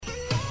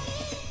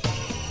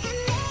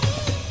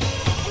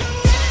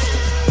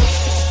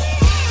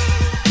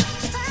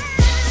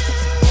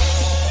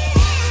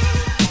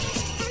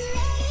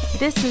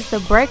This is the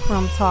Break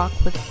Room Talk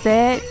with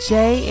Ced,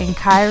 Jay, and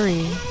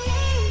Kyrie.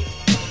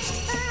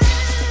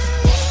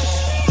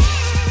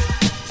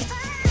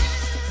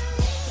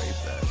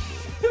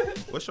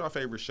 What's your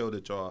favorite show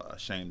that y'all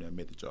ashamed to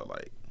admit that y'all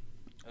like?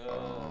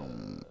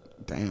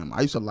 Damn,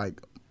 I used to like,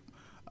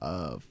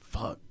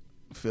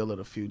 Phil of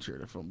the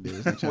Future from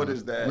Disney Channel. What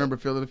is that? Remember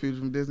Phil of the Future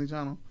from Disney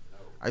Channel?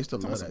 I used to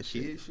love that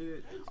shit.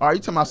 Oh, are you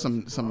talking about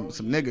some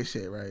nigga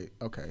shit, right?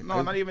 Okay.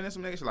 No, not even in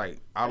some nigga shit. Like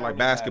I like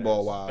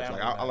basketball wives.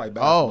 Like I like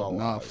basketball. Oh no,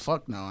 wives.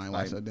 fuck no, I ain't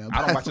watch that damn.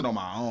 I don't watch it on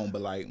my own,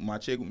 but like my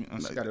chick,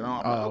 she got it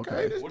on. Oh,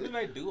 okay. What did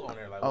they do on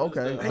there? Like,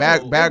 Okay,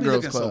 Bad Bad Girls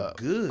looking so Club.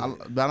 good.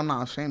 But I'm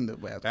not ashamed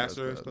of Bad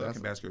Bachelor's Girls Club.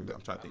 Club.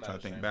 I'm trying to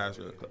think.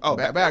 Bachelor's Club. Oh,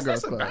 Bad Girls Girls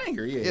Club. Club. That's a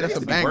banger. Yeah, That's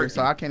a banger.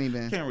 So I can't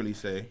even. Can't really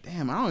say.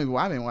 Damn, I've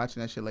been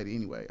watching that shit lately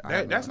anyway.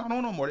 That's not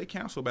on no more. They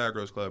canceled Bad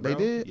Girls Club. Bro. They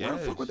did. Yeah.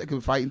 Fuck with that.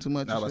 Cause fighting too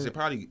much. No, but they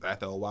probably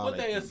after a while. What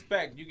they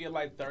expect? You get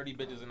like 30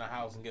 bitches in the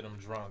house and get them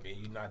drunk, and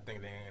you not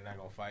think they're not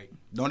gonna fight.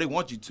 Don't they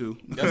want you to?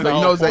 That's the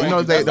whole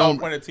point. That's the whole don't.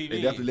 point of TV.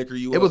 They definitely liquor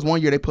you up. It was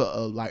one year they put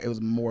like it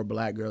was more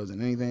black girls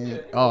than anything.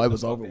 Yeah, It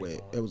was over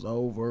with. It was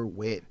over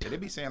with. Yeah, they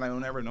be saying like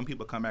whenever them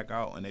people come back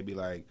out and they be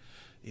like,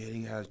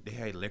 yeah, they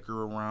had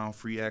liquor around,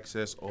 free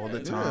access all the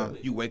time.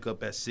 You wake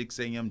up at 6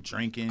 a.m.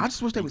 drinking. I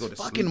just wish they was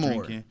fucking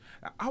more.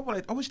 I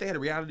wish they had a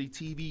reality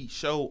TV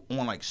show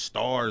on like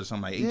Stars or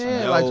something like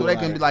Yeah, HBO. like so they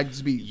can be like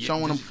just be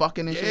showing them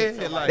fucking and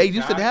shit. Yeah, like, they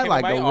used to have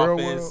like my the real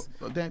office.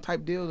 world that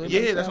type deal.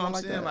 Yeah, that's what I'm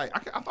saying. That.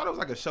 Like I thought it was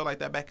like a show like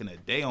that back in the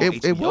day on It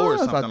HBO or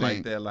was, I something think.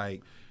 like that.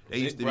 Like they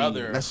Big used to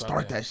Brother. be. Let's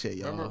start that shit,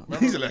 y'all. Remember,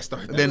 let's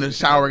start that. Then the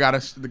shower got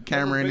the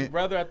camera in Big it.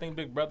 Brother, I think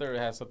Big Brother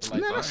has something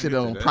like Nah, that. that shit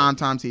on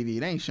primetime TV.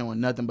 They ain't showing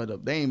nothing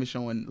but they ain't even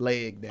showing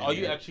leg. Oh,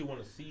 you actually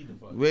want to see the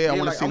fuck? Yeah, I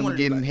want to see them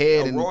getting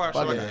head and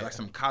fucking. Like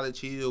some College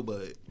Hill,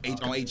 but on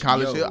HBO.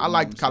 College Hill. I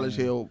like like College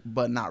Hill,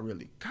 but not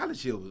really.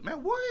 College Hill,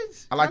 man.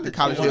 What? I like the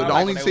College Hill. Hill. The I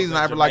like only when they season was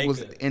I in ever liked was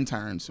Jamaica.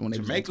 interns when they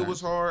Jamaica was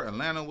was hard.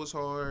 Atlanta was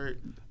hard.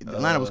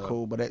 Atlanta was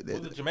cool, but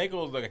Jamaica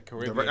was like a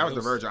Caribbean. That was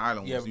the Virgin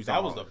Islands. Yeah,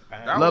 that was the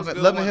band. Love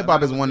and Hip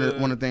Hop is one of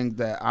good. the things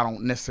that I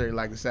don't necessarily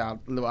like to say I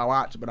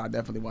watch, but I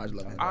definitely watch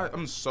Love and Hip Hop.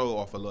 I'm so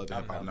off of Love and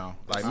Hip Hop now.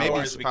 Like Star maybe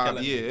Wars it's be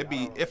probably killing me. it'd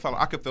be if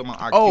I could feel my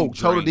IQ. Oh,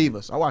 Total drain.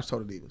 Divas. I watch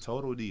Total Divas.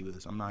 Total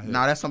Divas. I'm not here.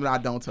 No, that's something I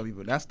don't tell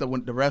people. That's the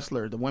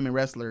wrestler, the women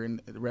wrestler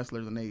and the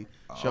wrestlers, and they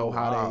show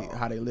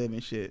how they live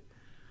and shit.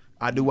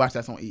 I do watch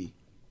that on E.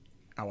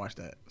 I watch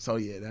that. So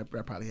yeah, that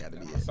probably had to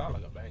be That it. sound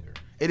like a banger.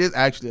 It is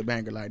actually a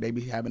banger. Like they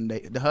be having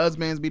the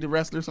husbands be the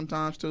wrestlers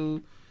sometimes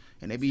too,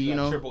 and they be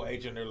Triple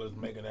H in there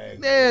making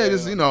eggs. yeah,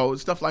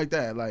 just stuff like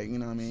that. Like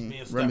what I mean, Me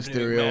and Rey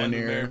Stephanie Mysterio McMahon in been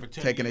there married for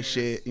 10 taking a years.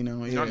 shit.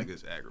 Y'all Yeah.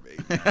 niggas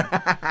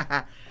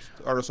aggravating.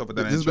 Order stuff, but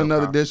that This has been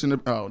another edition. This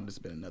has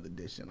been another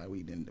edition. Like we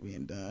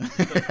ain't done.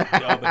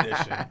 Dub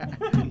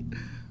edition.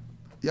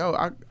 Yo,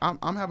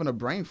 I'm having a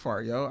brain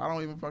fart, yo. I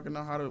don't even fucking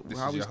know how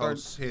we start.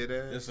 This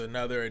is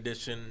another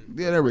edition.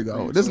 Yeah, there we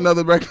go. This is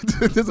another record.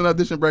 This is another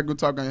edition of Break Room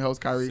Talk on your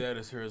host Kyrie. Ced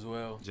is here as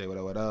well. Jay,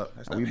 what up?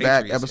 That's We that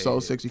back, Patriots episode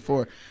head.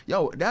 64.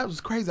 Yo, that was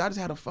crazy. I just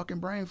had a fucking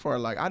brain fart.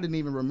 Like I didn't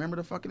even remember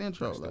the fucking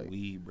intro. That's the Like,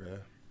 weed, bro.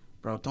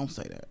 bro, don't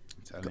say that.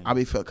 I'm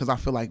Because I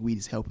feel like weed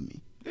is helping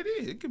me. It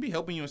is. It could be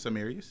helping you in some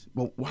areas.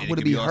 But why And would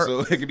it be hurt?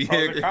 Also, it could be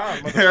Pros and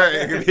cons,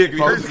 it could be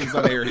hurting in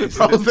some areas.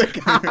 Pros and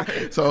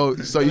cons.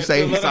 So you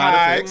say Little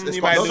Side effects. You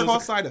It's might called, those are lose-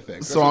 called side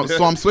effects.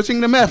 so I'm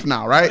switching to meth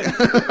now, right?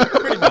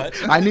 Pretty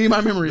much. I need my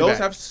memory Those back.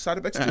 have side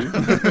effects too.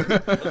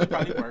 Those are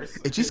probably worse.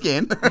 Itchy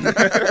skin.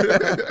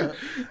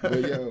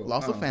 But yo,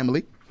 Loss of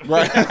family.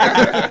 right?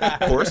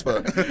 Poor as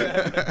fuck.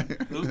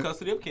 Lose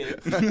custody of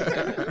kids.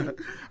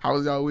 How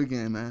was y'all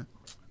weekend, man?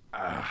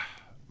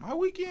 My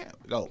weekend.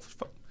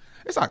 Fuck.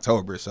 It's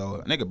October, so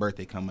a nigga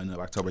birthday coming up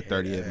October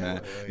 30th,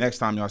 man. Next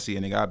time y'all see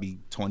a nigga, I'll be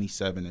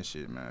 27 and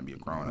shit, man. I'll be a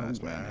grown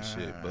ass man and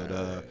shit.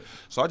 But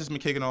so I just been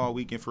kicking all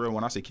weekend for real.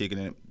 When I say kicking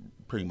it,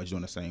 pretty much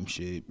doing the same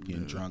shit,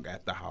 getting drunk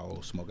at the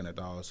house, smoking at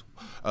the house,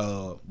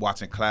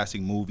 watching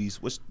classic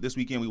movies. Which this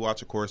weekend we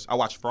watch, of course. I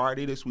watched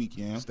Friday this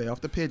weekend. Stay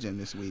off the pigeon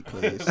this week,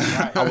 please.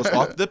 I was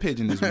off the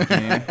pigeon this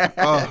weekend.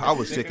 I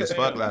was sick as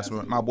fuck last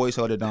week. My boys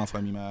held it down for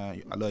me,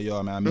 man. I love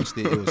y'all, man. I missed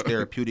it. It was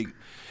therapeutic,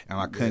 and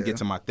I couldn't get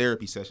to my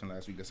therapy session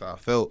last week. That's how I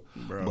felt.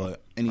 Bro.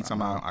 But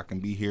anytime I can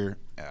be here,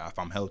 if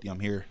I'm healthy, I'm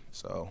here.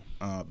 So,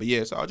 but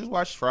yeah, so I just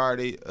watched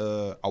Friday.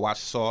 I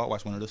watched Saw. I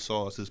watched one of the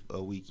Saws this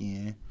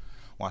weekend.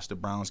 Watched the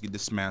Browns get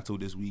dismantled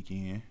this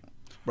weekend.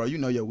 Bro, you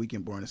know your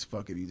weekend boring as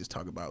fuck if you just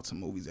talk about some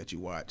movies that you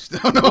watched.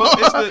 Well,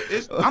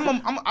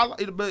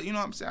 but you know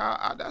what I'm saying?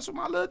 That's what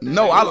my little thing.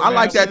 No, I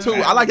like that too.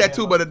 I like that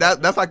too, but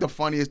that's like the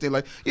funniest thing.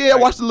 Like, yeah, I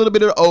watched a little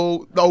bit of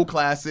the old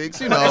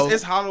classics, you know.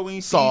 It's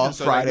Halloween Saw, season,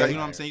 so Friday. like, you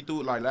know what I'm saying? You threw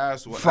it like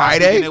last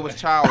Friday? weekend it was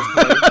Child's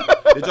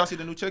Play. Did y'all see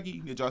the new Chucky?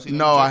 Did y'all see the new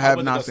No, Chucky? I have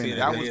went to not go seen see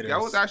it. it. That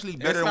was actually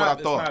better It's than what not-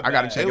 I thought. it's not I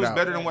gotta bad. check It it was out.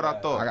 better than what I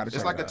thought. I gotta It's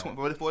check like it out.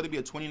 but for it to be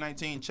a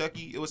 2019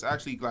 Chucky, it was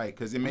actually like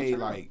because it made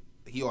like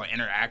he all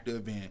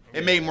interactive and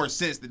it made more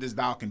sense that this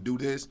doll can do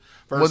this.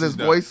 Was his versus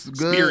the voice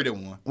good? Spirited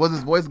one. Was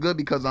his voice good?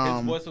 Because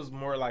His voice was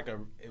more like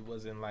it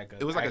wasn't like a.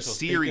 It was like a actual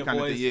Siri speaking kinda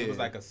voice. thing, yeah. It was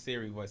like a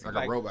Siri voice.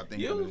 Like a robot thing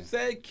kinda You thing.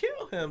 said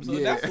kill him, so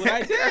Yeah. that's what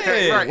I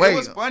did. Right. Wait, it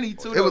was funny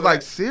too. it though, was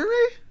like Siri.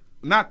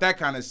 not that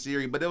kind of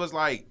serious, but it was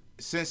like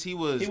since he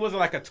wasn't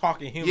like a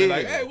talking human.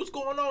 Like, hey, what's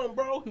going on,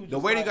 bro? The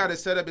way they got it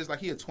set up is like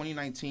he a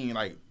 2019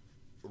 like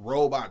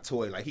robot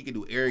toy. Like he can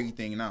do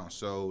everything now.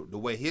 So the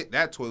way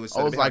that toy was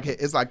set up,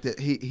 it's like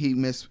he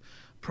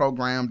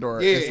misprogrammed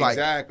or yeah, it's like,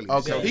 exactly.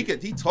 Okay. So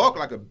he talk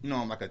like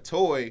a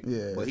toy.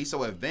 Yeah. But he's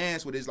so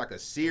advanced with his like a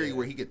Siri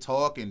where he could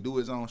talk and do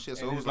his own shit.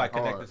 So and it was like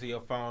hard. connected to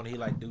your phone. He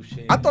like do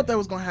shit. I thought that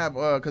was gonna have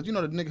because you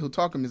know the nigga who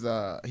talk him is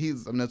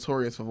he's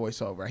notorious for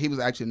voiceover. He was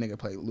actually a nigga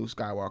played Luke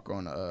Skywalker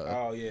on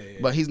oh yeah.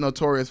 But he's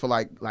notorious for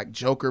like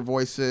Joker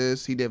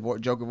voices. He did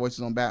Joker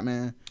voices on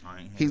Batman.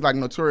 He's like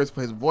notorious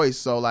for his voice.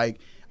 So like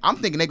I'm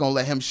thinking they gonna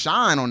let him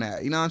shine on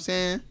that. You know what I'm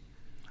saying?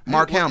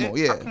 Mark Hamill,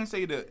 yeah. I can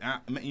say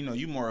that you know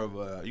you more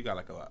of you got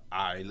like a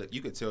eye look.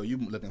 You could tell you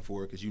looking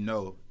for it because you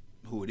know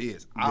who it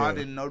is. Yeah. I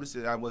didn't notice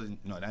it. I wasn't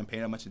I didn't pay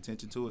that much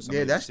attention to it.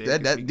 Yeah,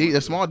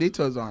 the small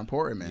details are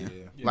important, man.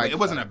 Yeah. Like it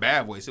wasn't a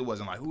bad voice. It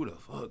wasn't like who the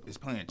fuck is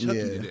playing Chucky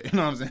today. You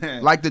know what I'm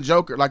saying? Like the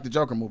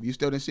Joker movie. You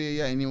still didn't see it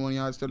yet? Anyone of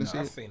y'all still didn't see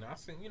it? I've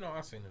seen it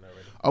already.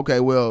 Okay,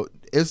 well,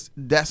 it's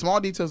that small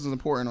details is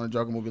important on the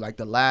Joker movie, like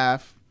the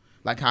laugh.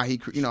 Like how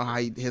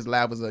his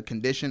laugh was a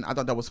condition. I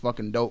thought that was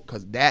fucking dope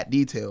because that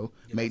detail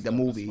made the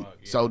movie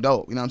so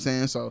dope. You know what I'm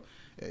saying? So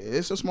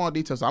it's a small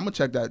detail. So I'm gonna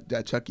check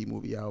that Chucky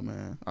movie out,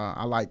 man.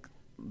 I like,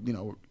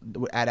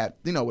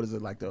 what is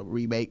it like the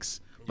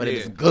remakes? But it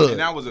was good.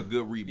 And that was a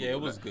good reboot. Yeah,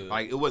 it was good.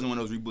 Like it wasn't one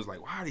of those reboots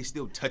like why are they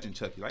still touching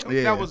Chucky? Like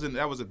that was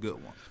a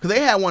good one. Because they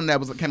had one that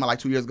came out like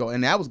 2 years ago,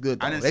 and that was good.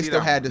 Though. I didn't they see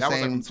still that had one. the That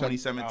same. was like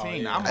 2017.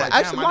 Oh, yeah. I'm like, I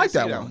actually like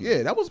that one. one.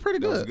 Yeah, that was pretty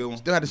good. That was a good one.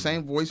 Still had the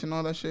same voice and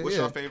all that shit. What's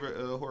yeah. your favorite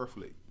horror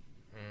flick?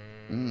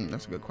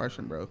 That's a good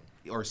question, bro.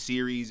 Or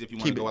series if you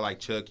want to go like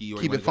Chucky or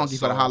keep it funky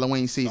for the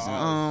Halloween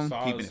season.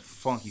 Keeping it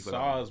funky for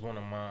Saw is one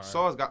of mine.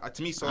 Saw's got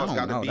to be.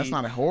 That's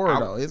not a horror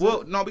though, is it?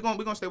 Well, no, we're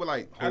gonna stay with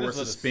like horror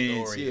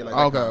suspense. Yeah,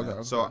 like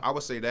okay. So I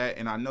would say that,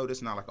 and I know this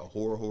is not like a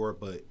horror,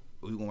 but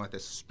we gonna like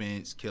that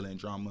suspense, killing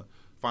drama.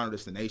 Final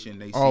Destination.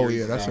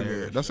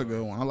 That's a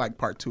good one. I like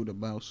part 2 the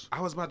most.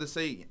 I was about to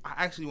say,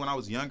 when I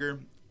was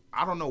younger,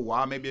 I don't know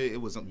why. Maybe it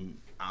was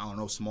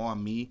small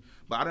on me,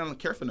 but I didn't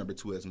care for number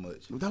 2 as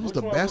much. That was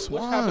the best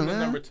one, man.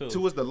 Number 2? 2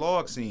 was the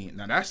log scene.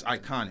 Now that's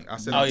iconic. I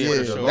said,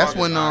 that's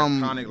when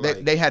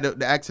they had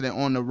the accident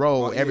on the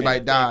road. Everybody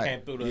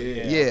died.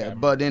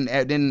 But then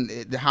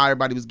how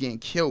everybody was getting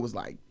killed was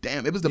like,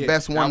 damn. It was the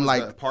best one,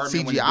 like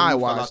CGI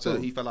wise too.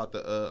 He fell out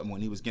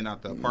when he was getting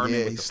out the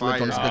apartment with he the slipped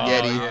fire. on the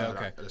spaghetti.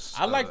 Okay.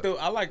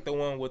 I like the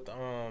one with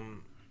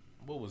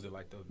what was it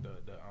like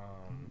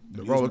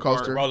the roller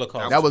coaster.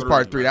 That was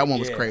part 3. That one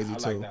was crazy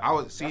too.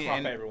 That's my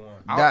favorite one.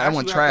 That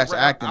one trash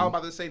acting. I was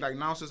about to say like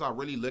now since I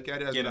really look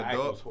at it as an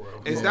adult,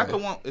 is that the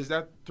one? Is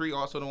that 3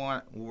 also the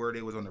one where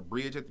they was on the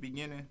bridge at the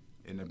beginning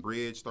and the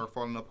bridge start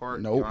falling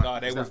apart? Nope. No,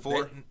 they were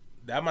 4.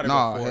 That might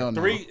have been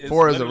 4. 3 is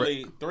 4 is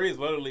literally 3 is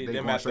literally they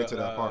them go at straight to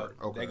that part.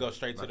 They go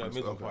straight to the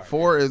amusement park.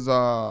 4 is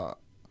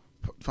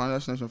Final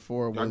Destination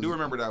 4 was. I do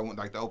remember that one.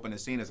 Like the opening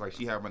scene is like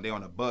they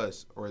on a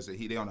bus, or is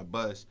it they on a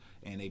bus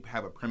and they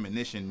have a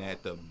premonition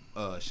that the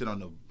shit on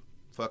the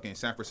fucking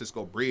San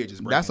Francisco bridge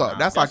is breaking down.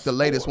 That's like the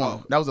latest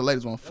one. That was the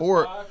latest one.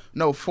 4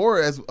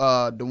 is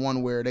the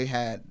one where they was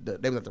at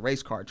the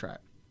race car track.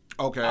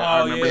 Okay,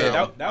 I remember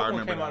that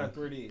one came out in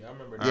 3D. I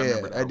remember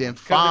that. And then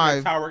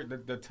 5.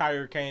 The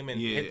tire came and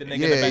hit the nigga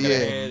in the back of the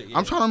head.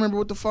 I'm trying to remember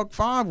what the fuck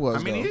 5 was.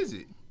 How many is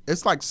it?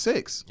 It's like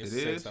 6. It's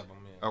 6 of them.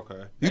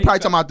 Okay. You probably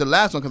talking about the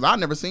last one because I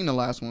never seen the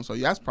last one, so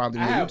that's probably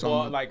what you're talking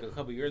about. Like a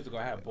couple years ago,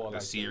 I had bought the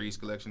like series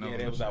collection. Yeah,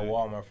 it was at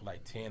Walmart for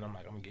like 10. I'm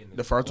like, I'm getting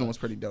the first one was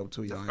pretty dope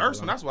too. The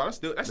first one, that's why that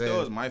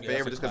still is my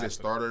favorite, just because it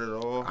started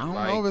it all. I don't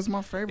know if it's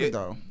my favorite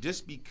though.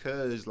 Just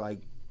because like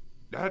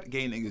that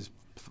gave niggas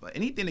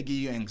anything to give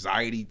you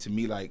anxiety to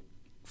me like.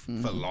 For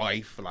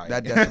life, like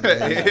that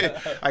definitely.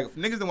 like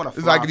niggas don't want to.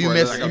 It's like if you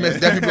miss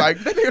definitely like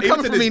they're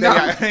coming for me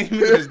now. Even to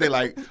this day,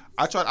 like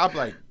I'm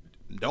like.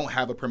 Don't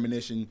have a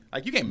premonition.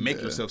 Like you can't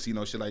make yourself see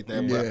no shit like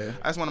that.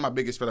 But that's one of my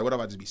biggest fears. Like, what if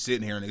I just be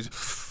sitting here and it's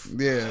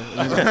That's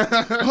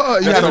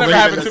never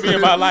happened to me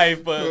in my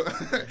life. But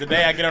the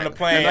day I get on the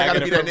plane, I gotta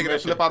be that nigga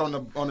that flip out on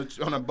a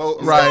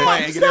boat,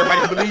 right? And get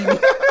everybody to believe me.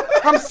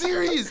 I'm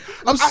serious.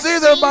 I'm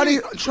serious. Everybody,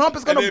 Trump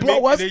is gonna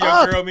blow us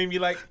up. Your girl made me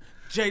like,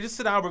 Jay, just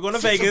sit down. We're going to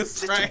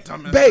Vegas. Right?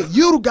 Babe,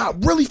 you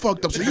got really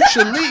fucked up, so you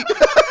should leave.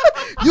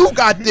 You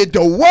did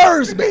the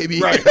worst, baby.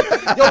 Right.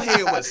 Your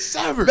head was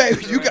severed.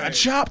 Baby, you got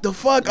chopped the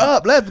fuck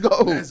up. Let's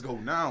go. Let's go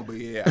now. But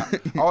yeah,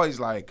 I always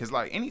like, because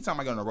like anytime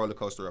I go on a roller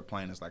coaster or a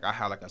plane, it's like I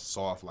have like a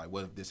soft, like,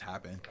 what if this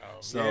happened?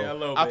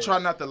 So I try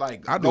not to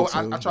like, I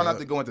try not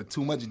to go into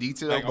too much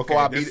detail like, before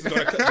I beat it.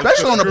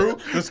 Especially on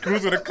the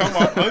screw's going to come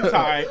off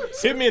untied,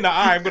 hit me in the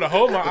eye. I'm going to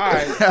hold my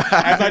eye.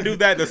 As I do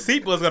that, the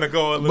seatbelt's going to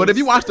go loose. But if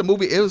you watch the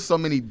movie, it was so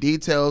many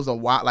details of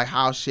why, like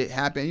how shit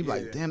happened. You be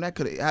like, damn, that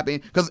could have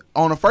happened. Because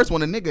on the first one,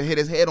 the nigga hit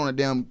his head on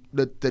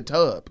the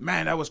tub.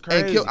 Man, that was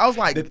crazy. I was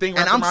like, the thing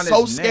and I'm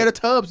so scared of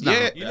tubs now.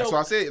 Yeah, that's what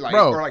I said. Like,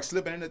 bro, or like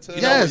slipping in the tub.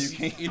 Yes.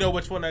 You know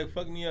which one that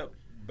fucked me up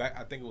back.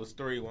 I think it was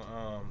 3 when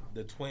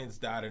the twins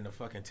died in the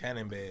fucking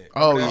tanning bed.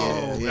 Oh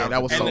yeah,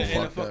 that was so and the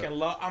fucked up. fucking I'm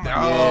like,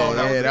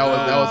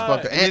 That was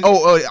fucked up. And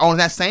on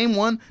that same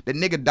one, the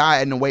nigga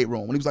died in the weight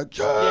room when he was like,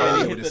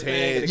 yeah, he hit his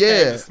head.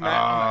 Yeah.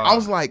 I I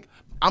was like,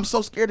 I'm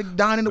so scared of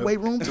dying in the weight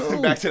room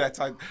too. Back to that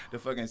the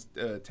fucking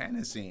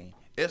tanning scene.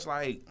 It's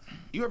like,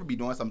 you ever be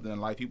doing something in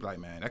life, you be like,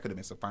 man, that could have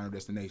been some Final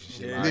Destination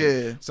shit. Yeah. Right?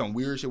 Yeah. Some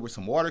weird shit where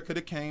some water could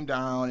have came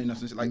down,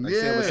 some shit like Yeah.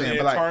 Sam was saying.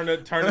 yeah, But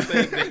like, turn the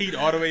thing, the heat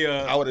all the way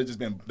up. I would have just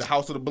been, the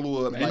house would have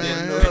blew up. And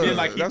Man, then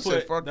like he that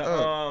shit put fucked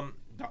up.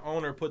 the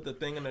owner put the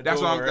thing in the That's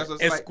door. what I'm-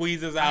 it like,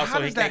 squeezes out How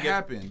so he does that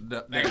can't get.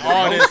 happen?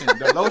 Like,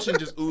 The lotion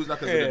just oozed out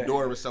because Yeah. the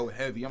door was so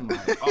heavy. I'm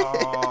like,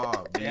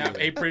 oh, Yeah, man.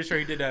 I'm pretty sure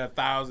he did that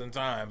 1,000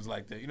 times,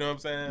 like that. You know what I'm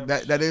saying?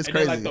 That is and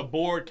crazy. then like the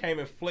board came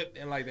and flipped,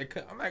 and like they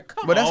cut. I'm like,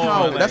 come But that's on.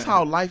 how like, that's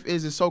how life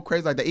is. It's so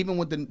crazy like that. Even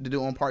with the dude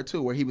on part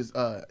 2 where he was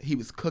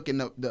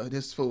cooking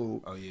his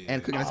food Oh, yeah.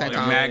 and cooking at the same the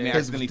time. magnet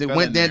His, accidentally it fell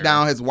went in then there.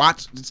 down. His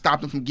watch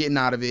stopped him from getting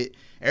out of it.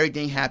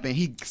 Everything happened.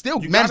 He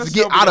still You managed gotta to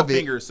get serve out your of it.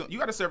 finger. So, you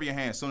got to serve your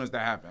hand as soon as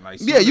that happened. Like,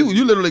 Yeah, you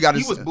literally got to.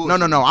 He was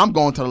No. I'm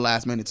going to the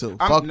last minute too.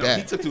 Fuck no, that.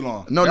 He took too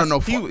long. No.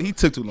 He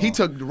took too long. He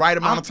took the right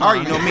amount of I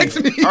already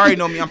time. know me. I already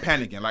know me. I'm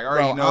panicking. Like, I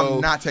already Bro, know.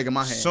 I'm not taking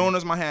my hand.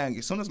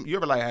 As soon as you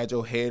ever like had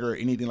your head or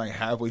anything like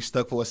halfway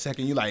stuck for a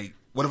second, you like,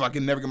 what if I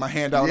can never get my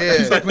hand out? Yeah.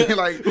 It's like,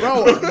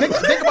 Bro,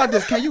 think about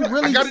this. Can you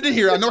really? I got it in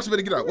here. I know it's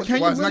supposed to get out. Can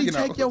Why you it's not really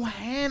getting take out? your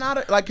hand out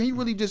of? Like, can you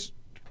really just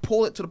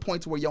pull it to the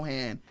point to where your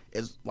hand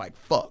is like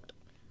fucked?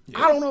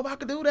 I don't know if I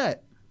could do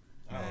that.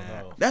 I don't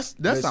know. That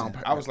Listen, sounds.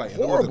 I was like, if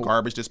there was a horrible.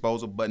 garbage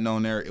disposal button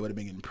on there, it would have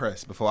been getting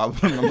pressed before I've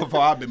been.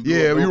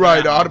 Yeah, you're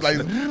right. I'd be like,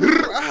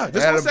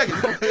 just I'd 1 second.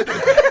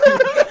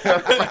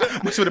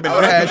 Should have been. I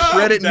would have had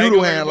shredded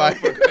noodle hand like.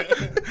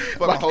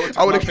 For the whole time,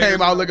 I would have my fingers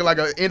came out was- looking like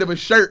an end of a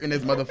shirt in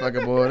this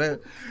motherfucker, boy.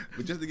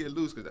 But just to get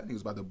loose, because that thing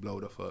was about to blow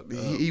the fuck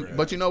up.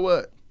 But you know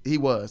what? He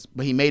was,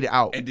 but he made it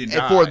out. And didn't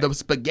for die. the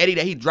spaghetti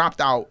that he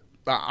dropped out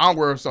an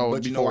hour or so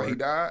But you know before. why he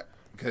died?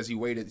 Because he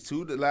waited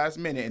to the last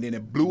minute and then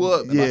it blew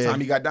up. And by the Yeah.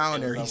 time he got down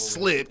there, he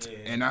slipped,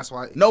 and that's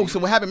why. No, so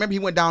what happened? Remember, he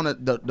went down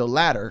the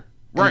ladder.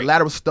 And Right. The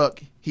ladder was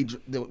stuck. He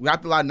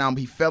got the ladder down, but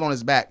he fell on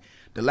his back.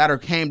 The ladder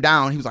came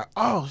down. He was like,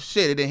 "Oh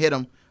shit!" It didn't hit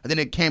him, and then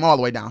it came all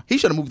the way down. He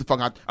should have moved the fuck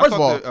out. First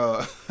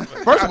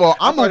of all,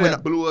 I'm moving.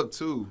 It blew up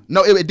too.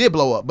 No, it did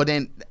blow up, but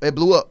then it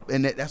blew up,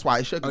 and that's why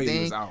it shook the Oh, he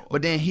thing. was out.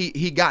 But then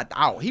he got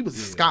out. He was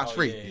scot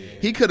free. yeah.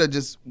 He could have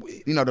just,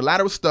 the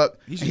ladder was stuck.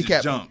 He should and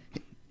just jump.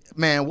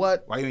 Man,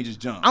 what? Why you ain't just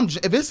jump?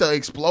 If it's an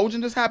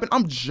explosion just happened,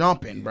 I'm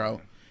jumping, bro.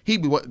 He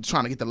be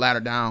trying to get the ladder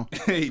down.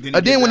 He didn't And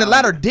get then when the down.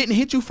 ladder didn't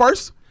hit you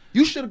first,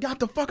 you should have got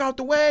the fuck out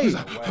the way.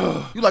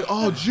 You like,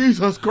 oh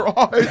Jesus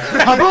Christ,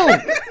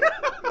 boom!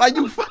 Like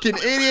you fucking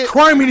idiot.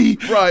 Criminy.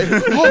 Right.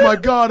 Oh my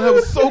God, that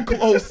was so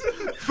close.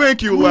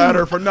 Thank you,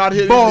 ladder, for not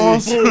hitting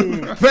Boss.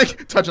 me.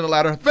 Touching the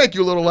ladder. Thank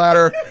you, little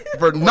ladder,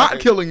 for not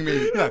killing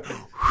me.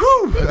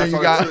 Whew. And then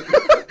you got,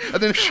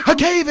 and then I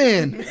cave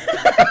in.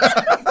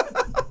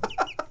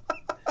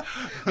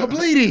 I'm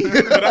bleeding.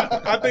 But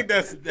I think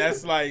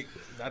that's like,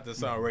 not to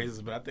sound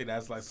racist, but I think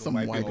that's like some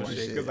white people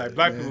shit. Because like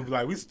black people be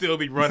like, we still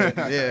be running.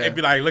 Yeah. And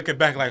be like looking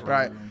back like,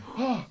 Right.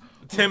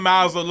 10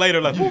 miles later,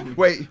 like, whew.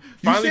 Wait, you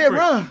Finally said free.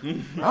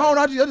 run. I don't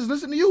know. I just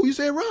listened to you. You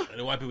said run. And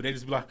the white people, they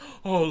just be like,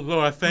 oh,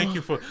 Lord, thank you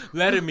for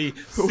letting me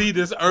see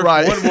this earth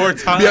Right. one more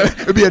time.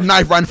 It'd be a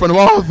knife right in front of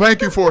him. Oh,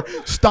 thank you for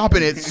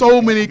stopping it.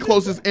 So many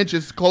closest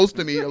inches close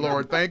to me,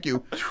 Lord. Thank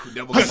you.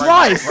 Devil A come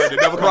slice. Right, the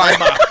devil come right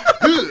by.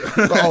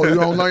 Oh, you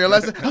don't learn your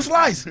lesson? A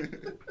slice.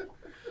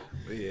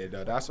 But yeah,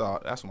 no,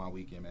 that's my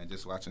weekend, man.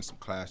 Just watching some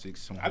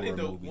classics, some I horror think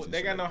movies. and they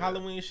shit got no like that.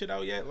 Halloween shit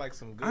out yet? Like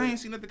some good. I ain't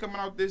seen nothing coming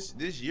out this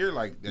year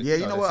like that. Yeah,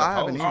 you know what? I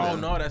haven't supposed either.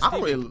 Oh, no, that's I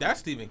don't Stephen, really- that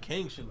Stephen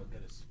King shit look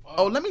good as fuck.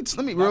 Oh, let me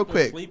real Doctor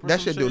quick. Sleep or That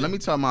some shit, dude. shit? Let me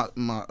tell my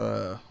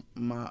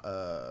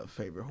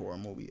favorite horror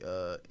movie.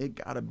 It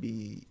gotta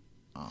be.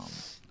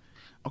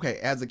 Okay,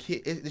 as a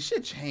kid, the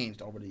shit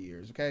changed over the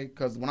years. Okay,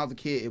 because when I was a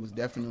kid, it was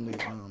definitely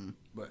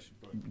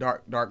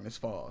Darkness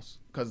Falls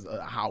because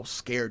how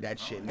scared that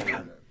shit made me.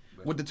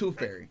 With the Tooth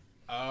Fairy.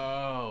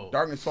 Oh.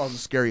 Darkness Falls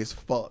is scary as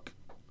fuck.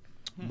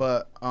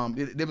 But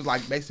it was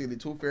like basically the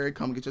Tooth Fairy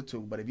come get your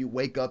tooth. But if you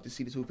wake up to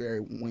see the Tooth Fairy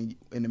when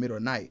in the middle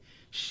of the night,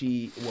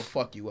 she will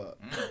fuck you up.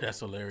 That's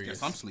hilarious.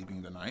 Yes, I'm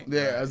sleeping tonight.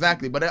 Yeah,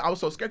 exactly. But I was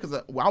so scared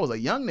because I was a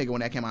young nigga when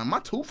that came out. My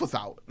tooth was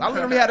out. I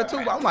literally had a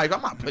tooth. I'm like,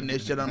 I'm not putting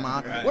this shit on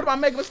my. What if I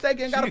make a mistake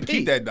and gotta pee?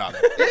 Keep that dollar.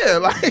 Yeah,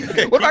 like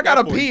what if I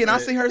gotta that for pee you, and I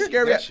shit. see her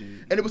scared? That shit.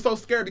 And it was so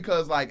scary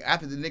because like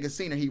after the nigga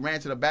seen her, he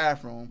ran to the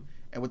bathroom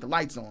and with the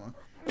lights on,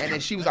 and then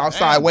she was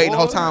outside Damn, waiting the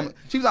whole boy. time.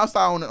 She was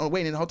outside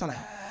waiting the whole time. Like,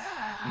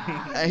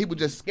 and he was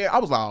just scared. I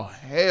was like, oh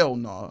hell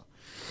no.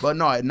 But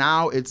no,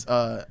 now it's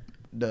to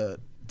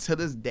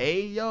this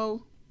day,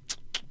 yo.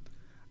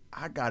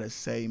 I gotta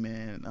say,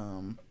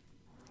 man,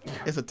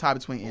 it's a tie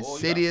between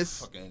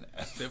Insidious.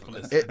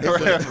 Syphilis.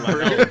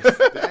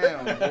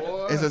 Damn,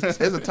 boy. It's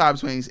a tie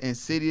between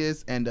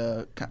Insidious and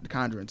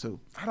Conjuring 2.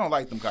 I don't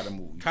like them kind of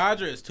movies.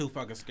 Conjure is too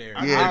fucking scary.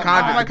 Yeah,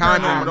 I like Conjuring.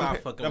 paranormal, I'm them, not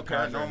fucking them with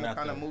Conjuring, paranormal kind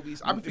of nothing.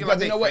 movies. I feel Because like you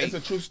they know what? fake.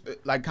 It's a true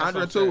like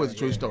Conjuring That's what I'm 2 is a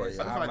true saying, story.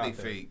 yeah. I feel like I'm they not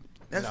fake.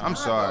 That's I'm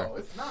sorry.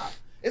 It's not.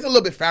 It's a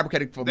little bit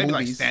fabricated for They be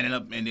movies. like standing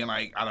up and then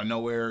like out of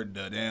nowhere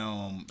the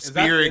damn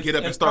spirit get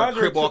up and start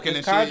crip walking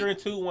and shit. Conjuring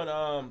 2 when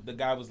the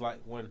guy was like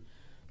when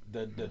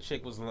the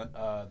chick was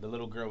the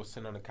little girl was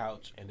sitting on the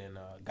couch and then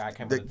guy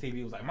came on the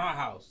TV was like my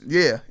house.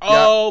 Yeah.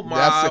 Oh yeah, my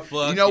that's it.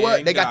 fucking You know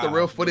what? They got the God,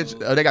 real footage.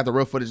 dude. They got the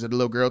real footage of the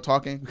little girl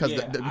talking because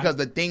Yeah, because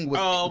the thing was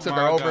Oh took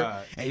my her over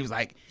God. and he was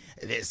like,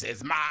 "This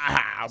is my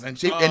house," and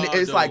she Oh, and it's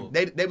dude. like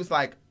they was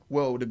like,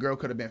 well, the girl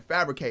could have been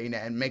fabricating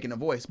that and making a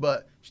voice,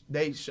 but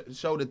they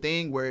showed a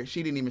thing where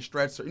she didn't even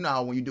stretch. You know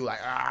how when you do like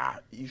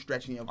you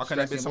stretching your. Or could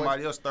have stretching been your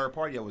somebody voice? else, third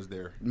party that was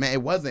there. Man,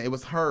 it wasn't. It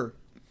was her.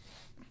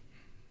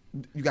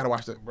 You gotta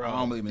watch it. Bro. I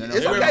don't believe in that.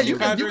 It's You ever okay. seen You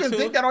can Conjuring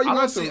think 2? that all you I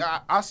want seen.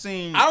 to. I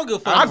seen. I don't give a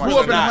fuck. I about grew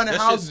up in a that. haunted That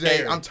house, shit's Jay.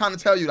 scary. I'm trying to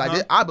tell you, like,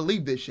 Huh? I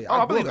believe this shit. Oh, I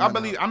grew up believe. in I a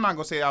believe. I'm not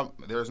gonna say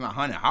there's not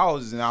haunted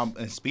houses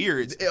and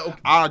spirits. Yeah.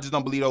 I just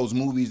don't believe those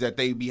movies that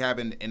they be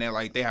having and then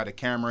like they had a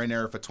camera in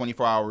there for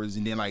 24 hours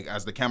and then like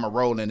as the camera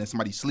rolling and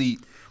somebody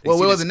sleep. they Well,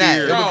 see it the wasn't that.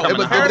 spirit It was- come it in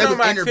was- the house. they was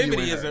Paranormal interviewing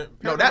Activity her.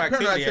 isn't. No, that Paranormal Paranormal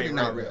Activity Activity ain't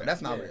not real.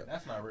 That's not Yeah, real.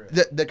 That's not real.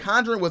 The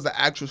Conjuring was the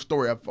actual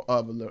story of It's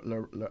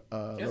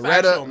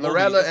Loretta, actual movie.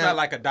 Loretta, It's not and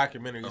like a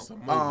documentary. It's a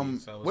movie.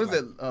 So it's what is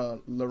like,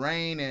 it?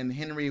 Lorraine and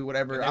Henry,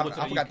 whatever. And they I went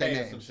to the forgot UK their or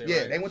names. some shit,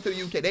 Yeah, right? they went to the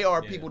UK. They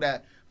are Yeah. people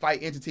that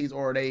fight entities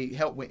or they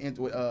help with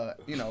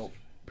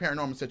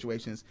paranormal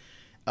situations.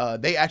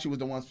 They actually was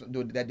the ones that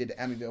did the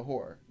Amityville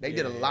Horror. They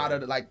did a lot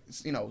of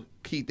the,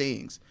 key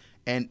things.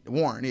 And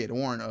Warren,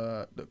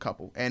 the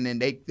couple, and then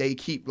they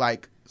keep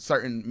like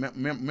certain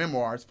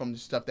memoirs from the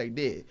stuff they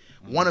did.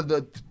 Mm-hmm. One of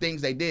the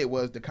things they did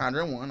was the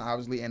Conjuring 1,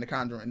 obviously, and the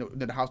Conjuring,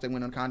 the house they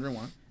went on Conjuring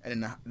 1,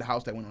 and then the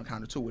house they went on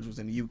Conjuring 2, which was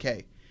in the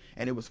UK,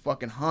 and it was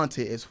fucking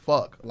haunted as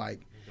fuck.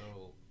 Like, yo,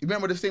 you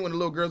remember the scene when the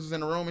little girls was in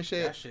the room and that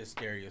shit, shit's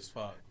scary as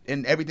fuck.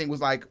 and everything was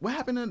like, what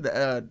happened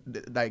to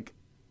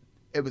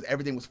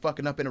everything was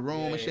fucking up in the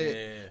room and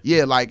shit.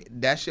 Yeah, like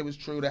that shit was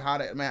true. How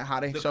they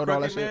The showed all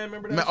that Crooked shit. Man,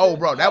 remember that Oh, shit?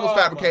 bro, that was Oh,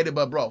 fabricated,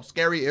 but bro,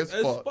 scary as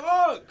It's fuck.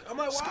 fuck. I'm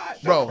like, why?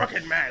 Bro. The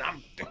Crooked Man.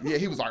 Yeah,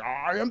 he was like,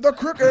 I am the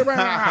crooked man.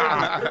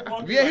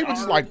 Yeah, he was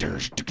just like,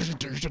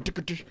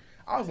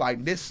 I was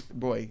like, this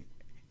boy,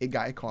 it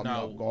caught me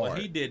No, off guard.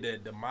 when he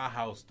did the My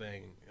House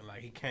thing, and like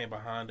he came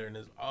behind her and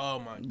it's oh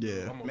my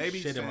Yeah. God, I'm Maybe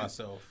shitting since-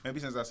 myself. Maybe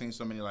since I've seen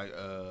so many like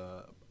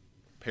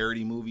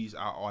parody movies,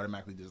 I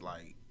automatically just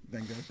like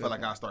feel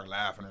like I start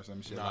laughing or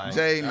some shit. Nah, Like,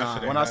 Jay, that nah.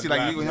 shit when ain't I see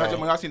nothing like to when laugh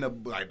I about. seen the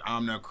like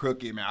I'm the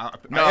crooked man,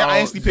 No, I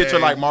instantly picture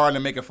Jay. like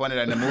Marlon making fun of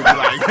that in the movie,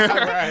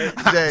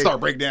 like Jay. start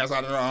break dance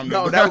out of the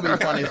No, that would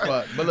be funny as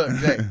fuck. But look,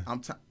 Jay,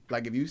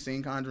 like if you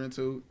seen Conjuring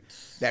 2,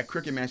 that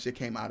crooked man shit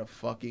came out of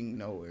fucking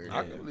nowhere.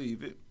 I can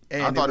believe it.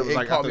 And I thought it was it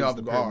like caught me I off thought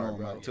it was guard, the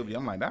bro. paranormal activity.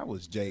 I'm like that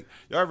was Jake.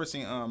 Y'all ever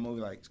seen a movie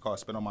like it's called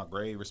Spit on My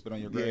Grave or Spit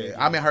on Your Grave?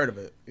 Yeah, I mean, heard of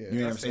it. Yeah.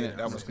 You never seen it?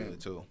 That was good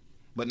too.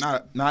 But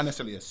not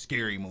necessarily a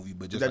scary movie,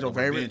 but just that like your a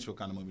favorite? vengeful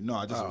kind of movie. No,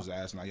 I just was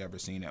asking like you ever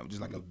seen that?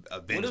 Just like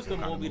a vengeful What is the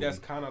kind of movie that's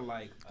kind of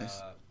like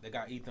they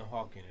got Ethan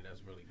Hawke in it?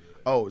 That's really good.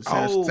 Oh,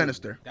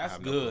 Sinister. That's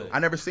have no good. I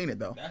never seen it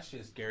though. That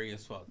shit's scary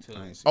as fuck too.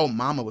 I ain't seen Oh,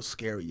 Mama was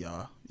scary,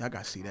 y'all. Y'all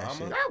gotta see that Mama?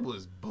 shit. that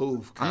was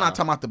boof. I'm not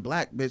talking about the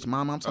black bitch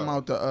Mama. I'm talking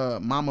about the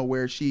Mama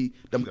where them She's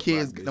a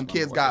kids, black bitch them mama.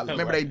 kids got. Right.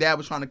 Remember, their dad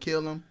was trying to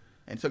kill them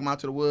and took them out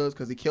to the woods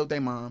because he killed their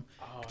mom.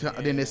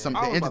 Then there's the I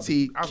was about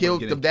entity to- I was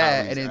killed about the to get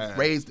dad in and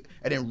Kylie's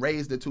then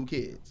raised the two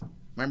kids.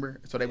 Remember?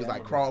 So they was I like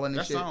remember. crawling and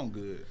That shit. sound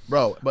good.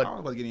 Bro, I but was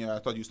about to get in. I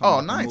thought you was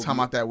oh, talking no, I about ain't the talking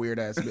movie. about that weird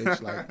ass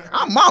bitch. Like,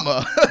 I'm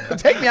Mama.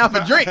 Take me out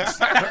for drinks.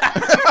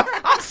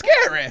 I'm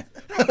scaring.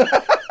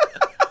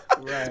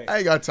 Right. I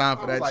ain't got time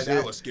for I was that like, shit.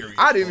 that was scary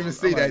I as didn't even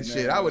fuck. see I'm that like,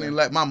 shit. man, I wouldn't even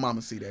let my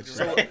mama see that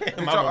shit.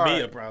 Mama all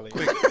Mia right. probably.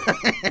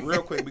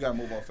 Real quick, we gotta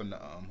move on from the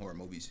horror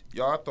movies.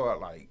 Y'all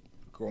thought like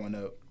growing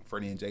up,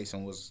 Freddy and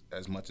Jason was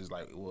as much as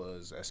like it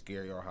was as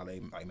scary or how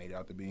they like made it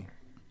out to be?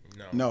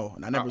 No,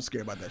 I never was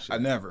scared about that shit. I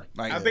never.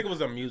 Like I think it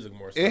was a music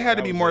more. So. it had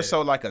to That be was more it.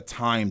 so like a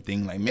time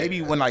thing. Like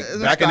maybe when like It's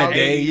back in the nostalgia.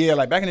 day, yeah,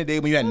 like back in the day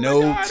when you had no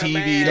God, TV,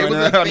 man. no It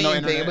was internet, a no theme thing.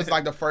 internet. It was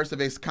like the first of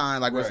its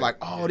kind. Like where it's Right.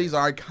 like, oh, these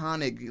are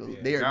iconic.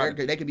 gotta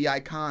be. They could be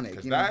iconic.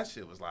 Cause You know? that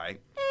shit was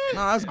like,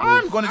 Nah, that's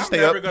I'm boof. gonna just I'm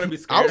stay never up. gonna be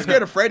scared. I was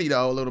scared of Freddy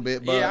though a little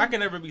bit, but Yeah, I can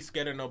never be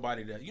scared of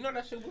nobody. That you know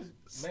that shit was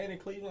made in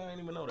Cleveland. I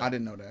didn't even know that. I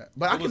didn't know that.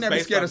 But I It can was never be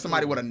based scared on of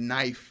somebody with a Cleveland.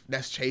 knife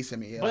that's chasing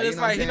me. But you it's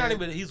know what like I'm he's not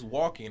saying? even. He's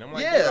walking. I'm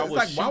like, Yeah, dude, I it's will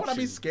like why shoot would I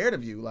be you. scared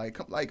of you?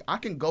 Like I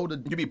can go to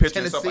You be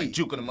picturing Tennessee. stuff like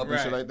juking them up and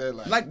shit Right. like that.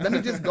 Like let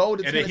me just go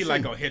to And then Tennessee. he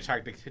like go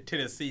hitchhike to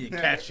Tennessee and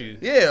catch you.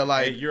 Yeah,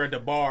 like And you're at the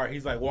bar.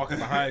 He's like walking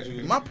behind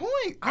you. my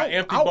point. An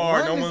empty I'll bar.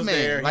 run No this one's man.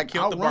 there. Like he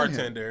killed the I'll run him.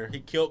 bartender. He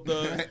killed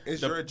the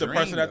It's your the dream,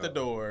 person at the though.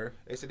 door.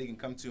 They said he can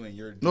come to in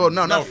your No,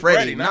 not No, Freddy.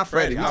 Freddy, Not not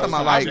Freddy. Freddy. We I talking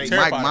was- about I like was Mike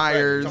terrified of Freddy.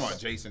 Myers, talking about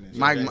Jason and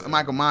shit.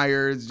 Michael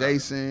Myers,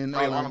 Jason.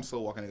 Hey, while I'm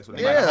still walking niggas with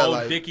Yeah, Like a whole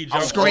like- Dickie I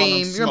jump. Scream. All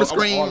them You remember smoke-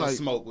 Scream? All the Like-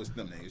 smoke was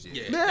them niggas. Yeah.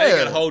 Yeah, Yeah. they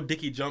got a whole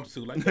Dickie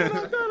jumpsuit. Like,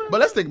 But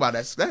let's think about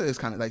that. That is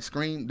kind of like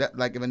Scream. That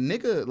like if a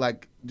nigga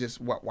like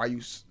just why you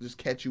just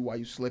catch you while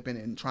you slipping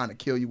and trying to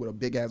kill you with a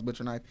big ass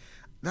butcher knife,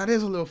 that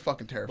is a little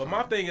fucking but terrifying.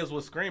 my thing is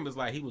with Scream is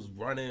like he was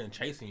running and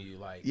chasing you.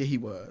 Like, Yeah, he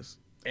was.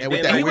 And And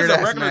with then, that He was weird a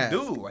ass regular mask.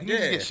 dude. Like, he can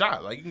just Yeah. get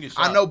shot. Like you can get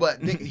shot. I know, but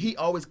nigga, he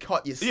always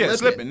caught you slipping. Yeah,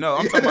 slipping. No,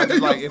 I'm talking about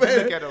just like You if know you what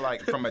I'm look at it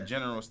like from a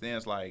general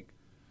stance, like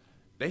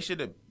They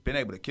should have been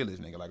able to kill this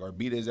nigga, like, or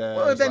beat his ass.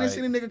 Well, if they didn't like,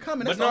 see the nigga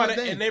coming, But that's no, all the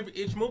thing. in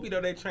each movie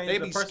though they changed They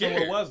the be person scared.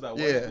 who it was though.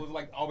 Yeah. It was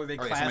like always their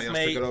somebody else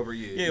classmate. took it over,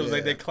 yeah. It was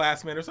like their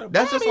classmate or something.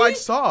 That's just Bobby! like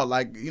Saw.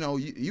 Like, you know,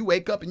 you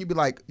wake up and you be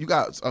like, you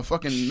got a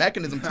fucking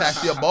mechanism attached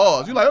to your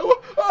balls. You like,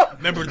 oh.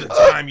 Remember the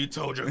time you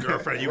told your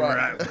girlfriend you were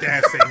out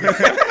dancing?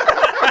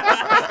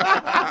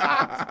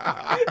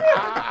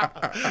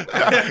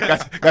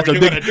 got your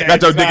You dick, wanna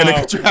got your dance dick in the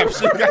out.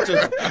 contraption.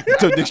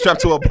 Got your dick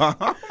strapped to a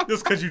bomb.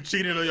 Just because you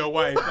cheated on your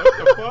wife. Like, what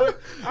the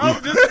fuck? I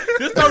don't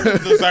just don't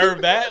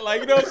deserve that.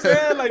 Like, you know what I'm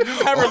saying? Like,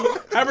 just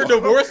have her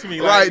divorce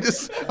me. Like, Right,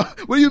 just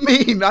what do you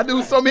mean? I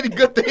do so many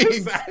good things.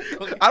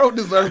 Exactly. I don't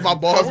deserve my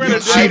balls We're being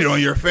gonna cheated Cheated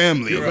on your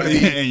family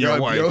and your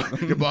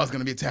wife. Your balls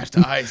gonna be attached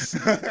to ice. You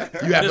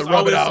have It's to rub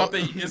always it out.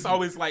 something. It's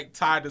always like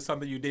tied to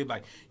something you did.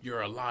 Like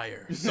you're a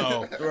liar,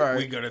 so Right.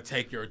 we're gonna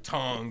take your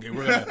tongue and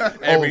we're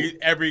gonna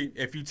every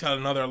if you tell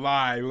another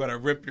lie, we're gonna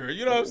rip your.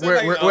 You know what I'm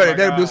saying? Like, Where my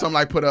they do God. something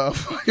like put a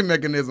fucking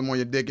mechanism on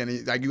your dick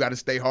and like you got to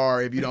stay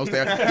hard. If you don't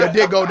stay, your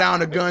dick go down,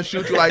 the gun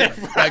shoot you. Like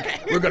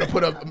we're gonna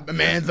put a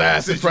man's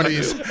ass in front of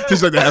you.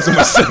 Just like to have some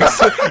sex.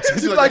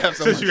 Just like to have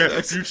Since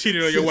some you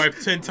cheated on your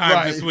wife 10 times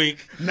Right. this week,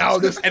 Now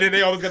this. and then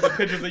they always got the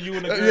pictures of you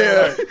and the girl.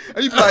 Yeah, Like,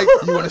 and you be like,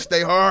 you want to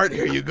stay hard?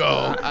 Here you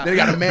go. They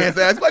got a man's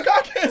ass. Like,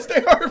 I can't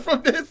stay hard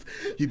from this.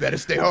 You better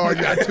stay hard.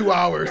 You got 2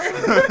 hours.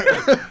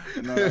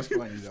 No, that's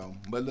funny though.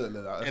 But look,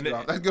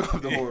 let's get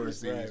off the horror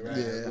series, Right,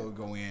 man. right. Let's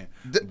go in.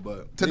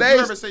 But today's- did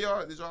you ever say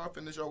did y'all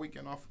finish your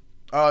weekend off?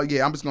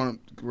 Yeah, I'm just gonna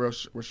real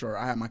short.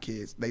 I had my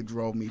kids. They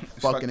drove me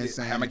fucking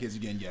insane. I had my kids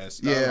again. Yes.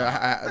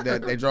 Yeah,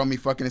 they drove me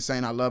fucking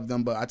insane. I love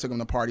them, but I took them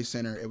to Party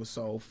Center. It was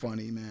so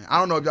funny, man. I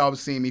don't know if y'all was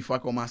seeing me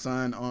fuck with my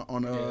son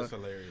on yeah, it's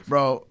hilarious.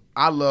 bro.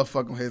 I love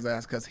fucking with his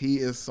ass because he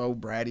is so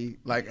bratty.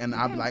 Like, and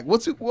I'd be like,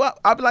 "What's you?" What?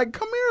 I'd be like,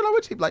 "Come here." Like,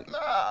 what? He'd be like, "No."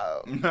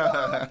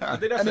 I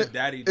think that's And a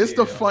daddy. It's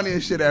the deal.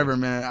 funniest shit ever,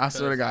 man. I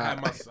swear to God.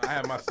 I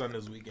had my son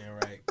this weekend,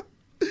 right?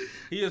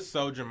 He is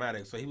so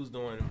dramatic. So he was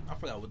doing. I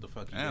forgot what the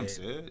fuck he Damn, did.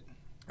 Sid.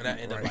 And I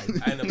end up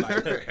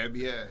like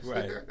Heavy ass.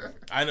 right.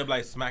 I end up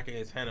like smacking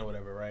his hand or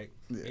whatever, right?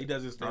 Yeah. He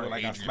does this thing Or where,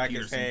 like I Adrian smack his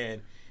Peterson.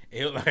 hand.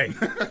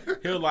 And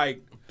he'll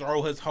like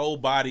throw his whole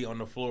body on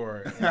the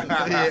floor. And just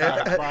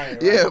Yeah, crying,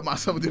 right? yeah. My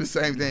son would do the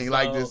same thing.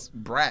 Like So- this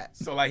brat.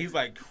 So like he's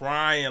like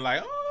crying,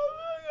 like oh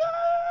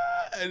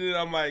my God. And then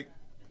I'm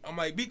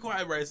like, be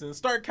quiet, Bryson.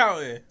 Start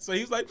counting. So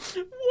he's like,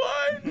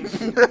 1.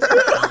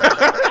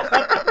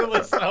 It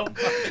was so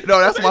funny. No,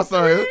 that's my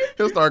son.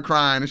 He'll start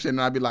crying and shit, and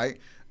I'd be like,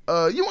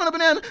 "You want a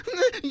banana?"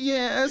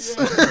 Yes.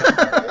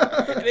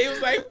 And he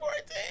was like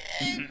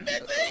 14,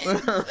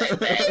 15,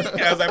 16.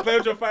 And I was like, play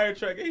with your fire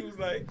truck. And he was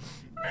like,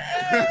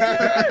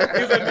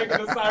 he was like making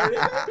a siren.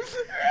 Man,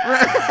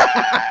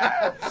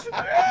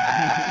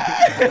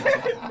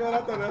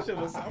 I thought that shit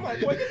was. I'm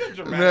like, boy, get the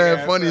dramatic. Man,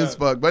 ass funny up. as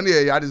fuck. But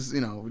yeah, I just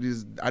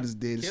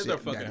did Kids shit. are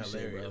fucking daddy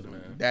shit, hilarious, bro.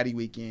 man. Daddy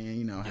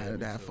weekend, had me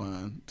to have too.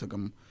 fun. Took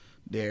them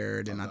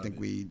there. Then I think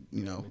we,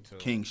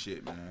 King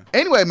shit, man.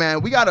 Anyway,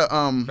 man, we gotta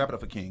Wrap it up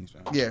for Kings,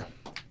 man. yeah.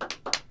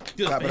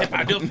 Do it for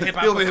hip-hop, do it for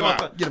hip-hop, Do it for for hip-hop.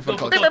 culture. Get it for Do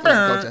coach. it for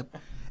culture.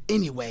 Coach.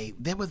 Anyway,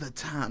 there was a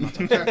time.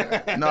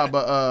 No,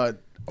 but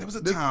There was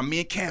a time me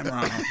and Cameron.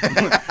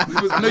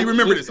 I know you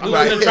remember this. Right.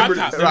 Right, the drop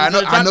top. right.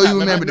 I know you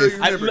remember this.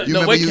 I- You no,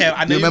 remember wait, you, Cam,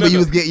 I know you you remember you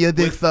was remember. getting your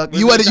dick sucked.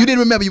 You didn't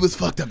remember you was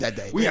fucked up that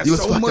day. We had You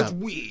was so fucked much up.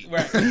 weed.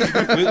 Right. Was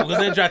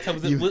it drop top? I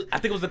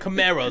think it was the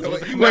Camaros. It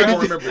was the You're not Camaros.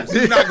 gonna remember this.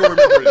 You're not gonna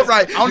remember this.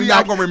 Right. You're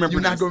not gonna remember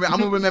You're not this. gonna remember. I'm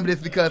gonna remember this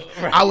because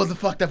I wasn't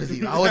fucked up as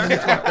you. I wasn't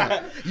as fucked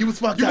up. You was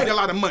fucked You up. made a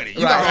lot of money.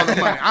 You Right. got all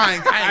the money. I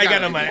ain't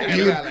got no money. I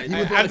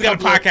I just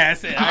got a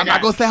podcast. I'm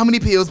not gonna say how many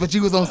pills, but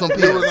you was on some It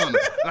was pills. on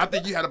it. And I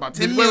think you had about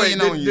 10 Wait, million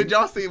on you. did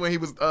y'all see when he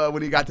was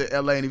when he got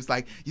to LA and he was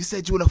like, "You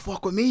said you wanna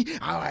fuck with me?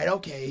 All right,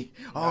 okay,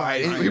 all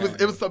right." Nah,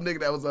 It was some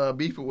nigga that was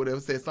beefing with him.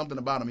 Said something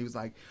about him. He was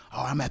like,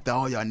 "Oh, I'm after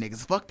all y'all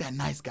niggas. Fuck that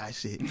nice guy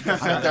shit. I'm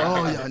after all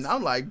y'all." And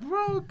I'm like,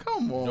 bro,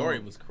 come on. Dory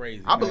was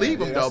crazy. I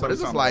believe him Yeah, though, that's but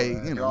it's just something, like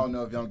man. you Y'all know,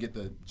 know if y'all don't get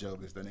the joke,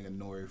 it's the nigga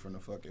Nori from the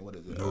fucking what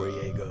is it?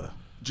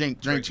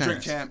 drink Drink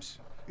champs. Champs.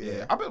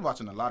 Yeah, I've been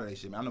watching a lot of that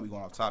shit, man. I know we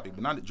going off topic,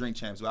 but not the Drink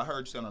Champs. But I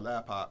heard you say on the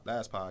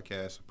last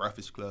podcast,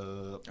 Breakfast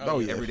Club, Oh,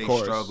 yeah, Everyday of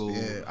course. Struggle.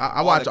 Yeah,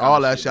 I watch all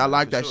that shit. I man,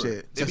 like for that sure.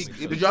 shit. It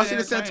be Did y'all see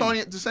the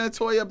entertaining.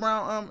 Santoya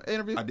Brown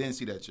interview? I didn't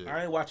see that shit.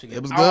 I ain't watching it.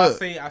 It was All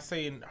good. I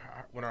seen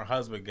her, when her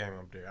husband came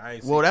up there. I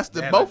ain't Well, seen that's they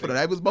the had both like of them.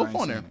 the- They was I both ain't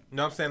on seen there. it. You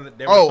know what I'm saying?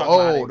 They were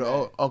talking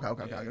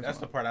about it. Okay. That's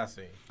the part I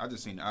seen. I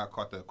just seen. I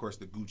caught of course,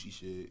 the Gucci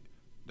shit,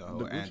 the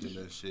whole Gucci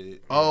Angela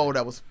shit. Oh,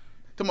 that was.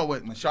 Come on,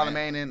 with When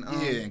Charlamagne and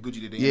yeah, and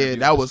Gucci did the yeah, interview.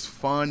 that was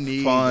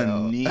funny.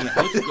 funny.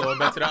 Gucci going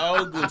back to the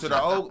old Gucci. To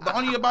the old, the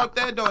only about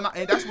that though, and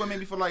that's what made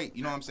me feel like,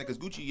 you know what I'm saying?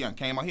 Because Gucci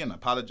came out, he didn't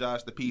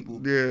apologize to people.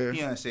 Yeah. He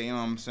didn't say, you know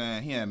what I'm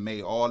saying? He done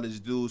made all his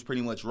dudes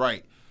pretty much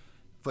right.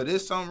 For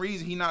this some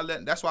reason, he not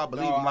letting. That's why I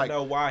believe him. I Like,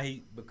 know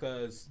why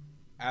because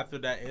after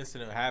that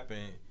incident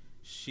happened,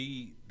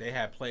 they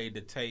had played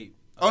the tape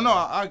Oh no,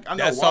 I know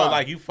That's why. so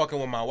like you fucking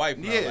with my wife.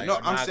 Now. Yeah, like, no, now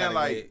I'm I saying gotta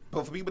like get-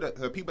 but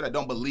for people that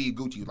don't believe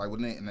Gucci, like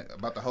when they,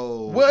 about the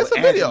whole. Well, it's a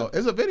with video. Angela,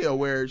 It's a video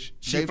where She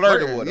they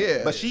flirted with him,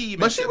 Yeah, but she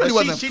really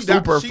wasn't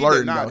super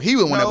flirting though. He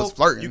was the one that was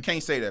flirting. You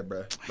can't say that,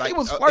 bro. Like,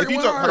 was if flirting you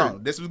with talk, her. hold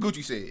on, this was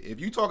Gucci said. If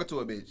you talking to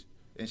a bitch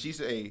and she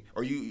say,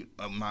 or you,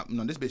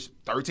 this bitch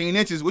 13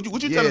 inches. What you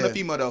telling Yeah. the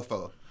female though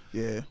for?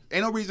 Yeah.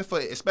 Ain't no reason for,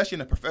 especially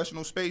in a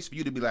professional space, for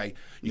you to be like,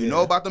 you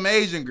know about them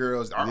Asian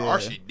girls.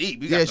 Our shit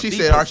deep. We got Yeah, some she deep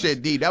said our ones.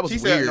 shit deep. That was She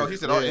weird. said, no, he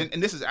said, yeah.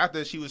 and this is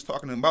after she was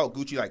talking about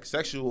Gucci, like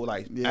sexual,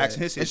 like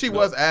asking his And she history.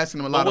 was asking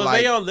him a lot But of was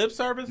like. they on lip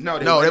service? No,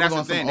 No, they that's was the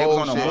on thing. some They was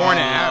old on the shit.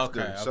 morning Oh,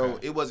 after, okay, so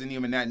okay. it wasn't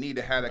even that need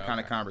to have that kind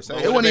of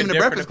conversation. It wasn't even been the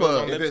different Breakfast if it was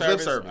Club. on If lip it's lip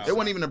service. service. It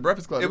wasn't even the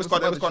Breakfast Club. It was some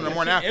called other the shit.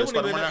 morning after. It It's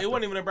called the morning after.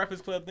 wasn't even a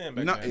Breakfast Club then.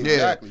 Back No, then. Yeah.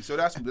 exactly. So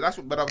that's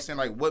what. But I was saying,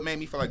 like, what made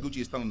me feel like Gucci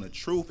is telling the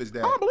truth is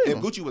that I believe if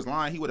him. Gucci was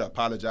lying, he would have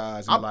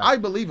apologized. And I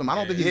believe him. I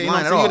don't think he's you know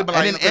lying what at I'm saying? all. He would've been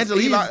like, And then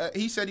because Angela,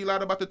 he said he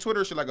lied about the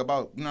Twitter shit, like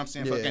about, you know what I'm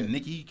saying, Yeah. fucking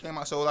Nicki came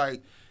out. So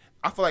like,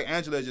 I feel like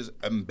Angela is just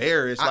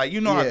embarrassed. Like,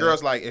 you know how yeah.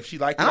 girls like if she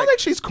like, I don't think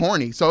she's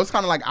corny. So it's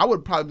kind of like I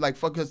would probably like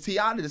fuck because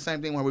T.I. did the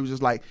same thing where we was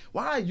just like,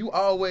 why you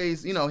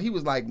always, you know, he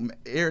was like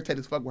irritated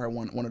as fuck with her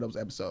one of those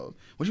episodes.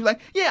 When she was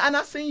like, yeah, and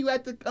I seen you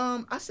at the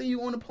I seen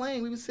you on the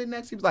plane. We was sitting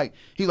next. He was like,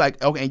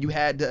 okay, and you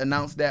had to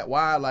announce that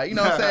why, like, you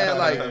know what I'm saying?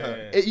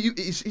 Like,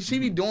 she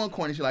be doing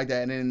corny shit like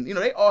that, and then you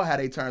know they all had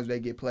their turns they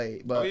get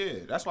played. But Oh, yeah.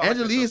 That's why I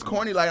Angela like Lee that is stuff,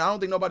 corny. Like I don't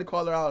think nobody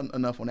called her out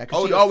enough on that.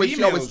 Cause Oh, she the always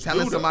females telling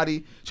do, though.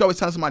 somebody. She always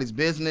telling somebody's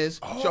business.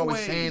 She always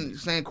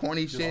Always. saying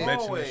corny shit. mention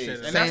Always. shit. And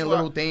Saying that's what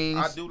little things.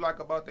 I do like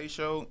about they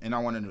show, and I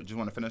want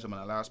to finish up on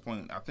that last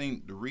point. I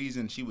think the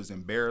reason she was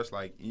embarrassed,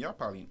 like, and y'all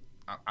probably,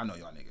 I know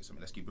y'all niggas. I mean,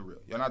 let's keep it real.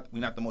 We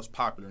not the most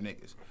popular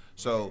niggas.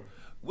 So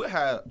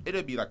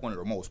it'll be like one of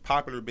the most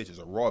popular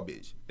bitches, a raw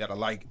bitch that'll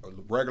like a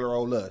regular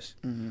old us,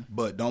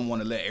 but don't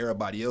want to let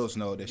everybody else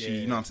know that she,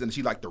 you know what I'm saying,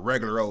 she like the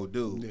regular old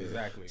dude.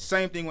 Exactly.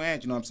 Same thing with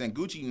Angie, you know what I'm saying?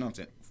 Gucci, you know what I'm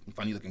saying?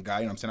 Funny looking guy,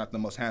 you know what I'm saying? Not the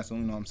most handsome,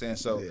 you know what I'm saying?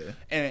 So,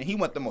 and he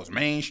went the most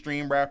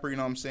mainstream rapper, you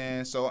know what I'm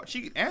saying? So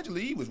Angela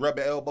Yee was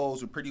rubbing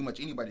elbows with pretty much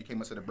anybody that came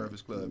up to the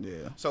Breakfast Club.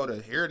 Yeah. So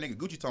to hear a nigga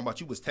Gucci talking about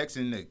you was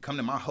texting to come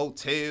to my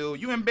hotel,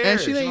 you And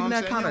embarrassed. she ain't you know even what I'm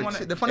that saying? kind You of don't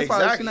shit. The funny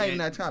part is she not even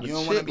that type of You don't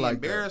shit want to be like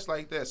that. embarrassed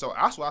like that. So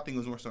that's why I think it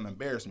was more so an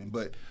embarrassment.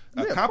 But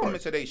a Yeah, of compliment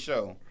course. to their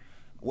show,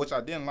 which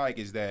I didn't like,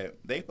 is that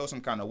they felt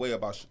some kind of way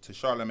about to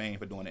Charlamagne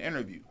for doing the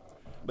interview.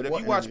 But if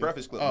What you watch interview?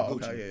 Breakfast Club Oh,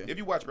 with Gucci, okay, yeah. if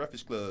you watch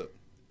Breakfast Club,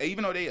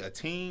 even though they a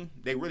team,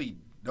 they really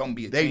don't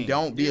be a They team.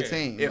 don't be a Yeah.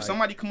 team. If like,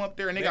 somebody come up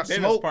there and they got business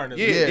smoke, partners.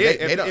 yeah, Yeah,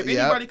 they don't- if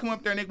yeah. anybody come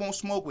up there and they won't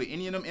smoke with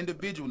any of them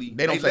individually,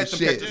 they don't say let them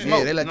shit. catch the Yeah,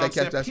 smoke. they let You know that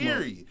catch what that I'm saying? smoke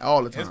Period. all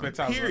the It's time. been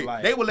times Period.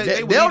 like They will let They'll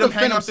leave them defend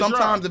hang them out to dry.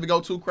 sometimes if it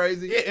go too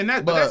crazy. Yeah, and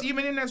but but that's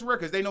even in that's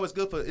work because they know it's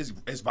good for it's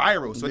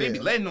viral. So they be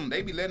Yeah. letting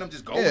them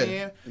just go Yeah.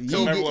 in. You So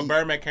Remember get- when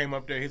Birdman came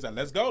up there? He's like,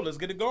 "Let's go, let's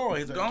get it going."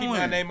 He's like, going. "Keep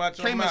my name out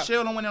your K mouth."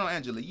 Michelle don't went in on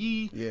Angela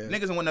Yee. Yeah.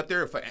 Niggas went up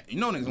there for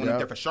niggas went Yeah. up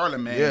there for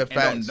Charlamagne. Yeah, and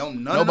facts.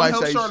 Don't Nobody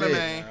none of say them help shit.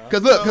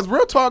 Charlamagne. Cause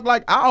real talk,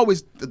 like I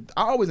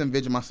always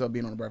envision myself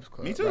being on the Breakfast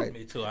Club. Me too. Right?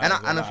 Me too, I And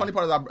ain't gonna the lie. funny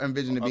part is I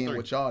envision it being three.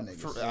 with y'all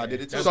niggas. I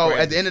did it too. So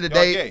crazy. at the end of the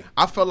Y'all day, gay.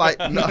 I feel like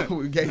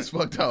no, gay's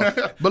fucked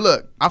up. But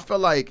look, I feel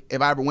like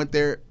if I ever went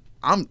there,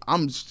 I'm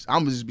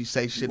just be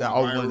say shit I going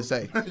always viral? wanted to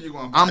say. You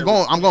going I'm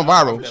viral? going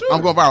viral. Sure.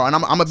 I'm going viral, and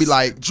I'm gonna be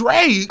like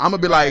Drake. I'm gonna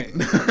be like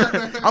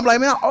I'm like,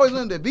 man, I always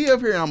wanted to be up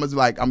here, and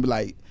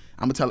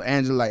I'm gonna tell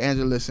Angela, like,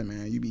 Angela, listen,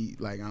 man, you be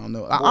like, I don't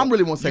know. I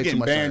really won't say You too getting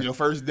much. to banned her. your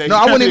first day. No,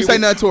 I wouldn't even say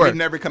nothing to her. We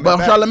never coming But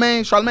back.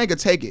 Charlamagne could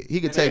take it.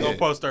 He could They take gonna it.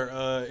 post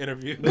our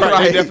interview.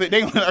 Right,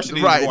 they gonna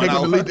actually Right, going they can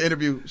out. delete the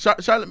interview.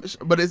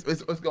 But it's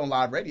going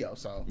live radio,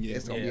 so Yeah.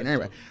 it's gonna Yeah, be in so-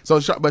 anyway.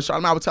 So, but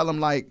Charlamagne, I would tell him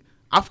like,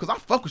 because I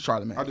fuck with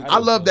Charlamagne. I do I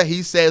too. love that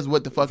he says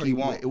what the fuck What he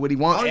want. what he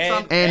wants, Only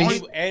time- and only-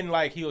 he's, and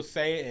like he'll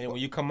say it, and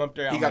when you come up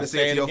there, He I'm gotta gonna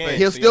say it to your again. face.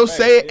 he'll to your still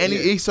say it, face. and Yeah.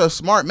 he's a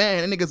smart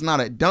man. That nigga's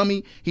not a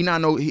dummy. He not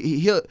no.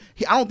 He I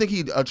don't think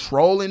he a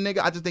trolling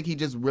nigga. I just think he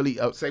just really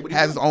Say what he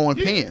has his want. own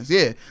Yeah. opinions.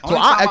 Yeah. So Only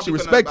I time actually be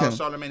respect feeling him.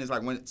 about Charlamagne is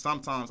like when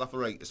sometimes I feel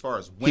like as far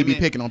as He women, be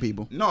picking on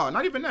people. No,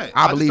 not even that.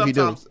 I believe he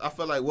do. sometimes I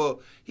feel like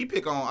he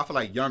pick on. I feel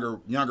like younger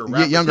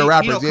rappers. younger he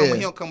rappers, don't come, yeah.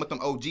 He don't come with them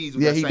OGs with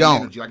Yeah, that he same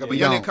don't. energy. Like if He a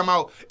young don't. nigga come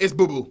out, it's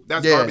boo boo.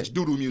 That's Yeah. garbage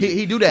doo doo music.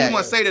 He do that. He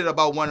want to say that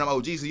about one of them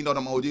OGs. So you know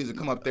them OGs that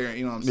come up there and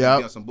you know what I'm saying, Yep.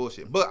 be on some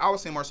bullshit. But I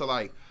was saying more so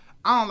like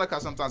I don't like how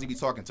sometimes he be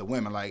talking to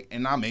women like,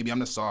 and maybe I'm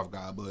the soft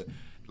guy, but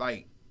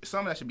like.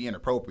 Some of that should be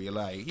inappropriate.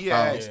 Like he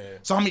asked, Yeah.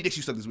 so how many dicks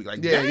you suck this week?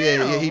 Like Yeah,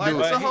 damn, he like, do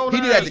what's it. a whole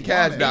He do that ass to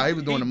Cash woman? Doll. He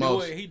was doing the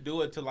most. He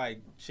do it to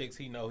like chicks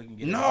he know he can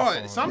get. No, off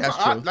on. sometimes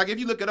That's true. like if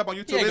you look it up on YouTube,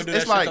 ain't gonna it's, do it's that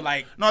shit like, to,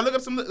 like- no, look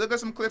up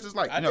some clips. It's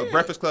like I did.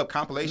 Breakfast Club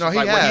compilation. No, he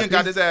like when he has. ain't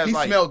got his ass He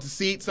like smelled the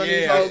seats under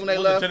his Yeah. hoes when they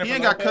Was it left. Jennifer he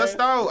ain't got Lopez? cussed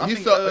out. I He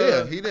think, saw- yeah, he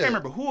I did. can't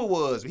remember who it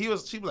was. He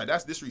was like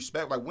that's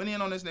disrespect. Like went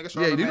in on this nigga.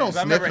 Yeah, you Charlamagne. don't I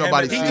sniff remember him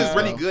nobody's and, He's seats. just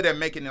really though. good at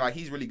making it like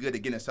he's really good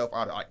at getting himself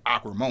out of like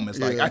awkward moments.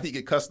 Like Yeah. I think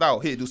he get cussed out.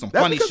 He'd do some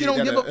That's funny because shit. he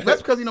don't give that'll- a.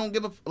 That's because he don't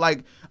give a.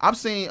 Like I've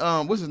seen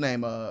what's his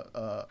name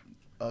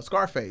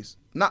Scarface.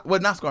 Not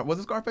Scar. Was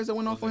it Scarface that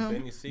went on Was for it him?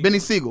 Benny Siegel? Benny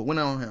Siegel went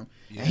on him.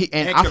 Yeah.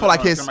 And I Killer feel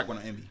like Clowns, his. I'm like one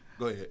of envy.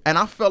 Go ahead. And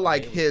I felt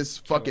like his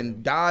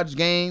fucking dodge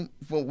game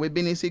with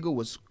Benny Siegel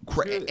was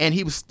good. and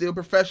he was still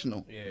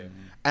professional. Yeah.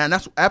 And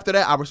that's after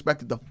that I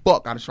respected the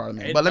fuck out of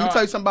Charlamagne. And But let me dog-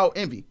 tell you something about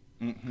Envy.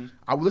 Mm-hmm.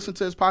 I would listen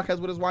to his podcast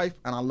with his wife,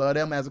 and I love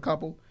them as a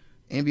couple.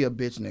 Envy a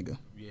bitch nigga.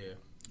 Yeah.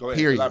 Go ahead.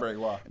 Period. Elaborate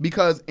why.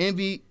 Because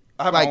Envy,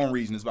 I have like, my own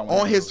reasons. But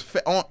on his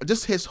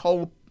just his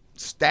whole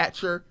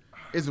stature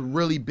is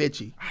really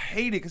bitchy. I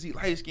hate it because he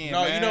light skinned.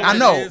 No, man. you know I what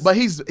know, it is? but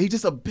he's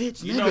just a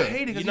bitch You nigga. know, I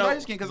hate it because You he know-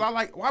 light skinned. Because I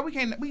like why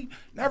we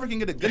never can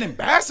get a good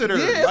ambassador.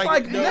 Yeah, it's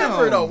like damn.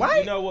 never though, right?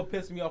 You know what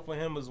pissed me off with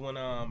him was when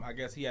I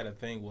guess he had a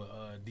thing with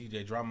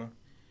DJ Drama.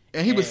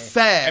 And he was And-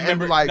 sad and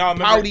remember, like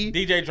remember pouty.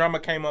 DJ Drama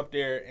came up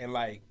there and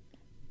like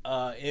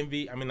not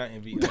Envy,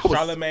 That was-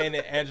 Charlamagne and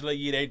Angela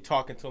Yee, they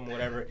talking to him or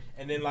whatever,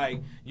 and then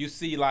like you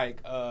see like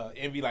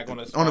Envy like on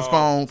his phone,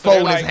 phone, So they're,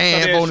 folding his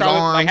hand, then folding his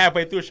arms. Like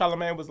halfway through,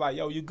 Charlamagne was like,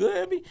 "Yo, you good,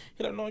 Envy?"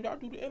 He like, "No, y'all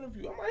do the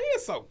interview." I'm like,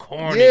 "He's so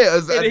corny." Yeah,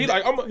 and then he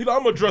like, "I'm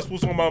gonna address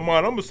what's on my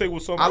mind. I'm gonna say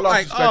what's on my I mind." love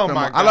Like, respect oh from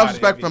my him. I love God,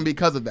 respect Envy. from him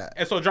because of that.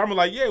 And so Drama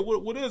like, yeah,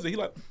 what is it? He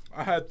like,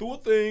 I had through a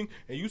thing,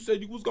 and you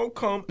said you was gonna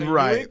come, and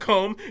Right. you ain't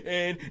come,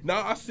 and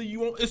now I see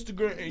you on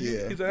Instagram, and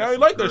Yeah. he said, I ain't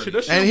like that shit.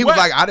 That shit And he was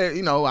whack. like, I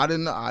didn't know. He's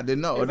And like, I then,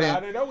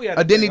 didn't know we had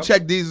a then he thing.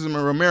 checked Deezus and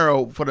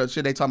Romero for the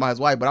shit they talking about his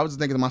wife. But I was just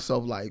thinking to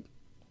myself, like,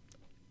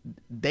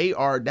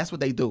 that's what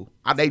they do.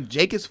 They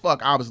Jake as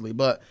fuck, obviously,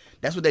 but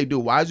that's what they do.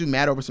 Why is you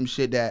mad over some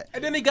shit that?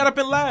 And then he got up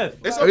and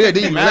left. It's Oh, okay yeah, to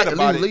then be you mad leave-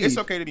 about it. leave. It's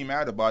okay to be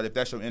mad about it if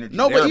that's your energy.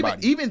 No, to but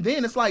everybody. even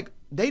then, it's like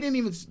they didn't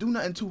even do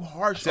nothing too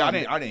harsh. See, on I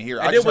it. didn't hear.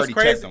 And I it just was heard he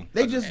crazy. checked him.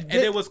 They just And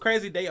did. it was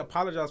crazy. They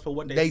apologized for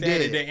what they They said,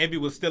 did. and then Envy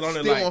was still on it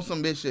Still like, on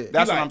some bitch shit.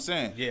 That's he what like, I'm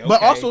saying. Yeah, But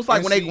okay. also, it's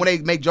like And when they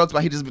make jokes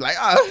about, he just be like,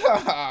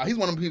 he's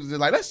one of them people that's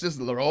like, let's just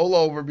roll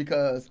over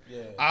because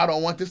Yeah. I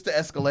don't want this to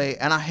escalate.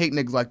 And I hate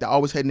niggas like that. I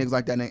always hate niggas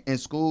like that in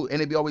school.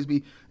 And it be always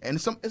be, and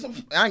it's some, I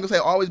ain't gonna say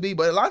always be,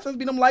 but a lot of times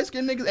be them light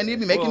skinned niggas, and they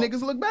be making Well,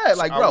 niggas look bad.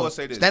 Like, I bro, will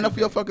say this, stand up too, for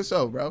your man. fucking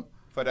self, bro.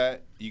 For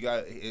that, you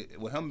got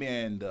with him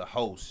being the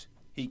host.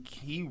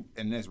 He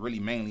and that's really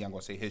mainly I'm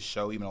gonna say his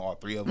show. Even though all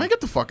three of them. Man, get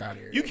the fuck out of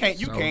here. You can't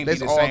be That's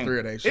the all same. three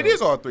of they It shows.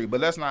 is all three,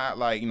 but let's not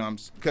like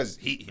because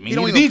he don't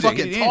the even DJ,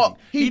 fucking the talk. DJ.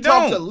 He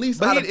don't. talk the least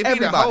But out if of he the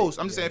everybody. host,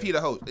 I'm just saying if he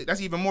the host,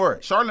 that's even more.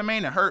 Charlamagne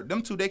and Hurt,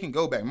 them two they can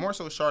go back more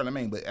so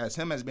Charlamagne, but as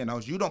him as being the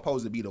host, you don't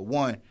supposed to be the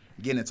one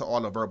getting into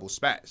all the verbal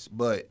spats.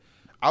 But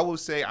I will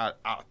say I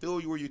feel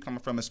where you coming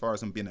from as far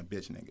as him being a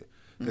bitch nigga.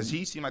 Because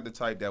he seemed like the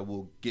type that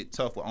will get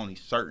tough with only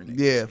certain niggas.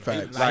 Yeah, He,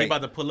 facts. like, he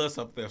about to pull us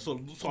up there. So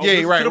Yeah,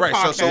 listen right, to the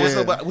right. So podcast. what's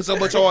Yeah. up? What's up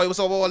with y'all? What's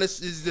up with all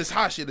this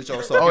hot shit that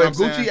y'all saw? Oh, You know if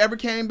what I'm Gucci saying? ever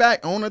came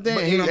back on the thing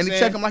But and you know he, what and I'm he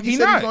saying? check him like He he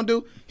said he was not. gonna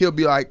do, he'll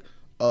be like,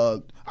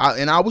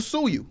 I will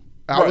sue you.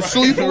 I will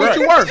sue you for what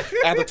you worth.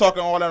 After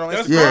talking all that on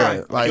That's Instagram. Yeah,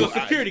 fine. like- Yo,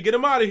 security, get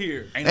him out of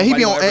here. Ain't And he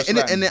be nobody on, gonna ever and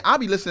slap then me. I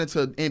be listening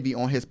to Envy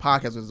on his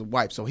podcast with his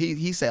wife. So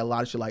he said a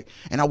lot of shit like,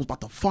 and I was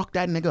about to fuck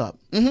that nigga up.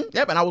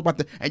 Yep, and I was about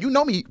to, and you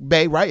know me,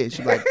 babe, right? And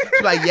she like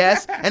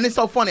yes, and it's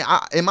so funny.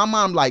 In my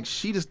mind, like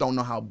she just don't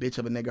know how bitch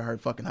of a nigga her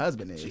fucking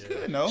husband is. She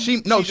could know.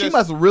 She just-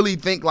 must really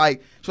think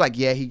like she's like,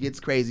 yeah, he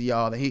gets crazy,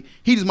 y'all. And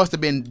he just must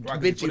have been Right,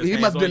 'cause he put bitchy. his He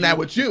hands must have on done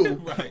that you. with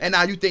you, Right. and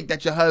now you think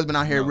that your husband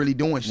out here really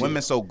doing shit.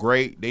 Women so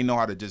great, they know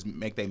how to just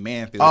make their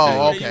man feel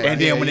Oh, good. okay. And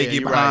then Yeah, when they yeah,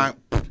 get you're behind,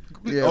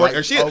 Yeah, or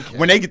like, shit, okay.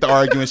 when they get to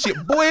arguing, shit,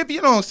 boy, if you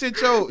don't sit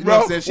your, you know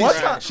what I'm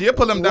saying, she'll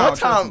pull them down.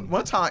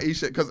 One time,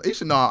 Isha, because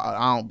Isha, no,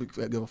 I don't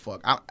give a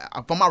fuck.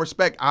 For my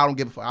respect, I don't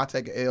give a fuck. I'll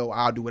take an L,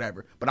 I'll do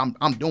whatever. But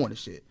I'm doing this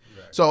shit.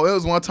 Right. So it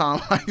was one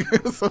time, like,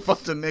 it was a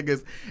bunch of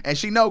niggas, and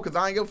she know, because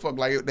I ain't give a fuck.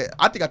 Like,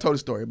 I think I told the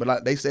story, but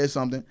like, they said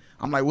something.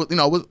 I'm like,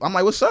 I'm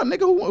like, what's up,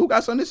 nigga? Who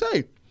got something to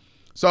say?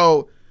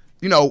 So,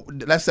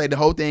 let's say the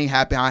whole thing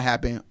happened.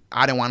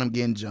 I didn't want him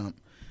getting jumped.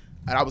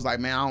 And I was like,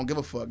 man, I don't give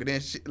a fuck. And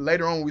then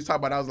later on when we talked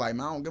about it, I was like,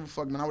 man, I don't give a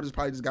fuck, man. I would just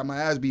probably just got my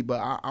ass beat, but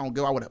I don't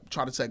give. I would have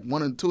tried to take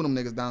one or two of them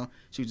niggas down.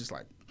 She was just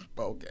like,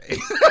 okay.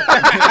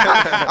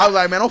 I was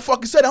like, man, don't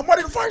fucking say that. I'm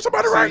ready to fight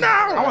somebody right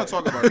now. I want to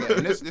talk about that.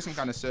 And this can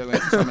kind of segue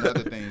into some of the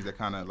other things that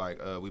kind of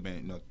like we've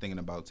been thinking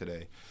about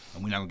today.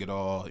 And we're not gonna get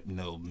all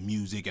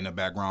music in the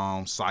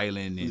background,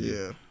 silent, and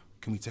Yeah.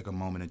 can we take a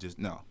moment and just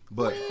no?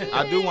 But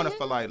I do want to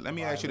feel like, let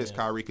me ask you this,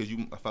 Kyrie, because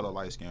you a fellow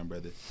light skinned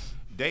brother.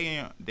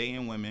 They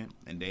in women,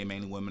 and they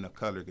mainly women of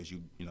color, because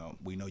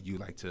we know you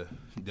like to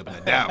dibble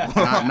it down.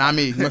 Not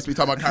me. You must be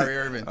talking about Kyrie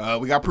Irving.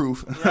 We got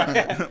proof.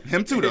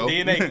 Him too, though.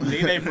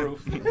 DNA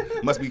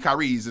proof. Must be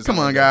Kyrie's. or Come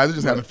on, something. guys. We're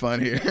just having fun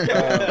here.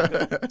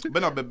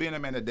 But being a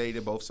man that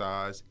dated both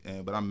sides,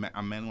 but I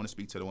mainly want to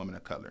speak to the women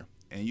of color.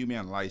 And you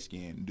being light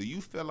skinned, do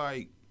you feel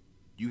like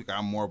you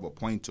got more of a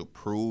point to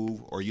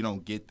prove, or you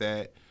don't get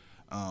that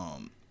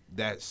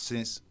that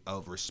sense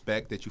of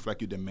respect that you feel like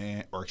you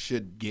demand or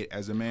should get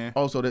as a man?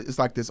 Also, it's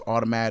like this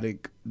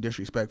automatic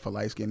disrespect for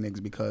light-skinned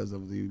niggas because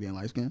of you being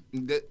light-skinned?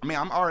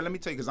 I'm all right. Let me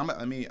tell you, because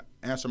let me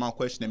answer my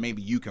question, and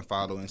maybe you can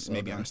follow and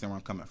maybe understand where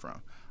I'm coming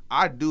from.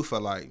 I do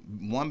feel like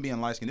one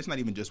being light skinned. It's not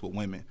even just with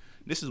women.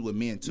 This is with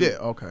men too. Yeah,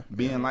 okay.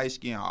 Being light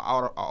skinned,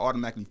 I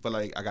automatically feel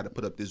like I got to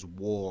put up this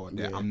wall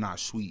that I'm not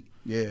sweet.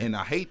 Yeah. And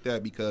I hate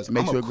that because It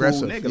makes I'm you a cool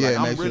aggressive. nigga. Yeah, Like it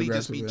I'm makes you really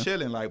just be aggressive, yeah.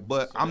 chilling. Like,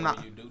 but So I'm not.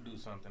 When you do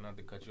something, not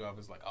to cut you off,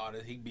 it's like, oh,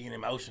 he being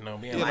emotional,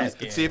 being Yeah, light like,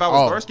 skinned. see, if I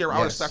was Oh, dark skinned, I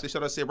would have yes. slapped the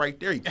shit. I said right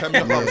there. You cut me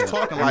off. I was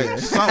talking like,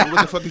 son,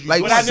 what the fuck is you Like,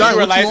 doing? But I knew son, you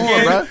were what light you on,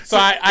 skinned, bruh? so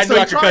I knew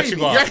I could cut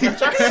you off.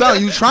 Yeah,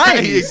 Son, you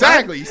trying me.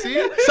 exactly. You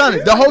see?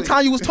 Son, the whole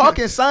time you was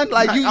talking, son,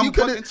 like I'm you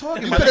could fucking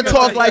talking, have my nigga.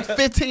 talked like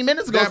 15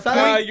 minutes ago, That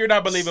son. You're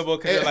not believable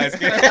because you're light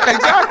skinned.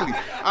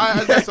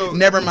 exactly. So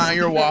Never mind,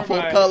 you're waffle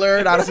mind.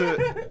 colored.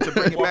 to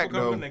bring it back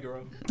though, Nigga,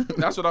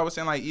 that's what I was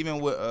saying. Like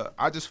even with,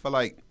 I just feel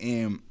like,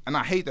 and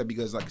I hate that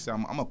because like I said,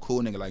 I'm a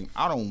cool nigga. Like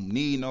I don't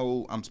need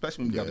no. I'm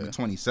especially when you got to be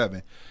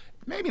 27.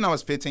 Maybe when I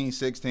was 15,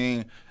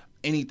 16.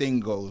 Anything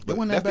goes, but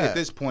wasn't that definitely bad. at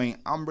this point,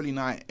 I'm really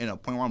not in a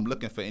point where I'm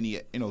looking for any,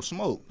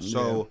 smoke.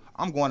 So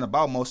I'm going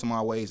about most of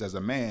my ways as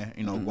a man,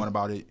 going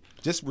about it.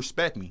 Just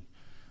respect me.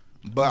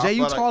 But Jay, I you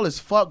feel like, tall as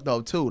fuck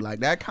though too. Like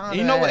that kind of.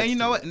 you know what? And you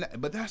know what?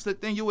 But that's the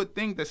thing. You would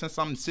think that since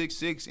I'm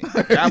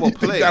 6'6", that will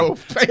play. That will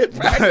play it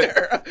back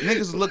there.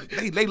 Niggas look.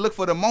 They look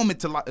for the moment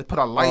to put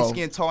a light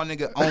skinned tall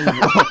nigga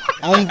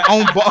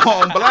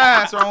on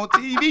blast or on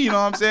TV. You know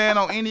what I'm saying?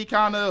 On any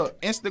kind of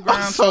Instagram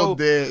I'm so show.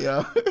 dead,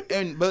 yo.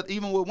 But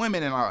even with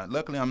women, and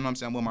luckily I'm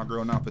with my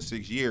girl now for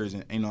 6 years,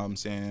 and you know what I'm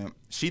saying.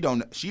 She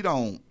don't.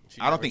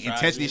 I don't think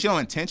intentionally. She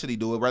don't intentionally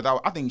do it. Rather,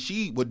 I think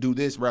she would do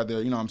this.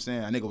 Rather, you know what I'm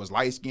saying. A nigga was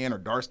light skinned or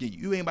dark skinned.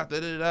 You ain't about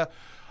to da.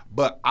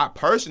 But I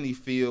personally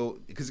feel,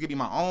 because it could be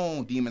my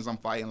own demons I'm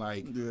fighting,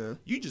 like,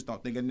 you just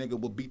don't think a nigga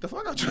will beat the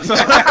fuck out of you.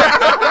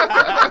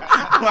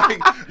 Like,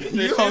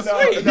 you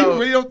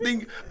really don't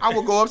think I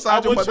will go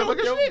upside your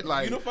motherfucking shit.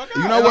 Like, you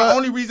know what? The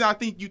only reason I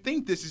think you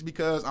think this is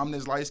because I'm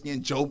this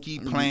light-skinned,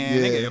 jokey,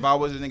 playing nigga. If I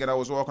was a nigga that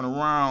was walking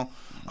around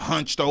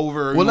hunched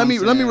over. Well, let me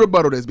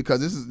rebuttal this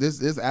because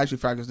this actually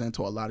factors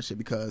into a lot of shit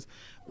because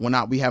when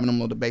we having them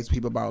little debates with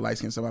people about light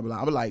skin stuff, I be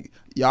like,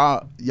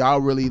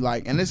 y'all really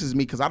like, and this is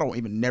me because I don't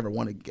even never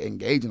want to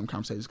engage in them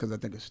conversations because I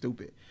think it's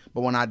stupid.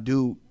 But when I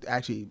do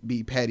actually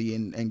be petty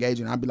and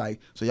engaging, I'd be like,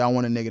 so y'all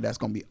want a nigga that's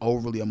gonna be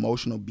overly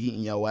emotional,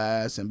 beating your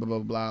ass and blah blah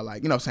blah,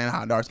 like saying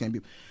how dark skin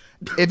people.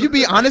 If you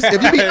be honest,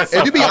 if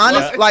you be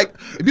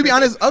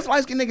honest, us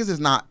light skinned niggas is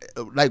not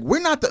like we're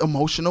not the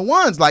emotional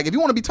ones. Like if you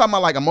want to be talking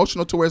about like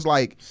emotional to where it's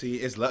like, see,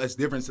 it's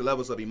different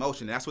levels of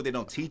emotion. That's what they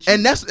don't teach you.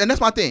 And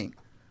that's my thing.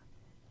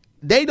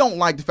 They don't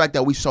like the fact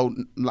that we so.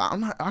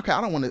 I'm not okay. I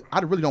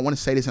really don't want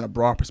to say this in a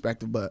broad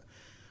perspective, but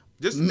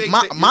just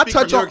my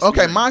touch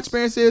on my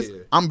experience is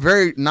I'm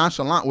very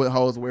nonchalant with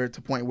hoes where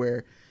to the point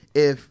where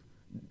if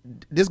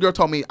this girl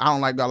told me I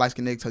don't like y'all light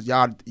skinned niggas because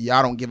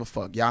y'all don't give a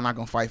fuck. Y'all not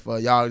gonna fight for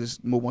y'all.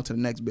 Just move on to the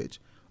next bitch.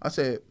 I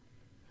said,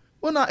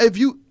 well, now if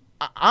you,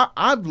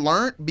 I've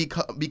learned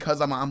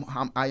because I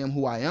am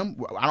who I am.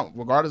 I don't,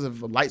 regardless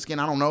of light skin.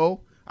 I don't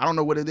know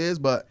what it is,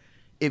 but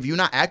if you're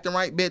not acting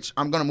right, bitch,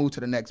 I'm gonna move to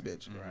the next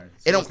bitch. Right.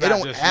 So it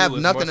don't have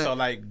nothing. So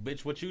like,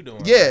 bitch, what you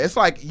doing? Yeah, it's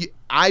like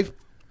I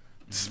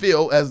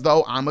feel as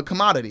though I'm a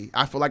commodity.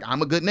 I feel like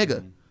I'm a good nigga.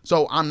 Mm-hmm.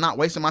 So I'm not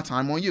wasting my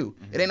time on you.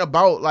 Mm-hmm. It ain't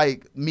about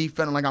like me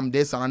feeling like I'm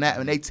this or that,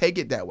 and they take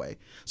it that way.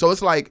 So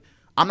it's like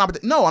I'm not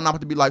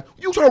about to be like,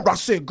 you heard what I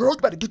said, girl. You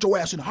better get your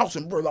ass in the house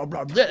and blah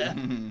blah blah.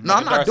 No,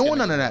 I'm not doing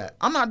none of that.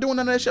 I'm not doing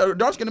none of that shit.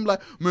 Dark skin be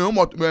like, man, I'm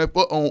about to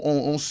fuck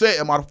on set.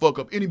 I'm about to fuck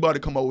up anybody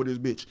come over this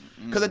bitch.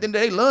 Because at the end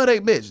of the day, they love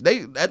that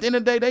bitch. At the end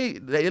of the day,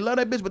 they love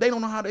that bitch, but they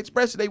don't know how to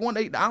express it. I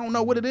don't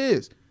know what it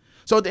is.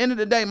 So at the end of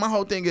the day, my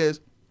whole thing is,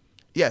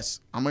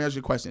 yes, I'm gonna ask you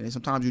a question. And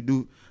sometimes you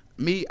do.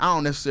 Me, I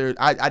don't necessarily.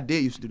 I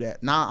did used to do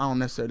that. Now I don't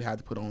necessarily have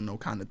to put on no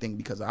kind of thing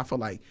because I feel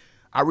like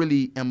I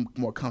really am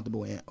more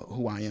comfortable in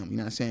who I am. You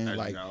know what I'm saying?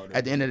 Like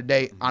at the end of the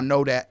day, I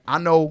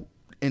know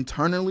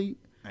internally,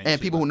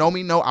 and people who know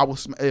me know I will.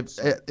 If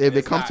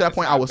it comes to that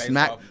point, I will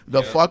smack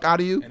the fuck out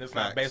of you. And it's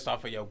not based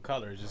off of your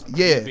color. It's just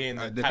being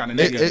the kind of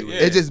nigga.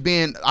 It's just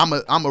being. I'm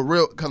a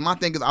real. Because my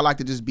thing is I like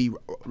to just be.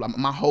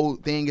 My whole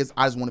thing is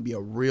I just want to be a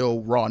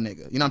real raw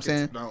nigga. You know what I'm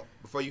saying? Now,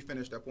 before you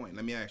finish that point,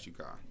 let me ask you,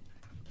 Kyle.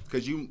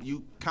 Because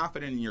you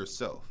confident in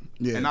yourself.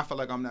 Yeah. And I feel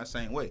like I'm that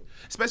same way.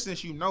 Especially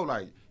since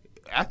like,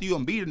 after you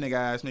done beat a nigga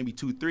ass maybe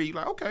 2-3, you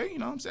like, okay, you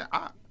know what I'm saying?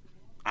 I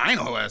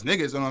ain't no ass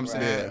niggas, you know what I'm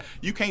saying? Yeah.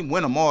 You can't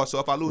win them all, so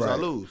if I lose, I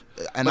lose.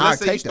 And but let's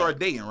say you take start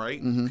dating,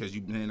 right? Because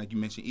like you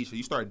mentioned Isha,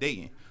 you start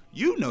dating.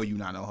 You know you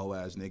not no hoe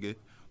ass nigga,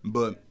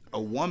 but a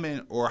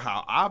woman, or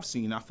how I've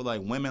seen, I feel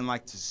like women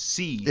like to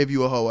see if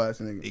you a hoe ass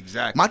nigga.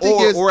 Exactly. My thing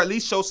is, or at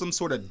least show some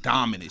sort of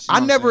dominance. You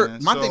I know never. what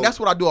I'm My thing. That's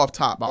what I do off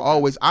top.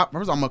 First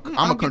I'm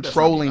a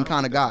controlling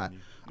kind of guy.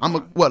 I'm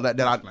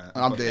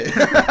dead.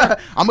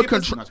 I'm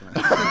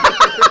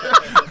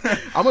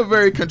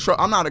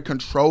not a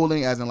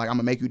controlling as in like I'm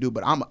gonna make you do,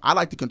 but I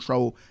like to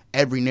control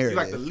every narrative.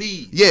 You like to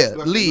lead. Yeah,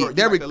 lead.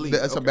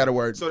 That's a better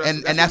word. So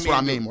and that's what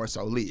I mean more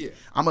so. Lead. Yeah.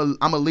 I'm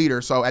a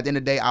leader. So at the end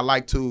of the day, I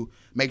like to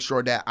make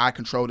sure that I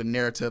control the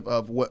narrative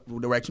of what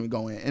direction we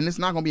go in, and it's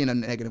not gonna be in a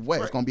negative way.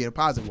 Right. It's gonna be in a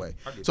positive way.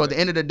 So at the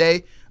end of the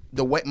day,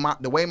 the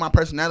way my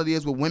personality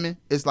is with women,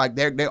 it's like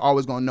they're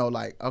always gonna know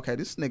like, okay,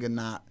 this nigga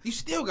not. You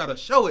still gotta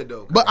show it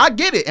though. But I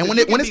get it, and when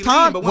it's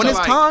time,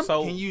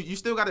 so can you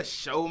still gotta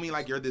show me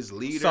like you're this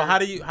leader. So how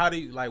do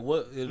you like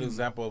what is an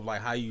example of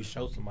like how you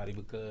show somebody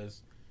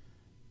because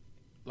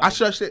like,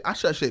 I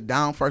shut shit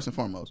down first and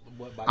foremost.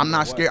 I'm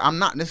not scared. I'm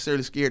not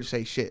necessarily scared to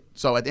say shit.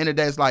 So at the end of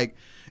the day, it's like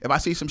if I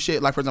see some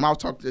shit, like for example, I was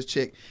talking to this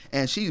chick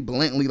and she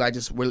blatantly like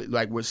just really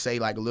like would say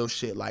like little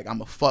shit like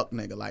I'm a fuck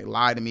nigga, like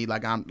lie to me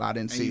like I didn't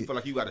and see. You feel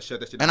like you gotta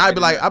shut that shit down. And I'd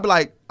be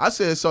like, I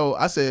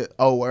said,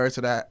 oh, word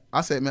to that.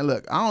 I said, man,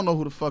 look, I don't know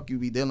who the fuck you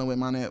be dealing with,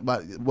 my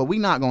nigga, but we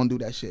not gonna do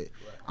that shit.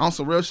 Right. On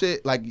some real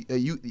shit, like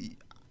the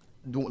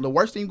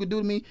worst thing you could do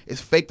to me is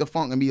fake the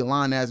funk and be a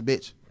lying ass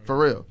bitch for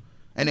real.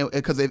 And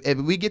because if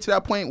we get to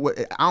that point where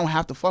I don't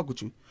have to fuck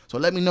with you, so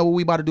let me know what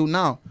we about to do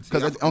now,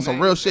 because on some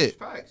real shit.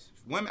 Facts.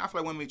 Women, I feel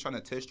like women be trying to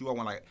test you.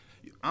 When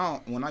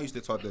I used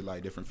to talk to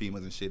like different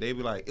females and shit, they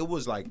be like, it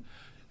was like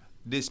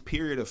this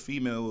period of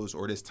females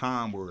or this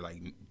time where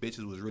like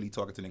bitches was really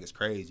talking to niggas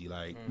crazy,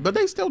 like. But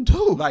they still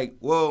do. Like,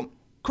 well,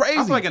 crazy.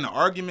 I feel like in the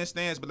argument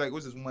stance, but like,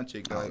 what's this one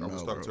chick? Like, I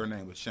was talking to her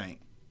name was Shank.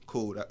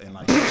 Cool, and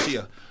like she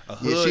a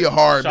hood. Yeah, she a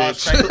hard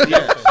bitch.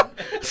 Yeah.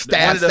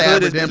 Stab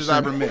bitches I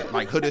ever met,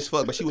 like hood as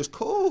fuck, but she was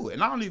cool,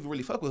 and I don't even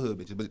really fuck with hood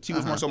bitches, but she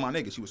was more so my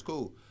nigga. She was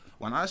cool.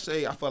 When I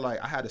say I felt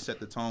like I had to set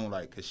the tone,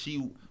 like, cause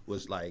she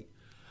was like,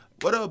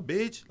 "What up,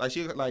 bitch?" Like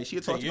she'd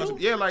talk to me,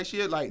 yeah, like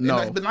she'd like, no,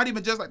 like, but not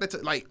even just like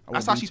that. Like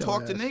that's how she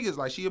talked to niggas.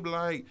 Like she'd be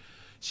like.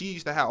 She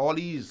used to have all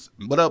these,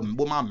 what up,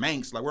 with my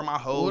manx, like where my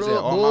hoes at,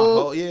 all my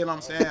hoes, yeah, you know what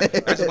I'm saying?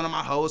 That's just one of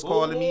my hoes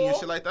calling me and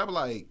shit like that. But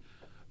like,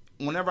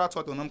 whenever I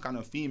talk to them kind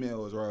of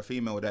females or a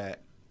female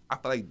that I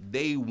feel like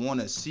they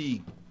want to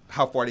see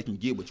how far they can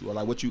get with you or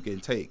like what you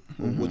can take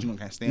or what you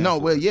can stand. No,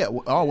 for. well, yeah,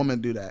 all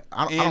women do that.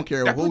 I don't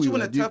care that who puts you you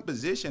in a are. tough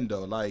position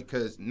though, like,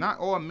 cause not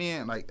all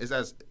men like is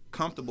as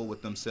comfortable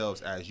with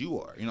themselves as you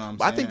are. You know what I'm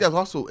saying? I think that's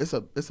also it's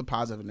a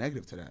positive and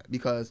negative to that,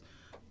 because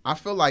I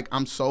feel like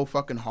I'm so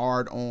fucking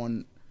hard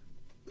on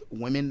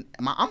women.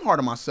 I'm hard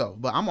on myself,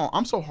 but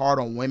I'm so hard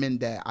on women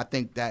that I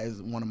think that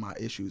is one of my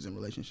issues in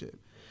relationship.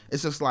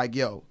 It's just like,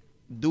 yo,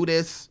 do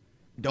this,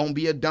 don't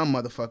be a dumb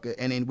motherfucker,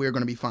 and then we're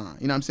gonna be fine.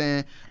 You know what I'm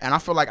saying? And I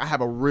feel like I have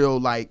a real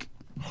like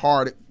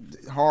hard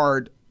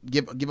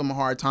give them a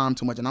hard time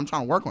too much, and I'm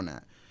trying to work on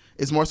that.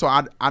 It's more so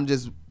I'm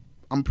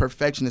a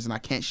perfectionist and I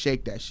can't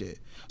shake that shit.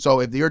 So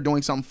if you're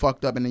doing something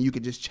fucked up and then you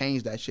could just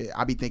change that shit,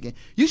 I be thinking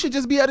you should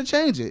just be able to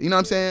change it. You know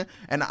what I'm saying?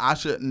 And I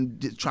shouldn't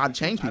just try to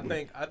change people. I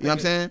think you know what I'm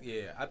saying?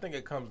 Yeah, I think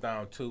it comes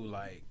down to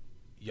like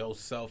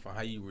yourself and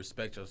how you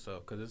respect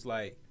yourself. Because it's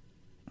like,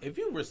 if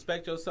you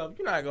respect yourself,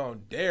 you're not gonna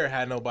dare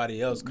have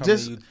nobody else come to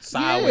you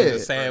sideways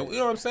and saying, you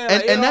know what I'm saying?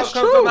 Like, and that's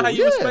comes true. Down to how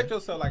you respect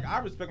yourself. Like, I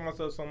respect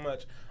myself so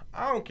much.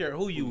 I don't care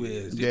who you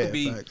is. You could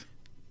be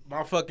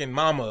my fucking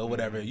mama or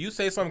whatever. You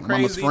say something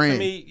crazy to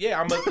me, yeah,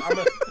 I'm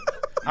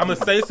gonna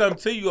say something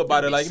to you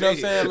about it. Like, you know what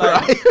I'm saying?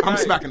 Like, I'm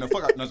smacking the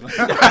fuck out. No,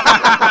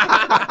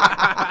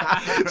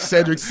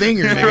 Cedric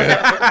Singer, nigga.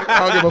 I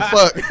don't give a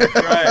fuck.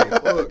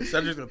 Right. Look,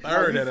 Cedric's the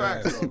third.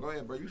 Go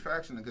ahead, bro. You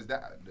factioning because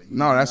that.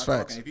 No, that's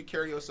facts. If you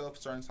carry yourself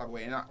a certain type of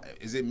way, and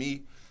is it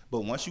me?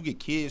 But once you get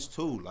kids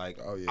too, like,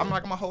 I'm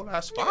like my whole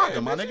ass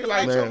father, my nigga.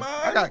 Like,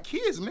 I got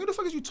kids. Man, who the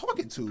fuck is you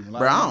talking to? Like,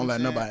 bro, I don't let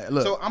nobody.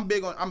 Look. So I'm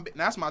big on.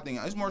 That's my thing.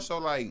 It's more so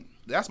like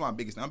that's my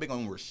biggest thing. I'm big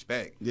on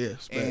respect. Yeah,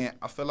 respect. And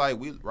I feel like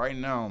we right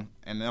now,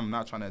 and I'm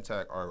not trying to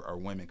attack our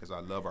women because I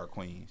love our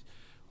queens.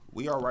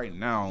 We are right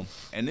now,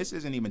 and this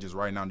isn't even just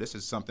right now. This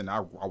is something I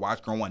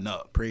watched growing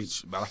up.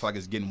 Preach. But I feel like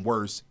it's getting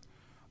worse.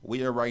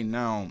 We are right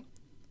now.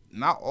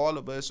 Not all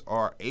of us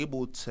are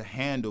able to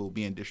handle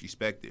being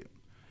disrespected.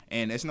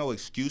 And there's no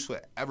excuse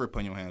for ever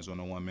putting your hands on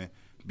a woman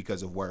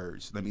because of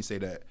words. Let me say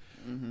that.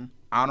 Mm-hmm.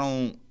 I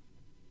don't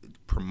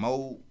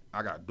promote.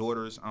 I got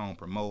daughters. I don't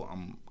promote.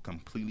 I'm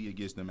completely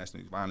against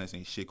domestic violence.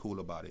 Ain't shit cool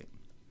about it.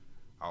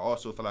 I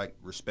also feel like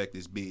respect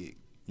is big.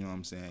 You know what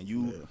I'm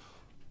saying?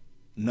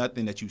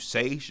 Nothing that you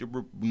say should, you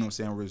know what I'm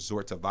saying,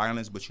 resort to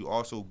violence, but you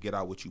also get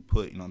out what you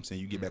put. You know what I'm saying?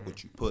 You get back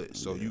what you put.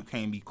 So you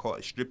can't be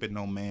caught stripping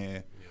no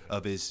man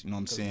of his, you know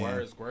what I'm saying?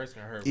 Words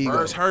can hurt.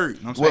 Words hurt.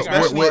 You know what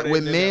I'm saying?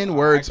 With men,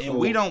 words. And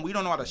we don't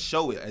know how to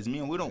show it as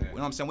men. We don't. You know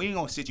what I'm saying? We ain't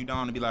gonna sit you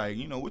down and be like,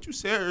 you know what you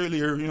said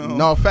earlier. You know.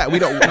 No fact. We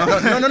don't.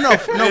 No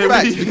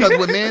facts. Because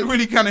with men,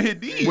 really kind of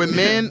hit deep. With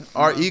men,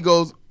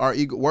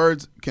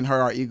 words can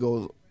hurt our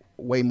egos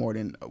way more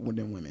than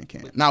women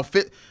can. Now,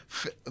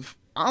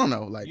 I don't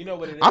know. Like, you know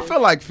what it is? I feel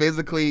like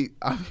physically,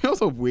 I feel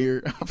so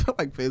weird. I feel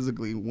like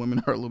physically,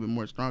 women are a little bit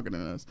more stronger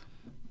than us.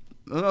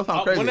 That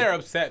sounds crazy. When they're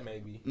upset,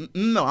 maybe.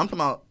 No, I'm talking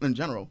about in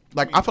general.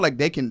 Like, I feel like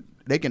they can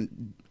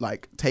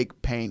like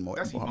take pain more.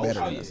 That's better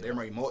than us.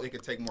 They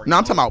can take more. No,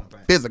 I'm talking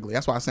about physically.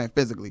 That's why I'm saying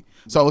physically.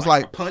 So it's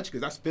like a punch,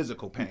 because that's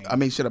physical pain. I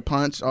mean, should a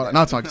punch? No,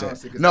 I'm talking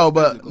shit. No,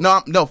 but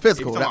no,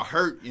 physical. If you're talking about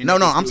hurt. No,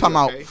 I'm talking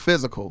about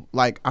physical.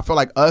 Like, I feel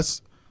like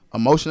us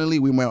emotionally,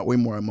 we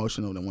more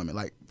emotional than women.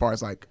 Like, as far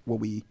as like what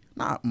we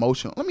not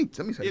emotional. Let me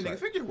say. Yeah, nigga,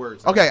 figure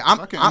words. Okay,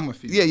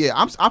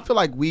 I feel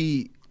like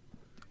we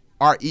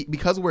are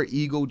because we're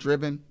ego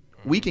driven.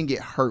 We can get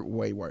hurt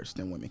way worse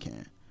than women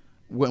can.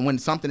 when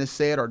something is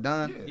said or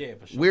done,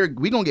 for sure.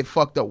 we gonna get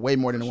fucked up way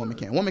more than a woman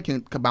can. A woman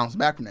can bounce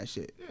back from that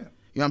shit. Yeah.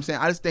 You know what I'm saying?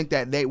 I just think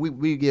that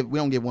we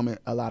don't give women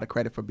a lot of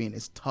credit for being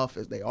as tough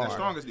as they are, as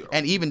strong as they are,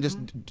 and even just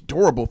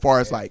durable, far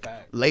as like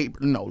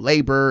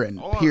labor and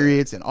all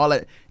periods and all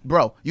that.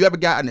 Bro, you ever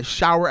got in the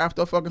shower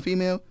after a fucking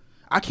female?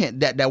 I can't.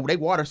 That they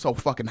water so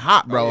fucking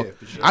hot, bro. Oh, yeah,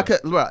 for sure. I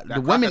could. Bro,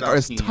 the women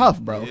are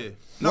tough, bro. Yeah.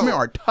 Women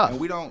are tough. And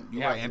we don't.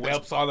 You're right.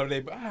 Whelps all over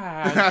their.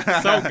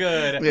 So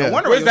good. Yeah. No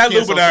wonder where's that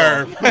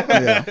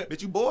Lubriderm?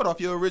 But you bored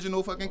off your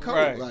original fucking coat.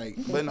 Right. Like,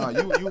 but no,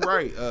 you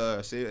right.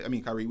 I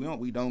mean, Kyrie,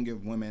 we don't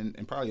give women,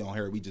 and probably on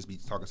here we just be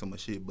talking so much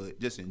shit, but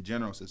just in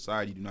general,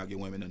 society do not give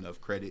women enough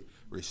credit,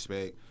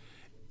 respect,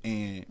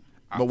 and.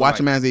 But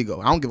watch a man's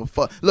ego. I don't give a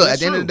fuck. Look, at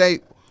the end of the day,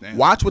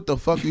 watch what the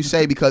fuck you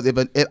say, because if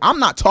I'm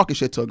not talking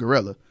shit to a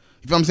gorilla.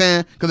 You feel what I'm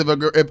saying?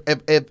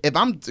 Because if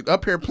I'm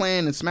up here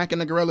playing and smacking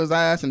the gorilla's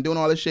ass and doing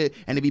all this shit,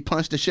 and if he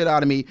punched the shit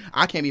out of me,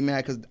 I can't be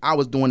mad because I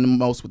was doing the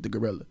most with the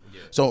gorilla.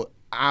 Yeah. So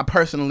I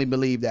personally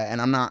believe that, and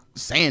I'm not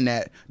saying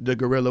that the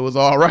gorilla was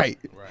all right,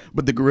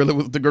 but the gorilla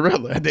was the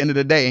gorilla at the end of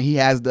the day, and he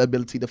has the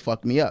ability to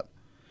fuck me up.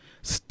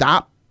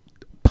 Stop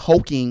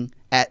poking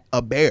at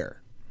a bear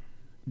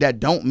that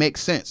don't make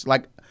sense.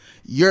 Like,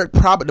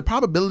 the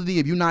probability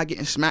of you not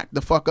getting smacked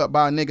the fuck up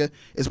by a nigga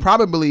is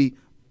probably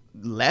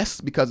less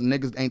because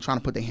niggas ain't trying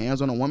to put their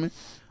hands on a woman.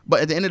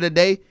 But at the end of the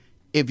day,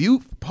 if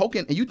you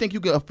poking and you think you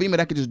get a female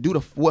that could just do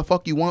what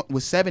fuck you want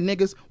with 7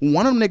 niggas,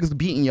 one of them niggas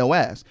beating your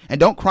ass. And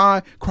don't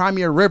cry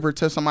me a river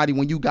to somebody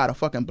when you got a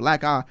fucking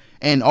black eye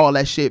and all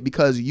that shit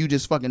because you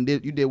just fucking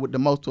did with the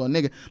most to a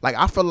nigga. Like,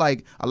 I feel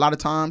like a lot of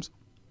times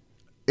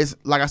it's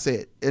like I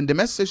said, in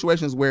domestic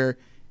situations where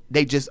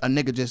a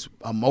nigga just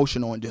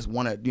emotional and just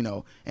want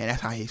to, and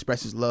that's how he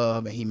expresses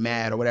love and he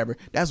mad or whatever.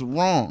 That's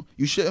wrong.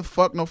 You shouldn't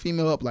fuck no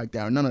female up like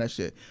that or none of that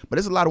shit. But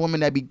there's a lot of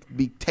women that be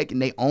taking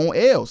their own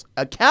L's,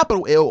 a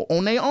capital L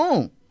on their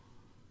own.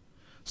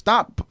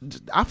 Stop.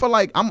 I feel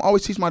like I'm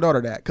always teach my daughter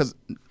that, because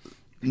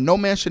no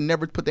man should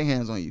never put their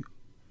hands on you.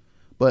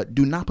 But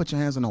do not put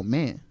your hands on no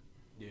man.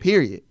 Yeah.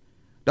 Period.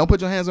 Don't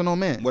put your hands on no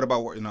man. What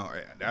about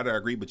that? I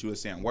agree, but you were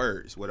saying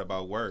words. What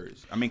about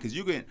words? I mean, because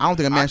you can. I don't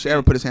think a man should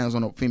ever put his hands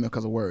on a female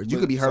because of words. You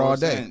could be hurt all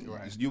day.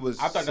 Right.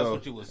 I thought that's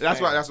what you was saying. That's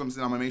what I'm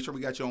saying. I'm gonna make sure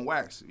we got you on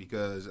wax,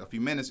 because a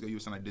few minutes ago you were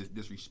saying like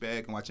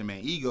disrespect and watching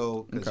man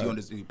ego because you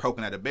just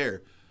poking at a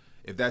bear.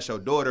 If that's your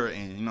daughter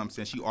and you know what I'm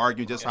saying, she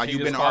arguing just how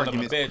you've been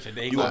arguing. You a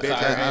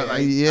bitch.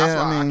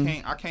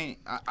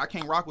 I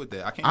can't rock with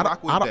that. I can't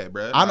rock with that,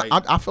 bro.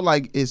 I feel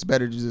like it's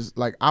better to just,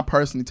 like, I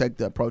personally take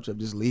the approach of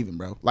just leaving,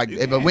 bro. Like,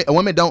 if a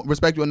woman don't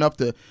respect you enough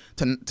to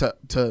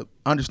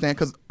understand,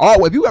 because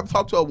if you ever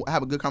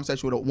have a good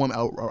conversation with a woman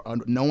or a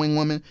knowing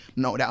woman,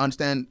 that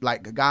understand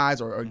like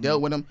guys or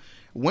deal with them.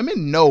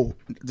 Women know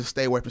to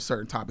stay away from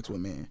certain topics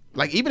with men.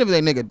 Like, even if they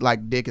nigga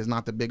like dick is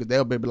not the biggest,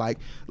 they'll be like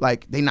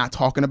they not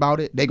talking about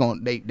it. They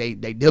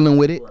dealing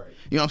with it. Right.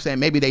 You know what I'm saying?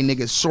 Maybe they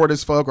niggas short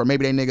as fuck, or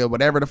maybe they nigga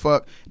whatever the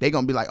fuck. They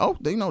gonna be like, oh,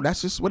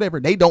 that's just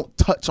whatever. They don't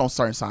touch on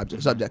certain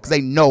subjects because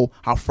they know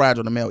how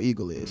fragile the male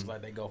eagle is. It's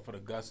like they go for the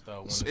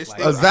gusto.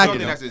 Exactly.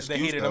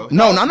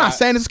 No, I'm not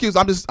saying it's excuse.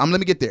 Let me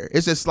get there.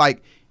 It's just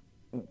like,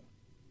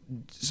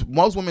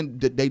 most women,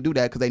 they do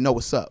that because they know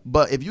what's up.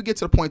 But if you get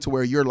to the point to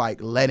where you're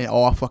like letting it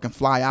all fucking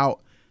fly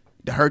out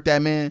to hurt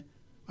that man,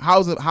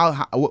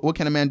 what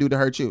can a man do to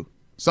hurt you?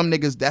 Some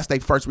niggas, that's their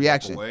first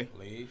reaction.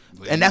 Leave.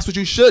 And that's what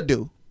you should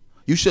do.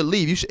 You should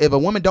leave. If a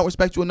woman don't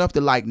respect you enough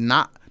to like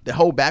not to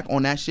hold back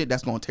on that shit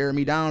that's gonna tear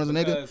me down as a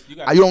nigga, you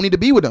don't need to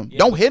be with them. Yeah,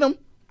 don't hit them.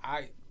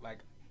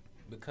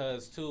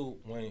 Because too,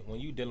 when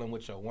you dealing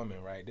with your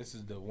woman, right? This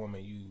is the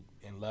woman you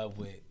in love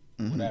with,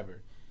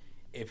 whatever.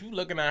 If you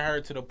looking at her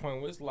to the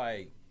point where it's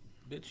like,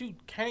 bitch, you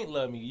can't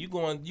love me. You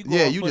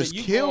just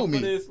kill me.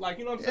 This, like,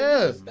 you know what I'm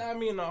saying? You just stab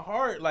me in the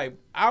heart, like,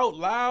 out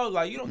loud.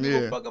 Like, you don't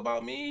give a fuck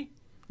about me.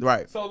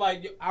 Right. So,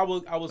 like, I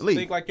was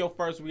think like your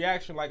first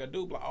reaction, like a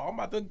dude, like, oh, I'm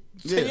about to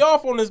take you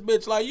off on this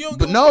bitch. Like, you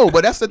don't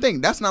but that's the thing.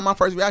 That's not my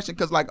first reaction,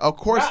 because, like, of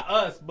course. Not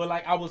us, but,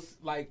 like, I was,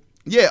 like.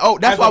 Yeah,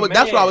 that's what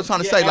I was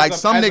trying to say. Like,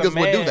 some niggas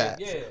would do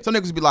that. Yeah. Some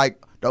niggas would be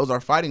like, those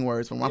are fighting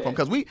words from my phone.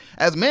 Because we,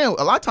 as men,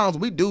 a lot of times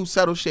we do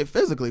settle shit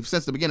physically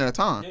since the beginning of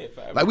time.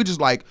 Yeah, like, we just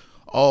like,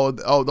 oh,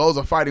 those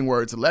are fighting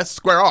words. Let's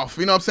square off.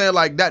 You know what I'm saying?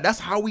 Like, that's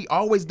how we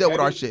always dealt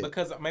with our shit.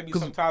 Because maybe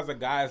sometimes a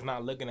guy is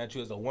not looking at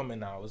you as a woman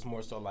now. It's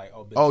more so like,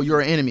 oh, bitch, you're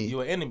an enemy.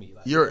 You're an enemy.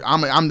 Like,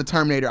 I'm the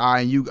Terminator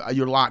eye, and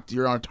you're locked.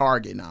 You're on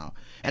target now.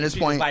 And this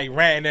point, like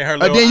ran in her.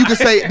 Then you can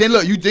say,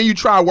 then you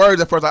try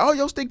words at first, like, oh,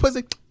 yo, stink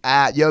pussy.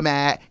 You're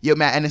mad. And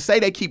then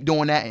say they keep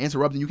doing that and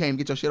interrupting, you can't even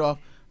get your shit off.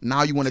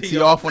 Now you want to tee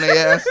off on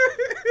their ass.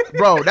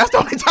 Bro, that's the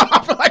only time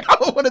I feel like I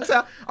would want to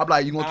tell. I'm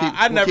like, you gonna keep?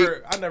 I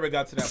never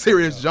got to that.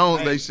 Serious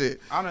Jones, they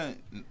shit. I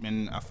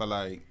feel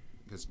like,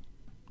 because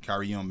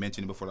Kyrie, you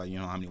mentioned it before, like,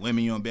 how many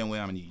women you been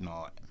with, how many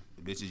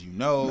bitches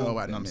No,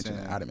 I didn't mention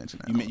that. I didn't mention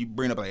that. You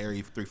bring up like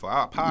Area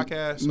 3-4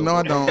 podcast. So no,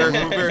 I don't.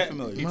 We're very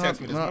familiar. He texted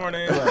me this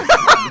morning.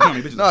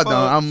 No, I don't.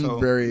 I'm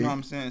very, you know what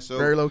I'm saying? So,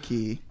 very low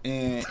key.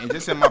 And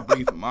just in my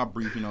brief,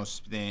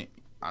 stint,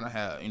 I don't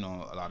have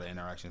a lot of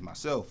interactions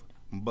myself.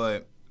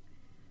 But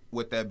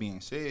with that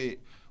being said,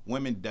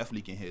 women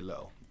definitely can hit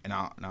low. And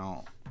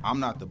now I'm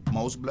not the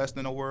most blessed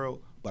in the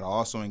world, but I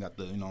also ain't got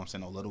the, you know what I'm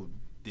saying, a little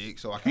dick,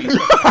 so I can't. So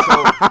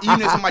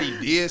even if somebody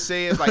did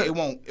say it, it's like it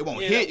won't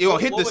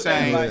hit the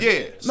same. Like,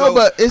 yeah. No, so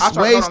but it's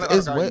ways.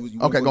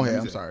 Okay, go ahead.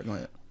 I'm sorry. Go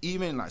ahead.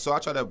 Even like, so I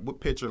try to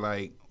picture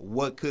like,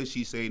 what could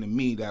she say to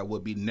me that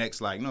would be next?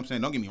 Like, you know what I'm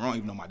saying? Don't get me wrong,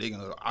 even though my dick,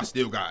 I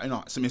still got, you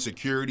know, some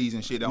insecurities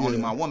and shit that only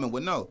my woman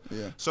would know.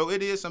 Yeah. So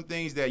it is some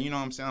things that, you know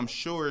what I'm saying, I'm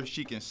sure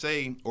she can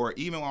say, or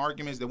even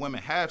arguments that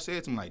women have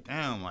said to me, like,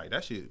 damn, like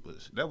that shit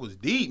was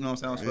deep, you know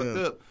what I'm saying? I was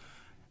fucked up.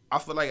 I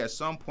feel like at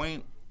some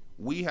point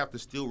we have to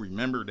still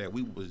remember that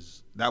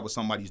that was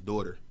somebody's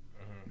daughter.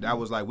 That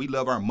was like, we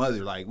love our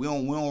mother. Like, we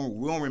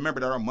don't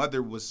remember that our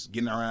mother was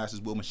getting our asses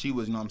whooped when she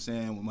was, you know what I'm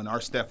saying, when our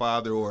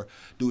stepfather or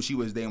dude she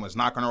was dating was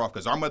knocking her off,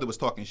 because our mother was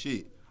talking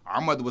shit. Our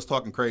mother was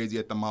talking crazy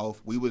at the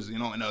mouth. We was, you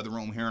know, in the other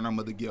room hearing our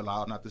mother get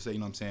loud. Not to say, you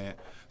know what I'm saying,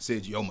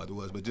 said your mother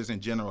was, but just in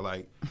general,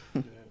 like,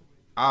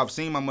 I've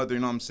seen my mother,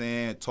 you know what I'm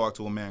saying, talk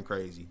to a man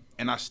crazy.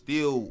 And I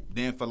still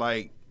didn't feel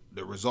like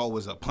the result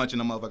was a punch in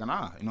the motherfucking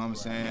eye, you know what I'm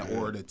saying,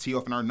 or the tea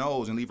off in her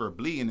nose and leave her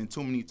bleeding. And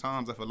too many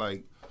times I feel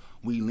like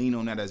we lean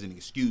on that as an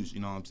excuse,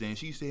 you know what I'm saying?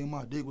 She said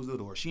my dick was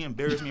little, or she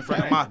embarrassed me in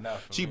front of my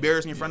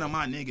embarrassed me in front of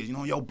my niggas. You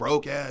know, yo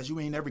broke ass, you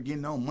ain't never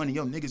getting no money.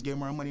 Yo niggas get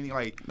more money.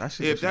 Like,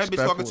 if that bitch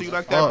talking to you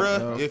like that,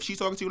 bruh, if she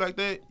talking to you like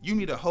that, you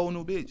need a whole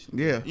new bitch.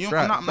 Yeah, you know,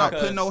 I'm not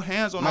putting no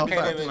hands on that bitch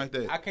acting like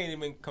that. I can't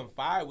even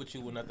confide with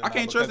you with nothing. I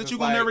can't trust that you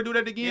gonna never do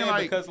that again.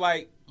 Yeah, because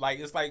like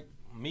it's like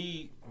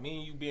me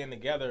and you being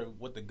together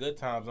with the good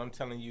times. I'm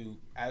telling you,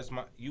 as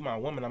my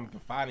woman, I'm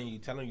confiding in you,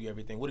 telling you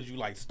everything. What did you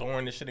like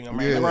storing this shit in your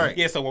mind? Yeah, right.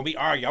 Yeah. So when we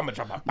argue, I'm gonna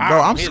drop a bomb.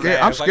 Bro, I'm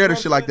scared. I'm scared of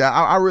shit like that.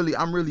 I'm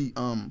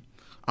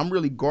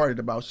really guarded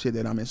about shit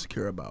that I'm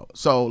insecure about.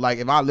 So like,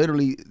 if I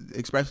literally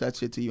express that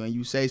shit to you and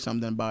you say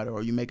something about it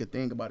or you make a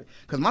thing about it,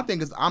 because my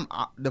thing is,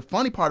 the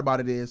funny part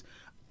about it is,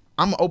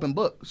 I'm an open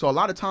book, so a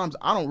lot of times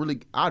I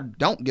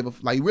don't give a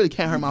like. You really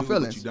can't hurt my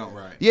feelings. You don't,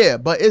 right? Yeah,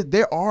 but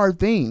there are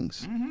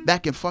things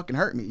that can fucking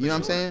hurt me. You know what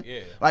I'm saying?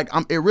 Yeah. Like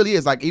it really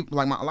is like a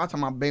lot of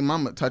time my baby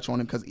mama touch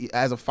on it, because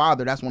as a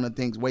father, that's one of the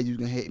things ways you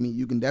can hit me.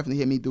 You can definitely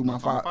hit me through my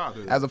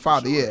father as a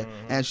father. Sure. Yeah,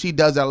 and she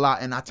does that a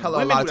lot, and I tell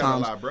her a lot of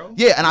times.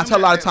 Yeah, and I tell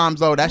her a lot of times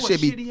though that shit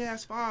be shitty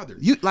ass father.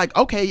 You like,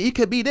 okay, it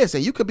could be this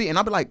and you could be, and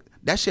I'll be like,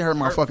 that shit hurt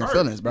my fucking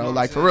feelings, bro.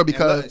 Like for real,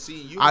 because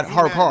I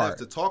hurt hard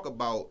to talk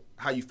about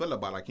how you feel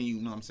about it. Like, can you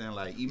know what I'm saying?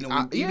 Like, even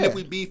if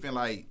we beefing,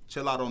 like,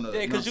 chill out on the.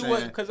 Yeah,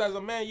 because as a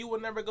man, you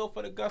would never go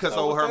for the gusto.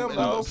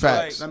 Because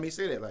facts. Let me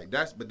say that, like,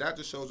 but that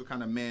just shows what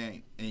kind of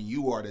man and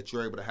you are, that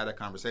you're able to have that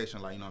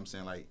conversation. Like, you know what I'm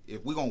saying? Like,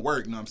 if we're gonna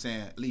work, you know what I'm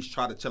saying, at least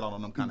try to chill out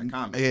on them kind of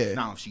comments. Yeah.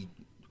 Now, if she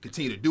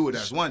continue to do it,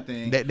 that's one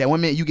thing. That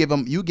women, you give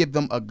them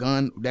a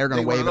gun, they're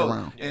gonna wave it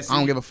around. And see, I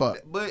don't give a fuck.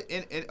 But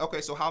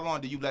okay, so how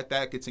long do you let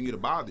that continue to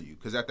bother you?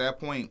 Because at that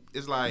point,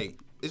 it's like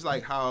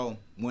how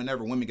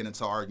whenever women get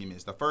into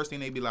arguments, the first thing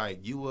they be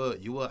like, you a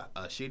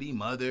shitty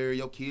mother,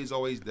 your kids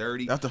always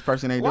dirty. That's the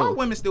first thing they do. Why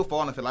women still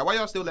falling for, like, why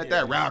y'all still let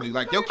that rattle you?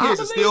 Like, your kids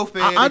are still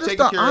fed, they taking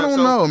care of. I don't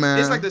know, man.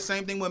 It's like the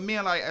same thing with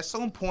men. Like, at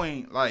some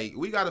point, like,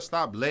 we gotta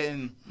stop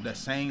letting the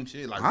same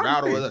shit like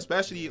rattle us,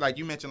 especially like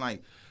you mentioned,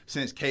 like,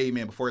 since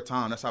caveman, before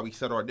time, that's how we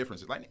settle our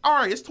differences. Like, all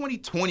right, it's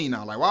 2020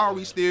 now. Like, why are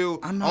we still?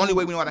 The only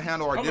way we know how to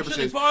handle our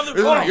differences. Well, no,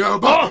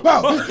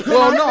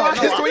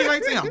 it's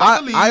 2019.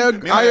 I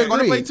agree. I'm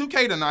gonna play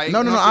 2K tonight.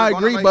 No, I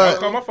agree,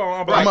 but on my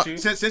phone, I'm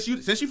since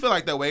you feel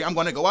like that way, I'm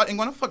gonna go out and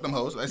gonna fuck them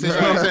hoes. You know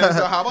what I'm saying?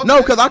 So how about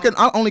no, because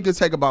I only could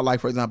take about,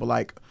 like, for example,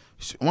 like,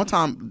 one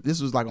time,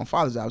 this was like on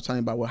Father's Day, I was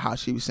telling you about how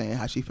she was saying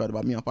how she felt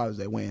about me on Father's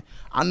Day, when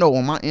I know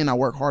on my end I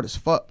work hard as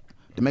fuck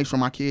to make sure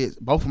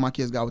both of my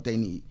kids got what they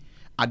need.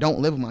 I don't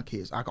live with my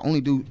kids. I can only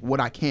do what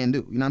I can do.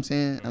 You know what I'm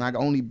saying? And I can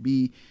only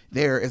be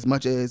there as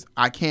much as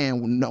I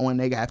can, knowing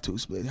they have two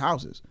split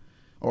houses,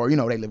 or, you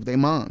know, they live with their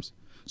moms.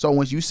 So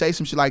when you say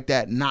some shit like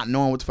that, not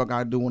knowing what the fuck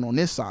I'm doing on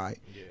this side,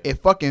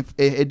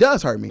 it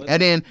does hurt me.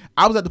 And then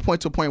I was at the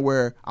point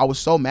where I was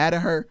so mad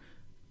at her,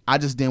 I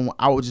just didn't want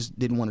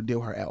to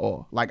deal with her at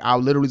all. Like, I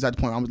literally was at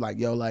the point where I was like,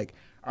 yo, like,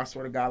 I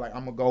swear to God, like,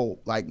 I'm gonna go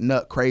like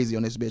nut crazy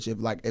on this bitch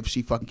if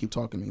she fucking keep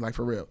talking to me, like,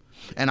 for real.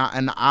 And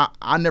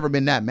I never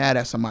been that mad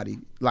at somebody,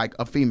 like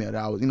a female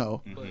that I was, you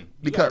know,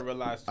 because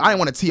I didn't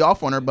want to tee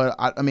off on her, but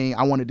I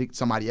wanted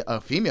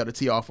a female to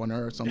tee off on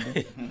her or something.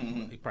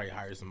 You probably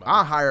hire somebody.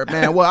 I hire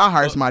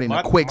somebody in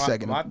a quick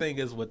second. My thing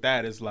is with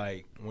that is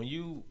like when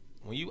you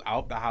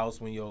out the house,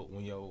 when your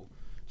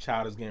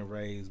child is getting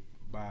raised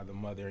by the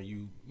mother, and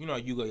you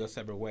go your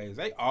separate ways,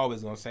 they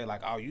always gonna say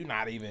like, oh, you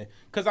not even,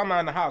 because I'm not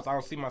in the house, I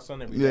don't see my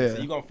son every day.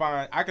 So you gonna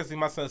find I can see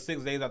my son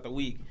 6 days out the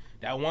week.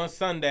 That one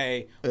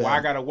Sunday, why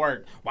I gotta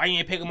work? Why you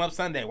ain't pick him up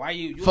Sunday? Why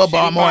you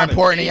football more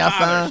important than your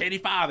son?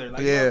 Shitty father,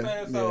 like, you know what I'm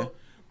saying? So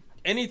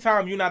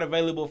anytime you're not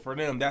available for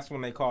them, that's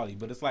when they call you.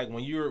 But it's like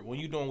when you're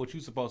doing what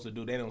you're supposed to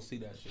do, they don't see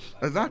that shit.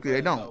 Like, exactly,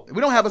 they don't. So, we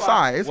don't have a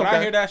side. It's when okay.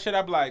 I hear that shit,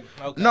 I be like,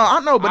 okay. No,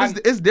 I know,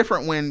 but it's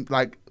different when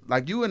like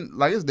you and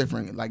like it's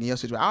different. Like in your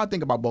situation, I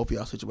think about both of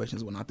y'all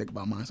situations when I think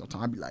about mine.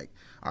 Sometimes I be like,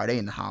 are they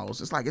in the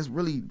house? It's like it's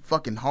really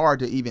fucking hard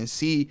to even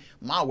see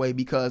my way,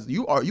 because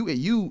you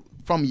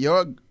from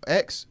your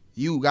ex,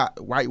 you got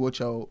right with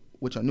your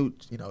new,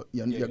 you know,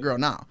 your girl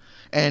now,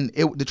 and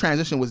the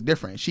transition was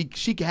different. She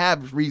could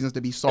have reasons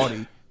to be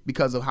salty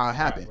because of how it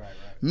happened.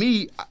 Right.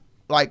 Me,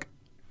 like,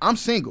 I'm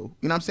single.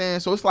 You know what I'm saying?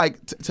 So it's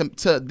like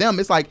to them,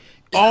 it's like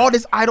all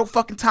this idle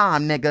fucking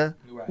time, nigga.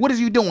 Right. What is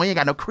you doing? You ain't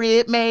got no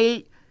crib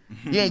made.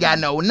 You ain't got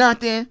no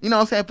nothing. You know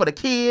what I'm saying, for the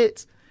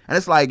kids. And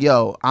it's like,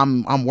 yo,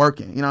 I'm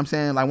working. You know what I'm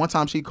saying? Like, one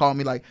time she called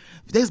me like,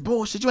 this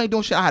bullshit, you ain't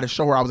doing shit. I had to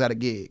show her I was at a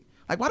gig.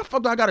 Like, why the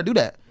fuck do I gotta do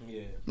that?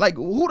 Yeah. Like,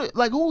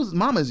 whose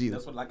mama is you?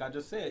 That's what, like I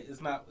just said,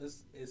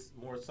 it's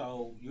more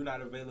so you're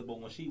not available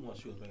when she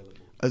wants you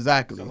available.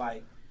 Exactly. So,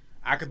 like,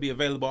 I could be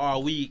available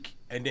all week,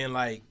 and then,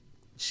 like,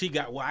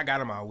 I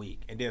got him all week,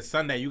 and then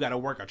Sunday you got to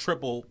work a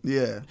triple.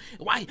 Yeah.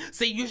 Why?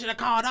 See, you should have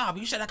called off.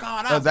 You should have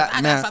called off. Exactly,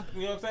 I got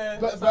something. You know what I'm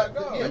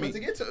saying? But to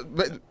get to,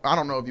 but I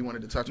don't know if you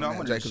wanted to touch on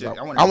that, Jay, because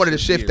I wanted to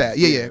shift that.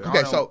 Yeah.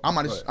 Okay, so I'm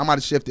going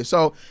to shift it.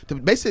 So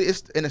basically,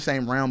 it's in the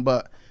same realm,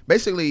 but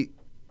basically,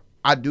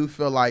 I do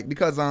feel like,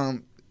 because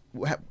I'm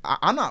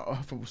not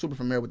super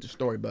familiar with the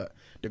story, but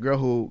the girl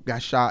who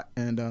got shot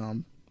and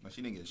No,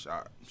 she didn't get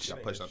shot. She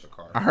got pushed out the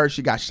car. I heard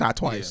she got shot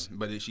twice. Yeah,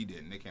 but she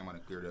didn't. They came out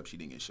and cleared up. She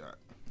didn't get shot.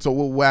 So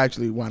what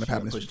actually wound up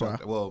happening?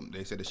 Well,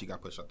 they said that she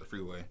got pushed out the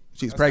freeway.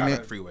 She's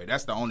pregnant. The freeway.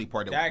 That's the only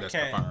part that's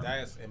confirmed.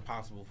 That's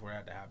impossible for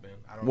that to happen.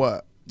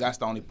 What? That's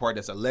the only part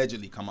that's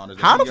allegedly come out.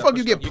 How the fuck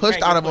you get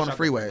pushed out of on the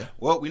freeway?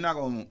 Well, we're not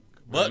gonna.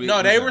 But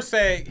no, they were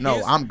saying.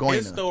 No, I'm going.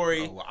 His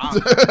story.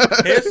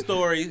 His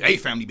story. Hey,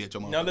 family bitch.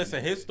 No,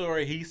 listen. His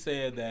story. He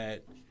said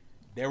that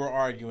they were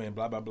arguing.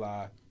 Blah blah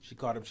blah. She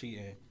caught him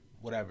cheating.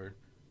 Whatever.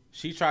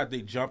 She tried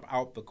to jump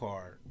out the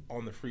car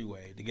on the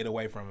freeway to get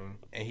away from him,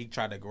 and he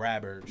tried to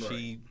grab her. Right.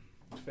 She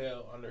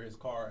fell under his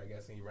car, I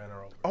guess, and he ran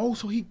her over. Oh,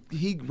 so he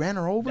ran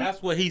her over?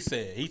 That's what he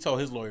said. He told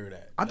his lawyer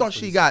that. I thought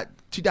she died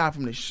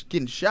from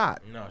getting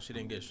shot. No, she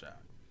didn't get shot.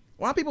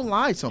 Why people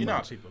lie so much? You know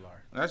how people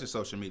are. That's just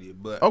social media.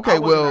 But okay, I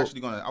was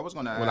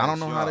gonna. Well, I don't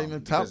know how to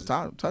even touch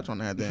on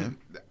that then.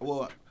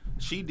 Well,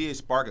 she did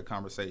spark a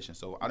conversation,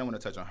 so I didn't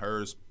want to touch on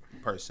hers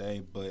per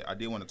se, but I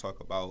did want to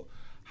talk about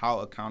how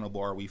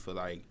accountable are we for,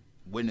 like,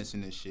 witnessing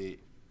this shit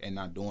and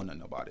not doing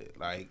nothing about it.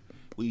 Like,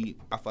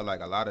 I feel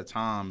like a lot of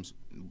times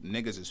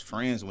niggas is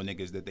friends with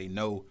niggas that they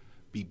know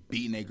be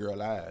beating their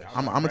girl ass.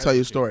 I'm gonna tell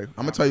you a story.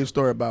 I'm gonna tell you a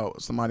story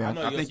about somebody. I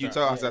think you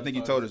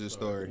told us this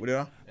story. What did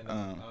I?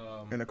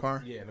 In the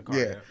car? Yeah, in the car.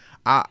 Yeah.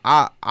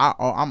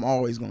 I'm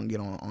always gonna get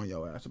on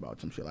your ass about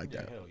some shit like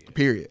that. Yeah.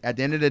 Period. At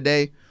the end of the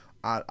day,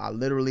 I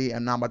literally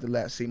am not about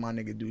to see my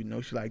nigga do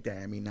no shit like that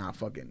and me not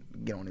fucking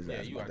get on his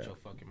ass about that. Your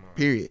fucking mind.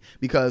 Period.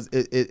 Because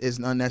it's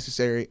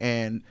unnecessary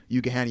and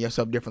you can handle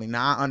yourself differently.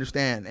 Now, I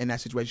understand in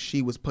that situation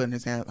she was putting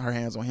her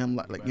hands on him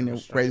like you know,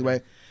 crazy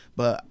way.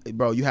 But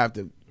bro, you have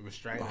to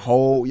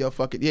hold your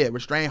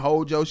fucking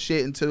hold your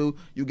shit until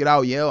you get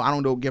out. Yell. I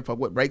don't give a fuck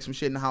what, break some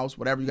shit in the house,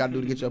 whatever you gotta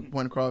do to get your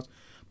point across.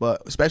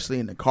 But especially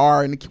in the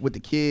car and with the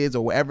kids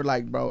or whatever,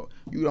 like, bro,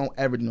 you don't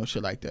ever do no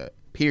shit like that.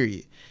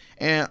 Period.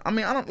 And I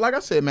mean, I don't, like I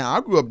said, man,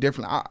 I grew up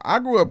differently. I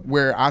grew up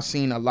where I've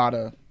seen a lot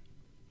of,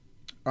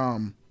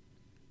 like,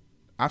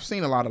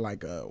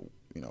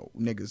 you know,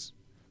 niggas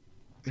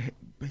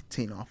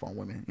teeing off on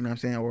women, you know what I'm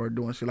saying, or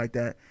doing shit like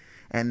that.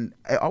 And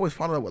it always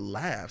followed up with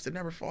laughs. It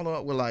never followed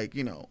up with, like,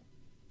 you know,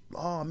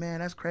 oh man,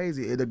 that's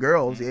crazy. The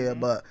girls, yeah,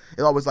 but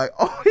it's always like,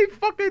 oh, he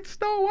fucking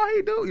stole. Why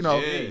he do? You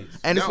know,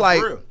 and it's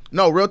like,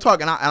 no, real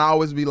talk. And I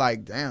always be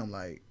like, damn,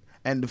 like,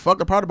 and the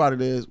fucked up part about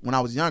it is when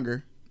I was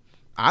younger,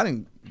 I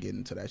didn't get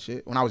into that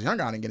shit. When I was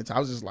younger, I didn't get into it. I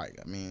was just like,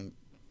 I mean,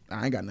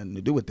 I ain't got nothing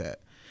to do with that.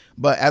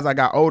 But as I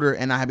got older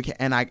and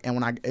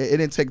it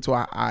didn't take till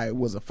I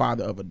was a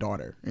father of a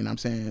daughter, you know what I'm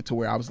saying, to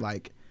where I was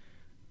like,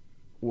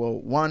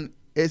 well, one,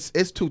 it's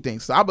two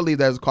things. So I believe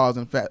there's a cause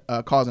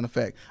and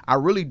effect. I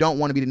really don't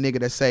want to be the nigga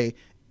that say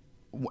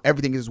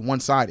everything is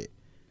one-sided.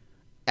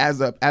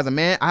 As a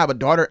man, I have a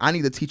daughter. I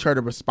need to teach her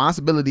the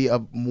responsibility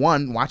of,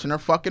 one, watching her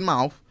fucking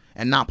mouth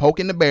and not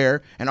poking the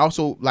bear, and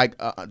also, like,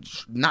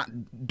 not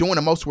doing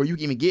the most where you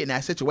can even get in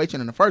that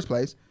situation in the first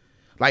place.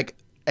 Like,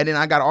 and then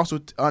I gotta also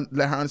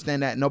let her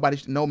understand that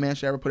no man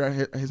should ever put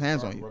his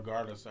hands on you,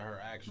 regardless of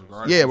her actions.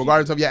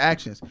 Regardless of your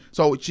actions.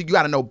 So you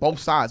gotta know both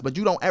sides, but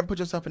you don't ever put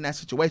yourself in that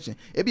situation.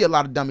 It'd be a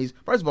lot of dummies.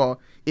 First of all,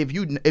 if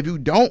you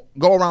don't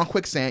go around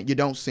quicksand, you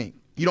don't sink.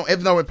 You don't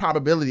ever know the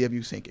probability of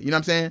you sinking. You know what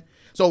I'm saying?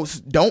 So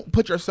don't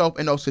put yourself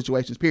in those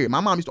situations. Period. My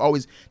mom used to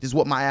always just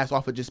whoop my ass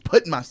off of just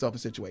putting myself in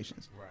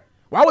situations. Right.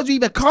 Why was you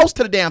even close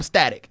to the damn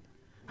static?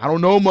 I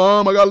don't know,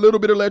 Mom. I got a little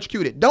bit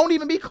electrocuted. Don't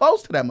even be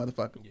close to that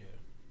motherfucker. Yeah.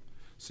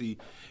 See,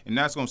 and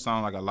that's gonna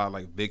sound like a lot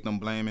like victim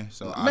blaming.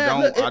 So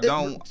man, I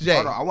don't. Jay,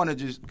 I want to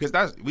just, because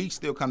we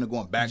still kind of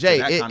going back. Jay,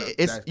 to that kind of.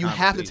 You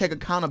have to take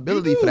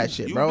accountability for that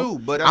shit, bro. You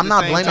do, but I'm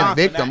not blaming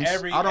victims.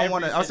 I don't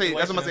want to. I say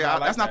that's what I'm saying.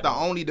 That's not the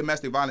only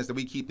domestic violence that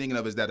we keep thinking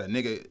of, is that a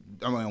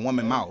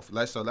woman mouth.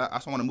 I just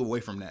want to move away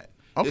from that.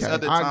 Okay,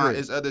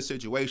 it's other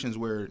situations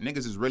where niggas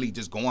is really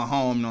just going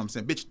home, you know what I'm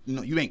saying? Bitch,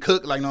 you ain't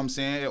cooked, like, you know what I'm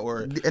saying?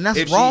 And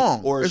that's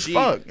wrong. It's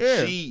fuck.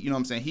 Yeah. She, you know what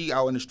I'm saying? He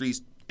out in the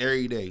streets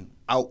every day,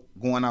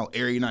 going out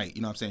every night,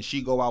 you know what I'm saying?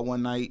 She go out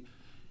one night,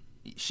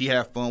 she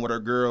have fun with her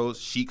girls.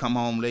 She come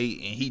home late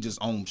and he just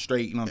on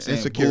straight. You know what I'm saying?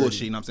 Insecurity.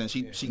 Bullshit. You know what I'm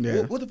saying? She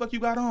what the fuck you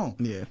got on?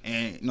 Yeah.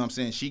 And you know what I'm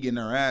saying? She getting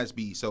her ass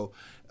beat. So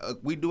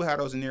we do have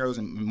those scenarios,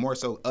 and more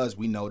so us,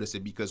 we notice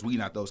it because we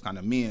not those kind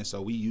of men.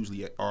 So we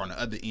usually are on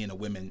the other end of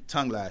women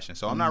tongue lashing.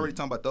 So I'm not really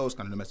talking about those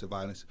kind of domestic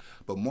violence,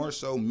 but more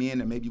so men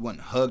that maybe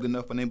wasn't hugged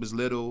enough when they was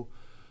little.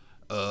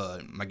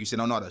 Like you said,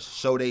 don't know how to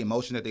show their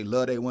emotion that they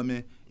love their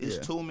women. It's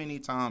too many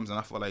times, and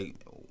I feel like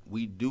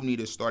we do need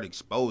to start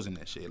exposing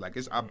that shit. Like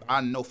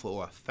I know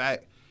for a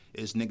fact,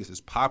 it's niggas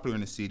that's popular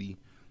in the city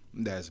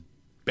that's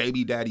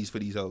baby daddies for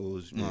these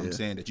hoes. You know what I'm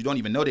saying? That you don't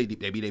even know they be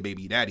their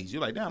baby daddies.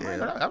 You're like, damn, man,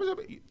 that was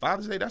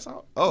Father's Day. That's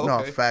all. Oh,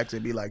 okay. No, facts,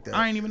 it be like that.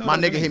 I ain't even know. My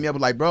nigga hit me up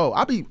like, bro,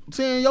 I be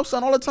seeing your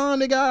son all the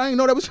time, nigga. I ain't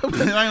know that was your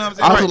baby. I was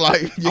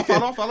like,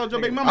 I followed your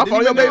baby mama. I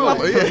followed your baby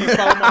mama. You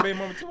follow my baby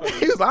mama too.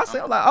 He was like,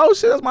 I was like, oh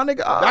shit, that's my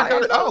nigga. I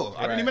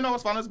didn't even know I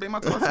was following his baby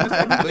mama.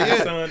 But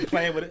yeah, son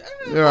playing with it.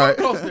 Right.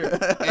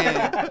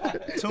 And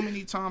too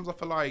many times I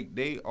feel like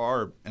they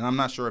are, and I'm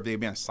not sure if they've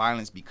been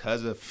silenced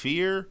because of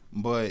fear,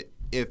 but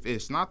if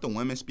it's not the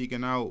women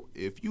speaking out,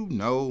 if you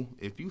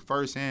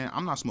firsthand,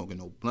 I'm not smoking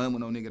no blunt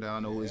with no nigga that I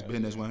know is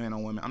putting his one hand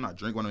on women. I'm not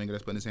drinking with no nigga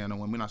that's putting his hand on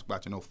women. We're not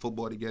watching no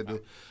football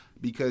together,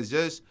 because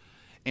just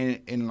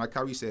and like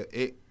Kyrie said,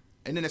 it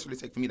didn't necessarily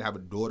take for me to have a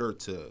daughter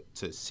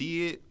to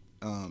see it.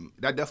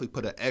 That definitely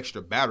put an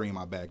extra battery in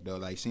my back though.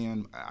 Like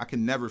seeing, I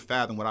can never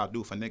fathom what I'd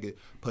do if a nigga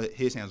put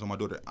his hands on my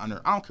daughter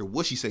under. I don't care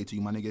what she say to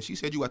you, my nigga. She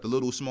said you got the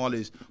little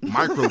smallest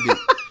micro dick.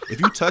 If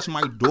you touch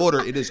my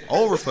daughter, it is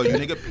over for you,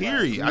 nigga.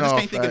 Period. I just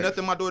can't think of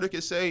nothing my daughter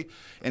could say.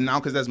 And now,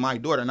 because that's my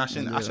daughter, and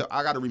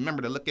I got to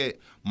remember to look at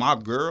my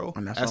girl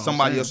as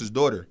somebody else's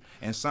daughter.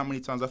 And so many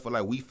times I feel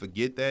like we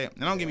forget that.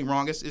 And don't get me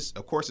wrong, it's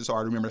of course it's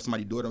hard to remember that's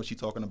somebody's daughter when she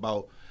talking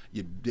about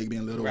your dick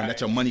being little and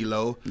that your money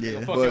low.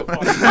 Yeah, but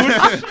it's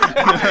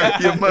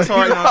hard. You know what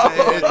I'm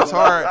saying? It's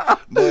hard,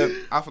 but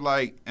I feel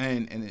like,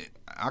 and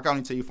I can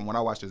only tell you from what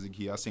I watched as a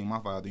kid. I seen my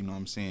father, you know what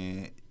I'm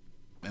saying,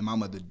 and my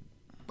mother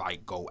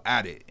like go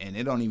at it, and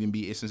it don't even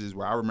be instances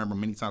where I remember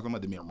many times my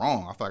mother being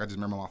wrong. I feel like I just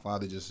remember my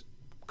father just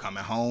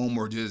coming home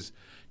or just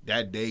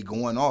that day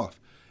going off,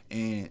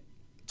 and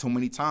too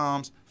many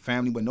times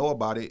family would know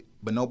about it,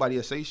 but nobody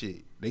will say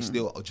shit. They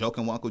still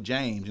joking with Uncle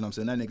James, you know what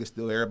I'm saying? That nigga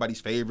still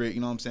everybody's favorite, you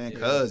know what I'm saying?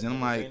 Cuz, and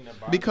I'm like,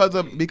 because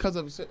of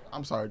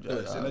I'm sorry,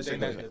 Judge.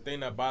 The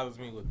thing that bothers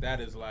me with that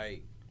is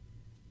like,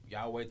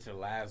 y'all wait till the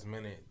last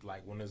minute,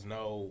 like when there's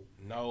no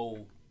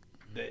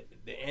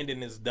the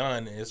ending is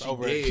done, it's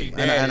over.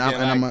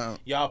 And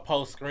y'all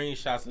post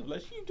screenshots of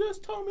like, you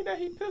just told me that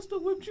he pistol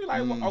whipped you.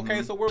 Like,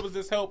 okay, so where was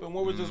this help and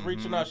where was this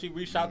reaching out? She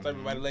reached out to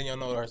everybody, letting y'all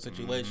know her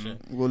situation.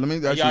 Well, let me.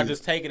 Y'all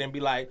just take it and be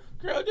like,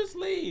 girl, just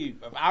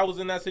leave. If I was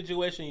in that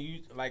situation,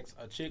 you like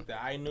a chick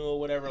that I knew or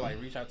whatever,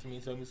 like reach out to me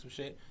and tell me some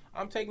shit,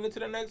 I'm taking it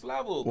to the next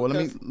level. Well,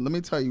 let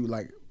me tell you,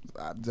 like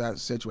that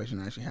situation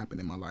actually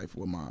happened in my life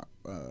with my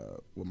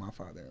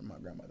father and my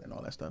grandmother and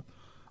all that stuff.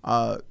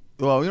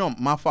 Well, you know,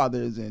 my father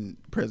is in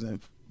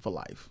prison for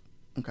life,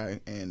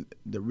 okay? And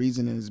the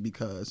reason is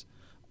because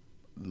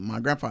my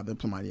grandfather,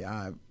 somebody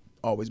I've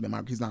always been,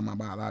 he's not my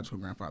biological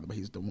grandfather, but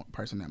he's the one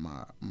person that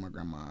my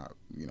grandma,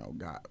 you know,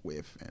 got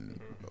with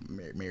and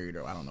married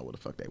her. I don't know what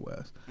the fuck they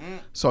was.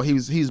 So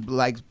he's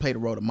like played the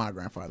role of my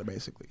grandfather,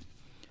 basically.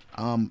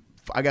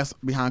 I guess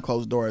behind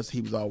closed doors,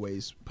 he was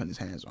always putting his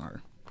hands on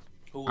her.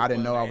 I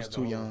didn't know, I was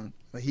too young.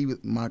 But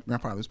my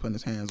grandfather was putting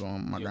his hands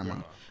on my grandma.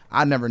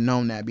 I never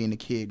known that being a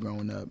kid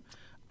growing up.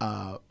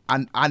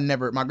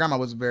 My grandma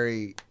was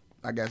very,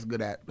 I guess,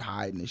 good at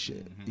hiding this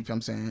shit. You feel what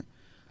I'm saying?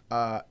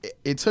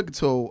 It took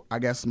until, I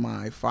guess,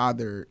 my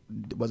father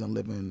wasn't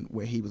living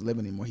where he was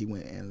living anymore. He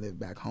went and lived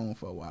back home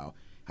for a while.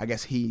 I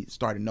guess he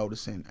started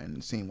noticing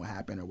and seeing what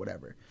happened or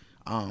whatever.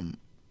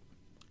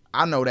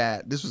 I know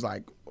that this was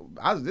like,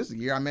 this is the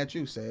year I met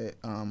you, said.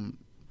 I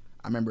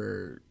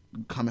remember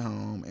coming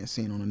home and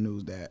seeing on the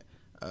news that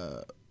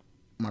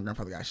my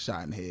grandfather got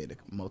shot in the head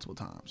multiple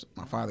times.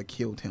 My father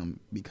killed him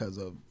because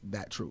of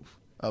that truth,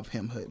 of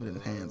him putting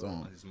his hands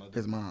on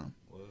his mom.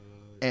 What?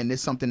 And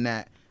it's something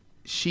that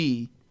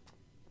she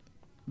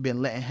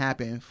been letting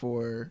happen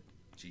for...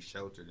 She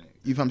sheltered it.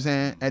 You feel what I'm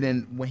saying? And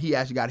then when he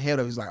actually got held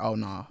up, he's like, oh,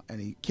 no.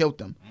 And he killed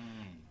him.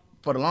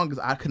 For the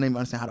longest, I couldn't even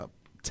understand how to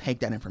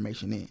take that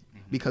information in.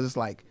 Because it's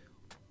like,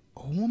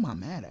 who am I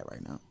mad at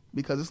right now?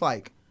 Because it's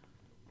like,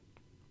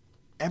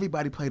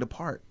 everybody played a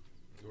part.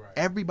 Right.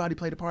 Everybody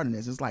played a part in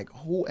this. It's like,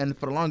 who? And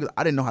for the longest,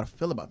 I didn't know how to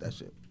feel about that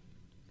shit.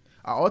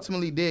 I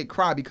ultimately did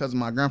cry because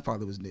my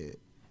grandfather was dead.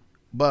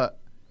 But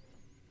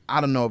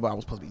I don't know if I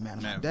was supposed to be mad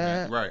at my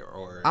dad. Right.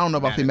 Or I don't know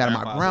if I was supposed to be mad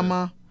at my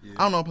grandma. Yeah.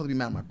 I don't know if I was supposed to be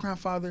mad at my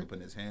grandfather.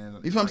 Putting his hands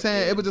on, you feel what I'm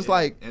saying? It was just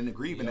like... And the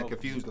grieving that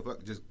confused the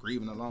fuck, just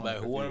grieving alone. Like,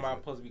 who am I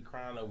supposed to be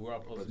crying over? Who am I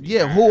supposed to be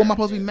who am I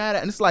supposed to be mad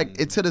at? And it's like,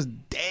 to this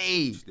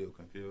day, still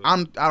confused.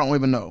 I don't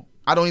even know.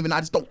 I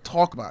just don't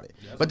talk about it.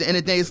 But at the end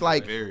of the day, it's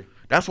like...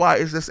 That's why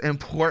it's just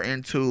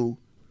important to...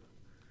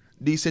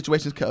 These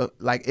situations,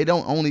 like, it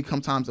don't only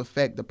sometimes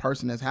affect the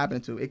person that's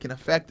happening to. It can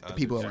affect the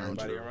people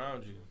around you.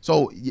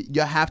 So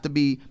you have to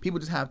be, people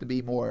just have to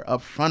be more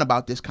upfront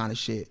about this kind of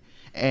shit,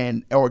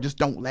 or just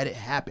don't let it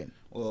happen.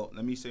 Well,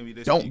 let me say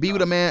this. Don't be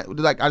with a man.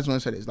 Like, I just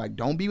want to say this. Like,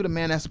 don't be with a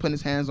man that's putting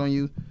his hands on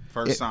you.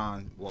 First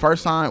sign,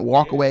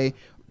 walk away.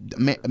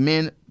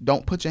 Men,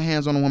 don't put your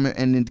hands on a woman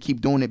and then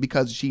keep doing it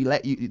because she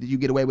let you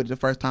get away with it the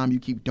first time. You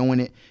keep doing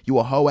it. You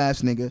a hoe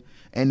ass nigga.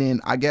 And then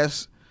I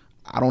guess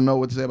I don't know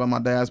what to say about my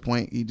dad's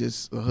point. He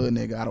just a hood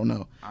nigga. I don't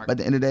know. But at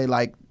the end of the day,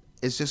 like,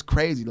 it's just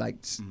crazy. Like,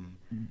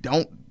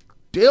 don't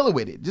deal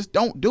with it. Just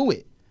don't do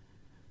it.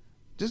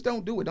 Just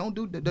don't do it. Don't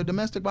do the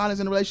domestic violence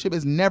in a relationship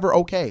is never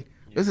okay.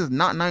 Yeah. This is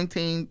not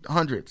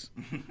 1900s.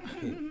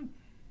 You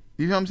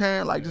know what I'm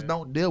saying? Like, just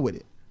don't deal with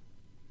it.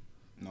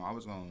 No, I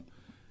was going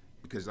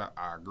because I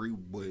agree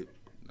with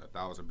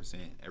 1,000%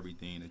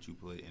 everything that you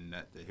put in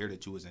that. To hear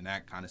that you was in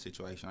that kind of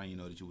situation, I didn't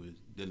know that you was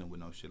dealing with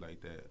no shit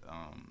like that.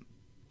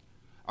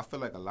 I feel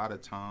like a lot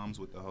of times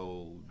with the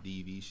whole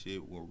DV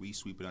shit where we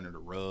sweep it under the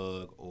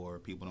rug or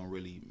people don't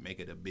really make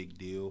it a big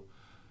deal,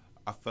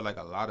 I feel like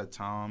a lot of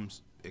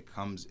times it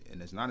comes,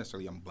 and it's not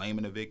necessarily I'm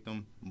blaming the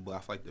victim, but I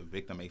feel like the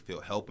victim may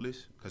feel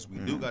helpless because we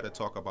do got to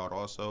talk about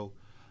also,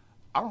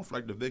 I don't feel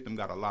like the victim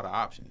got a lot of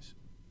options.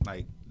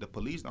 Like, the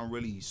police don't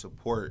really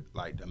support,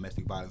 like,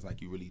 domestic violence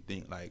like you really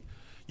think. Like,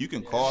 you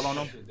can call on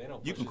them.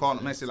 You can call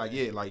them and say, like,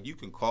 yeah, like, you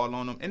can call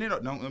on them. And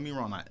don't get me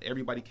wrong, like,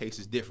 everybody's case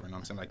is different.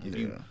 I'm saying, like, if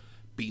you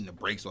beating the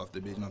brakes off the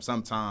bitch, you know,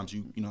 sometimes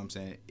you know what I'm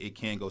saying, it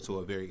can go to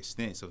a very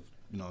extensive,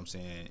 you know what I'm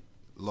saying,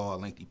 law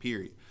lengthy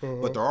period.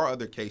 But there are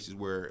other cases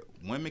where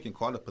women can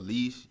call the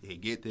police, they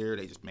get there,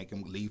 they just make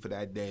him leave for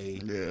that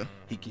day. Yeah.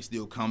 He can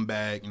still come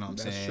back, you know what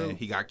I'm saying? True.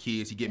 He got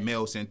kids, he get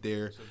mail sent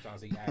there.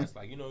 Sometimes he asks,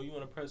 like, you know, you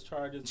want to press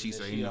charges? She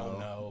say,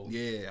 no.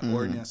 Yeah.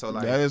 Or so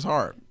like that is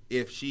hard.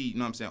 If she, you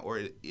know what I'm saying, or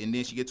and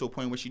then she get to a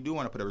point where she do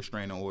want to put a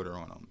restraining order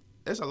on him.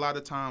 There's a lot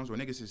of times where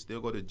niggas can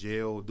still go to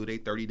jail, do they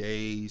 30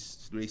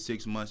 days, do they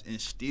 6 months, and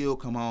still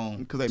come home.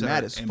 Because they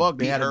mad as fuck.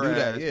 They had to do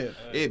that,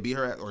 yeah, beat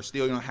her ass, or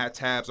still, you know, have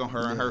tabs on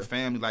her and her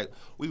family. Like,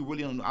 we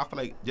really don't, I feel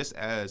like just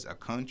as a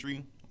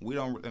country, we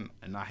don't,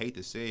 and I hate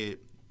to say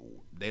it,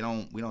 we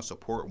don't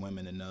support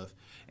women enough.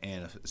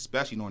 And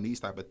especially on these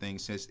type of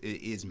things, since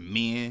it is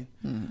men,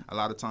 a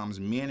lot of times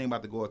men ain't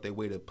about to go out their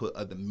way to put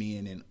other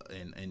men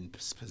in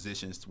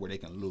positions where they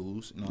can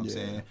lose. You know what I'm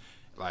saying?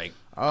 Like,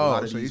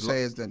 so you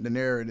say it's the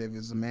narrative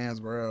is a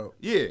man's world.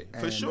 Yeah,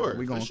 for sure.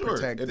 We gonna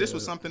protect. If this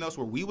was something else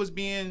where we was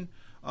being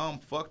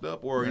fucked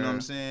up, or you know what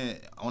I'm saying,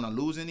 on a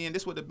losing end,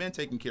 this would have been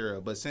taken care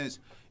of. But since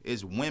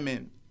it's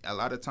women, a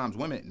lot of times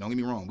women, don't get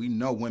me wrong, we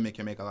know women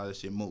can make a lot of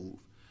shit move.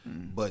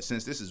 But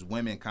since this is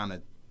women kind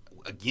of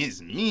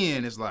against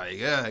men, it's like,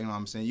 yeah, you know what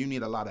I'm saying, you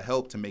need a lot of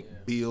help to make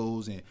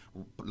bills and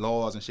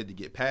laws and shit to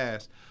get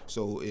passed.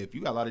 So if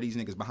you got a lot of these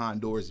niggas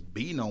behind doors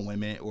beating on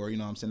women, or, you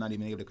know what I'm saying, not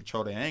even able to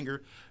control their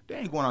anger, they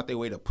ain't going out their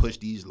way to push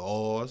these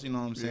laws, you know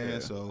what I'm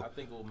saying? So I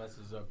think what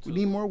messes up too, we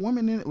need more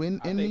women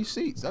in these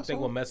seats. I think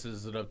what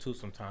messes it up too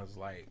sometimes is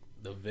like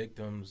the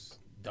victims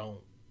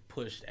don't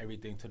push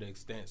everything to the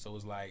extent. So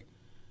it's like,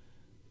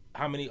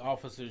 how many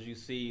officers you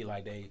see,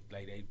 like they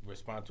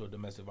respond to a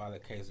domestic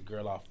violence case, a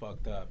girl all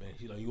fucked up, and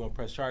she's like, you want to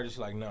press charges? She's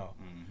like, no,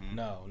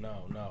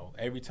 no,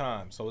 every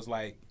time. So it's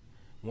like,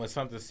 when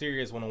something's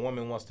serious, when a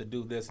woman wants to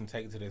do this and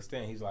take it to the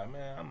extent, he's like,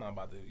 man, I'm not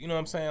about to, you know what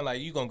I'm saying? Like,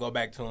 you gonna go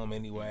back to him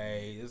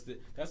anyway.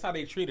 That's how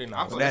they treat her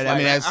now.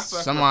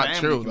 That's somewhat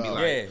true.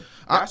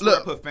 That's where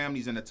I put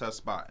families in a tough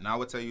spot. And I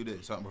would tell you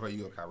this, something before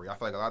you go, Kyrie. I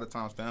feel like a lot of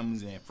times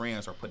families and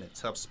friends are put in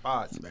tough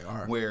spots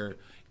where,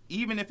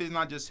 even if it's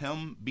not just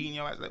him beating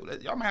your ass,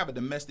 like, y'all might have a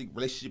domestic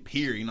relationship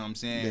here, you know what I'm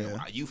saying? Yeah.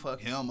 You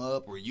fuck him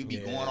up, or you be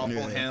going off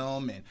on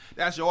him, and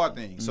that's your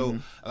thing. So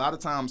a lot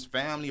of times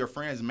family or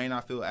friends may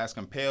not feel as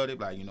compelled.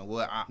 Like, you know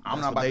what,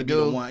 I'm not about to be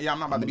the one. Yeah, I'm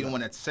not about to be the one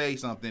that say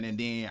something, and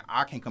then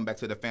I can't come back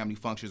to the family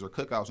functions or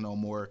cookouts no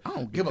more. I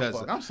don't give a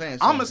fuck. I'm saying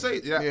something. I'm gonna say,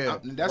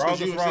 that's what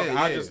you said.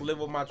 I just live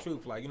with my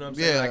truth. Like, you know what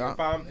I'm saying?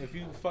 Like, if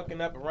you fucking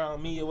up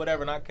around me or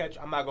whatever, and I catch,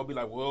 I'm not gonna be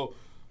like, well,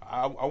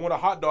 I want a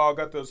hot dog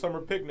at the summer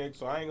picnic,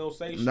 so I ain't gonna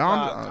say shit. No,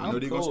 I'm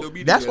cool.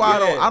 That's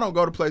why I don't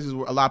go to places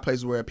where, a lot of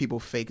places where people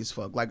fake as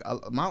fuck. Like I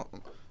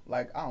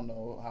don't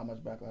know how much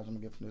backlash I'm gonna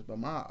get from this, but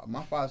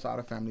my father's side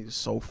of the family is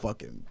so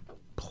fucking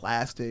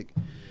plastic.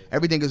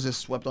 Everything is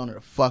just swept under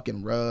the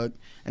fucking rug,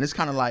 and it's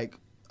kind of like,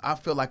 I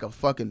feel like a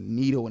fucking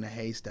needle in a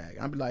haystack.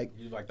 I'd be like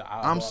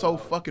I'm so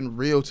fucking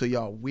real to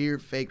y'all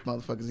weird fake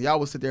motherfuckers. Y'all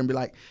would sit there and be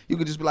like, you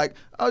could just be like,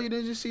 oh, you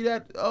didn't just see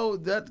that? Oh,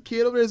 that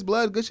kid over there's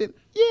blood, good shit.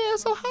 Yeah,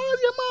 so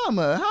how's your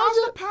mama? How's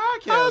the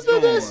podcast how's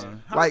this?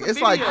 Like,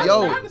 it's like,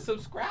 yo,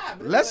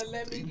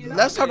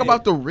 let's talk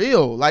about the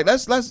real. Like,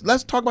 let's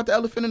talk about the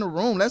elephant in the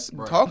room. Let's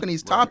talk on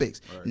these topics.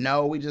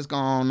 No, we just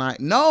gonna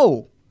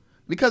no.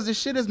 Because this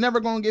shit is never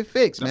gonna get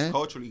fixed, man.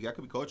 That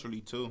could be culturally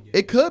too.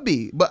 It could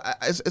be, but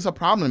it's a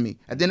problem to me.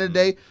 At the end of the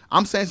day,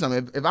 I'm saying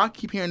something. If I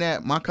keep hearing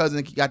that my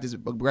cousin got this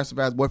aggressive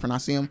ass boyfriend, I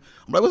see him,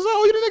 I'm like, what's up?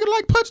 You the nigga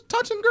like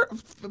touching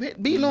girls,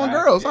 beating on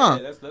girls, huh?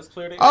 That's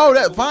clear.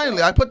 That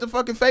finally, I put the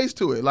fucking face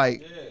to it.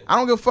 Like, I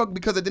don't give a fuck,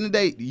 because at the end of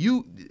the day,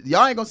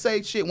 y'all ain't gonna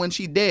say shit when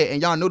she dead,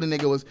 and y'all knew the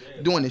nigga was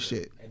doing this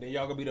shit. And then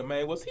y'all gonna be the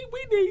man. We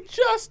need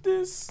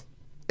justice.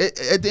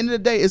 At the end of the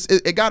day,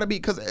 it gotta be,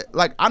 because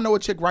like, I know a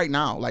chick right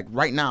now. Like,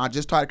 right now, I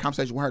just started a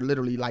conversation with her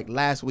literally like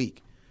last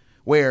week,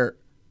 where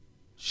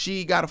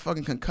she got a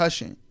fucking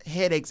concussion,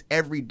 headaches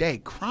every day,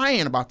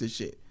 crying about this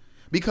shit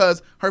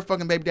because her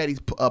fucking baby daddy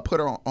put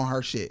her on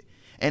her shit.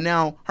 And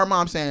now her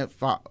mom saying,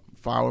 file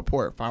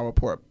report.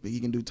 He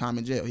can do time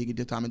in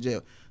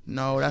jail.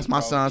 No, that's my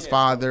son's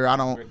father. I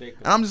don't. And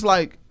I'm just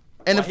like,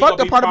 and the fucked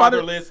up part about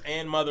it,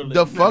 and motherless.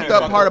 the fucked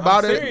up part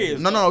about it,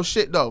 no,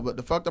 shit though. But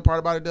the fucked up part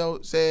about it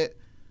though said,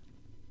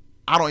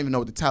 I don't even know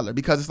what to tell her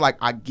because it's like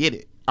I get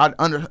it.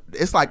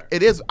 It's like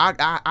it is.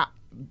 I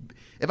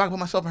if I put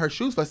myself in her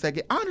shoes for a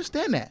second, I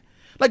understand that.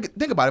 Like,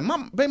 think about it.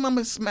 My baby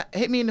mama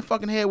hit me in the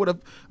fucking head with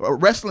a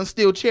wrestling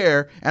steel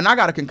chair, and I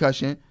got a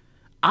concussion.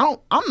 I'm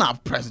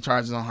not pressing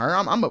charges on her.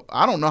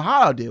 I don't know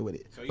how I'll deal with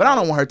it, but I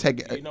don't want her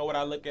taking. You know what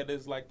I look at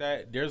is like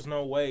that. There's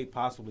no way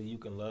possibly you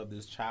can love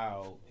this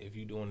child if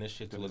you doing this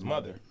shit to his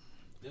mother.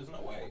 There's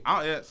no way.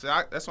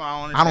 That's why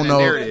I don't. I don't know.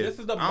 This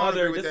is the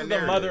mother. This is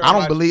the mother. I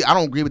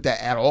don't agree with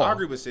that at all. I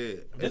agree with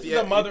Sid. This is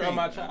the mother of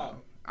my child.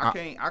 I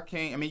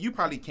can't. I mean, you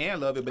probably can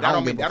love it, but that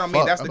don't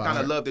mean that's the kind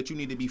of love that you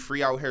need to be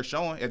free out here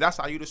showing. If that's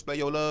how you display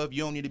your love,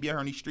 you don't need to be out here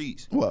in these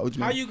streets. What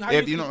you mean?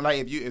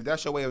 If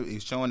that's your way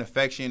of showing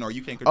affection, or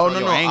you can't control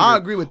your anger. I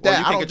agree with that.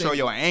 You can't control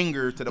your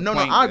anger to the point.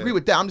 No, I agree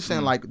with that. I'm just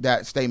saying like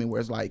that statement where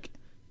it's like,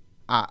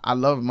 I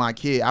love my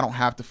kid. I don't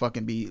have to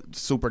fucking be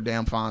super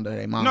damn fond of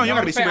their mom. No, you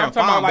gotta be super damn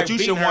fond, but you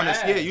should want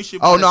to. Yeah, you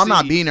should. Oh no, I'm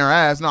not beating her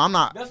ass. No, I'm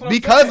not.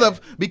 Because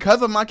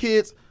of my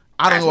kids.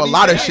 I don't know a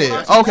lot of shit.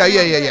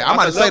 Okay, yeah. I'm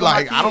about to say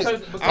like I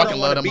don't fucking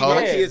love them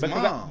hoes.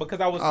 Because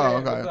I was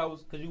saying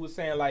because you were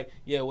saying like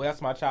well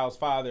that's my child's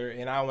father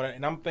and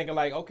I'm thinking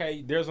like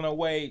okay there's no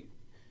way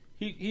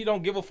he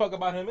don't give a fuck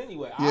about him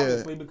anyway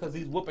obviously because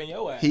he's whooping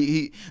your ass.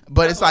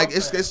 But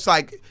it's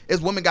like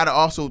women got to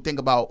also think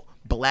about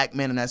black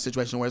men in that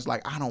situation where it's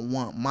like I don't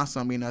want my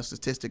son being a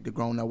statistic to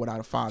grow up without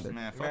a father.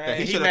 Man, fuck that.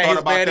 He should have thought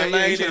about that.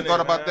 Yeah, he should have thought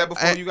about that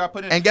before you got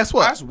put in. And guess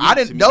what? I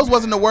didn't. Those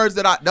wasn't the words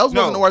that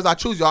wasn't the words I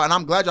choose, y'all. And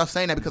I'm glad y'all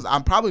saying that because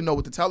I probably know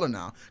what to tell her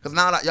now. Because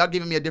now y'all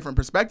giving me a different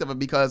perspective of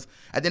because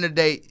at the end of the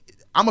day,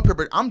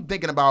 I'm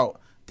thinking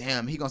about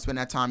damn he gonna spend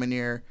that time in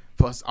there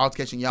for us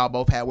altercation y'all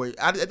both had. Where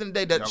at the end of the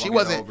day that she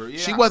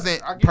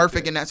wasn't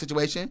perfect in that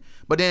situation,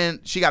 but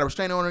then she got a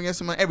restraining order against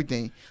him and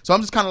everything. So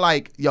I'm just kind of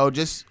like y'all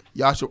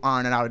should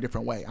iron it out a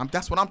different way.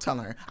 That's what I'm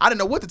telling her. I didn't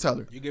know what to tell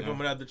her. You give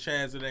him another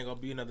chance, it ain't gonna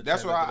be another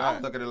chance. That's why I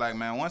look at it like,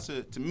 man,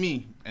 to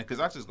me, and because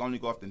I just only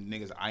go off the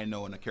niggas I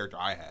know and the character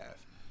I have,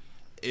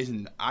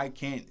 I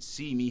can't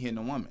see me hitting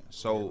a woman.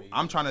 So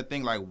I'm trying to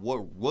think like what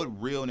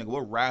real nigga,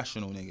 what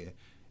rational nigga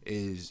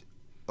is,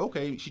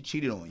 okay, she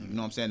cheated on you. You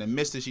know what I'm saying? The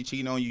mister she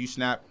cheating on you, you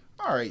snap.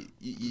 All right,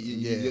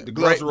 the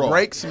gloves are off.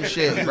 Break some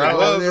shit,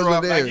 bro.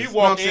 Like you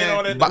walk in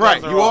on it, right?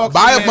 You walk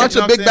buy a bunch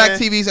of big back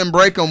TVs and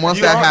break them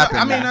once that happens.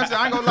 I mean,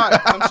 I ain't gonna lie,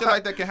 some shit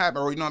like that can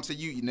happen. Or you know what I'm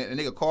saying? A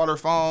nigga call her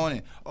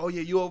phone and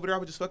you over there? I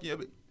was just fucking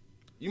you.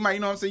 You might,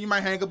 you know what I'm saying? You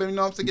might hang up and, you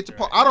know what I'm saying, get your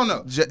part. I don't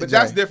know. But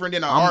that's different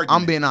than an argument.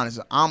 I'm being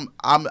honest.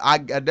 I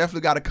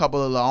definitely got a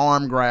couple of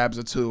arm grabs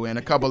or two and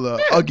a couple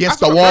of against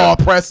the wall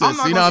presses.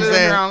 You know what I'm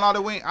saying?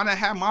 I done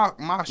had my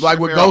like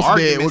what Ghost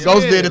did. What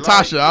Ghost did to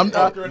Tasha.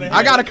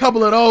 I got a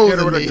couple of those.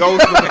 With a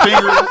ghost with the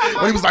fingers.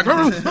 When he was like,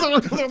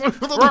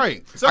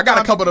 right. I got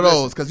a couple of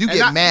those because you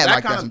get mad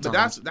like that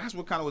sometimes. That's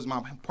what kind of was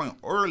my point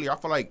earlier. I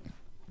feel like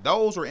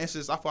those were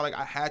instances I felt like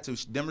I had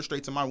to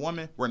demonstrate to my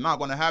woman we're not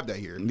going to have that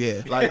here.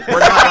 Yeah, like we're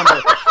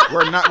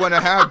not going to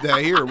have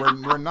that here.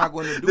 We're not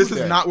going to do this.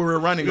 This is not where we're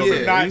running.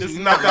 This is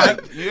not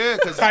that. Yeah,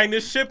 because tighten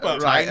this ship up.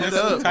 Tighten it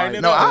up.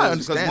 No, I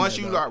understand.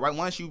 Because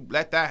once you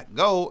let that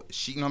go,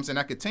 you know what I'm saying,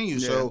 that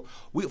continues. Yeah. So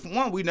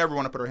we never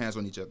want to put our hands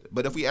on each other.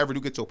 But if we ever do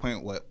get to a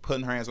point where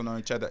putting her hands on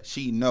each other,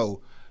 she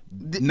know.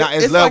 Not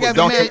as level. Like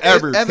don't you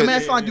ever? As a man,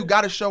 it's like you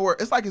gotta show her.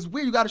 It's like it's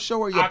weird. You gotta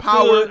show her your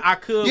power. I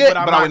could, but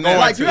I would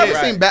like you ever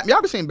seen Batman? Y'all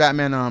ever seen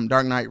Batman?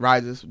 Dark Knight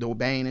Rises, the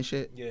Bane and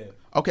shit. Yeah.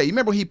 Okay, you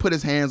remember he put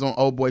his hands on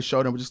old boy's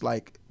shoulder and was just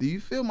like, "Do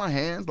you feel my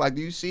hands? Like,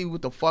 do you see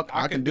what the fuck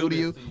I can do to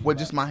you with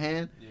just my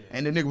hand?" Yeah.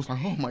 And the nigga was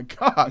like, "Oh my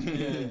god."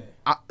 Yeah.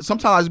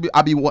 Sometimes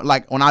I be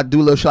like when I do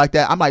little shit like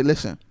that, I'm like,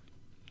 "Listen,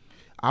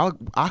 I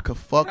could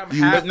fuck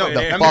you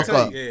the fuck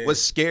up." Yeah.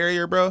 What's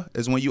scarier, bro,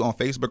 is when you on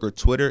Facebook or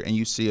Twitter and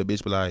you see a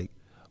bitch be like,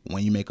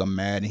 when you make him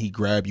mad and he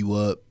grab you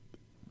up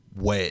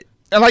wet.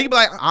 And like you be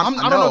like, I don't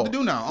know what to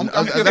do now. I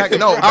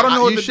don't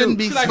know what to do. You shouldn't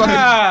be fucking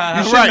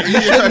right. You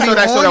shouldn't be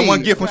that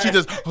one gift when she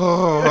just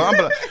I'm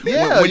like,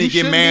 when he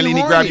get mad and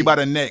he grab you by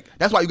the neck.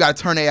 That's why you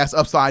gotta turn their ass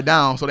upside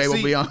down so they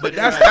will be on. But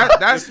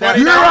that's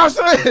you know what I'm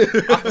saying?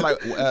 I feel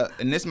like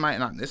and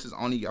this is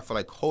only I feel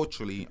like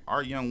culturally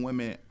our young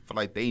women feel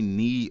like they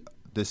need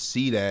to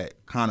see that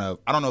kind of,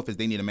 I don't know if it's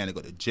they need a man to go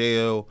to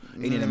jail,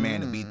 they need a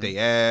man to beat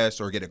their ass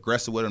or get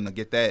aggressive with them to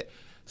get that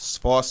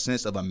false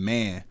sense of a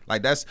man.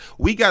 Like them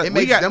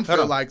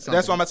feel like something.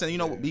 That's what I'm saying. You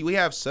know, we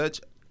have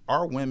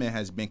our women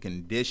has been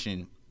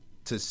conditioned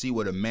to see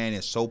what a man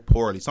is so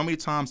poorly. So many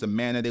times the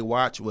man that they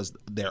watch was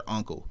their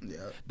uncle. Yeah.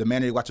 The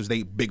man that they watch was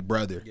their big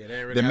brother. Yeah,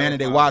 really the man that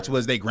they watch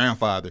was their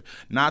grandfather,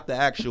 not the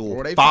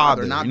actual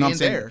father. Not you know being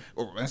there.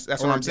 That's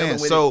what I'm saying.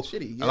 So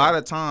a lot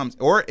of times,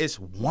 or it's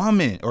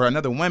woman or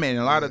another woman, and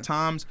a lot of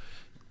times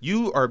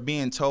you are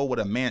being told what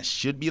a man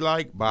should be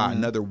like by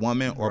another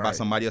woman or by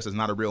somebody else that's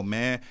not a real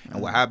man.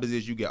 And what happens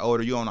is you get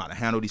older, you don't know how to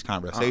handle these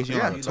conversations. You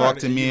don't know how to talk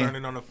to me. You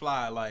learning on the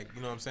fly, like,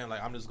 you know what I'm saying?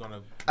 Like, I'm just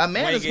gonna. A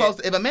man is supposed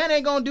to, if a man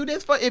ain't gonna do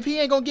this if he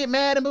ain't gonna get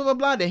mad and blah blah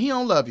blah, then he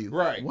don't love you.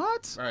 Right.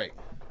 What? Right.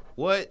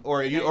 What?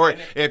 Or if you, know what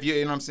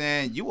I'm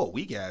saying, you a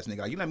weak ass nigga.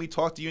 Like, you let me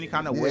talk to you any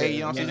kind of way. You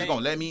know what I'm saying? You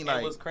gonna let me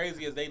like. What's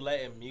crazy is they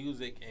letting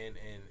music and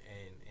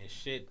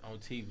shit on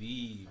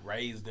TV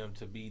raise them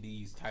to be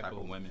these type of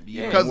women.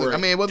 Because I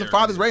mean, it wasn't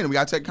Father's raising. We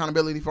gotta take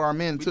accountability for our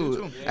men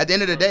too. At the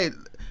end of the day,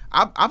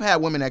 I've had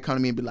women that come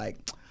to me and be like,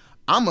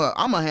 I'm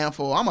a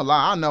handful. I'm a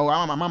lie. I know.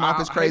 My mouth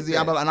is crazy.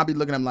 And I be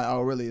looking at them like,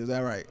 oh really? Is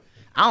that right?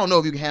 I don't know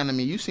if you can handle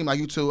me. You seem like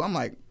you too. I'm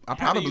like, I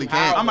probably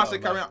can. I'm about to say,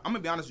 Kyrie, I'm gonna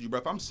be honest with you, bro.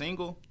 If I'm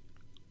single,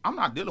 I'm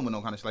not dealing with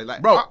no kind of shit.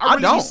 Like, bro, I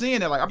really don't. be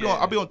seeing that. Like,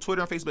 I'll be on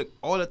Twitter and Facebook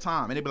all the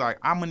time, and they be like,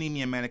 I'm gonna need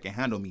me a man that can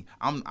handle me.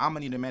 I'm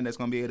gonna need a man that's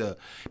gonna be able to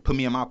put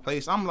me in my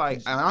place. I'm like,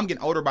 and I'm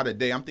getting older by the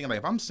day. I'm thinking like,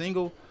 if I'm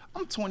single,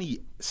 I'm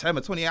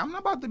 27, 28. I'm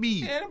not about to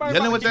be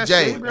dealing with that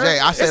shit, bro. Jay,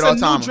 I say it all the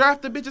time. It's a new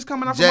draft of bitches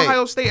coming out from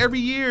Ohio State every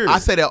year. I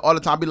say that all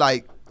the time. I be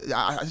like,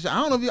 I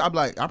don't know if you. I be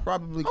like, I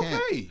probably can.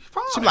 Okay,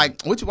 fine. She be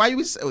like, why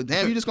you?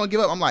 Damn, you just gonna give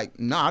up? I'm like,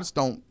 no, I just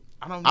don't.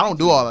 I don't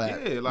do all of that.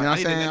 Yeah, like, you know what I'm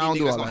saying? I don't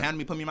do all that. Handle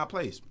me, put me in my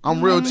place.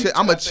 I'm real chill.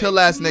 I'm a chill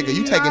ass nigga.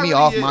 You taking me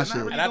off my shit.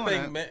 And I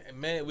think,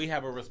 man, we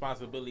have a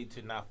responsibility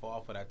to not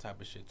fall for that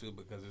type of shit too,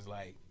 because it's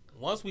like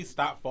once we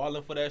stop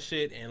falling for that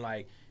shit and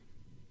like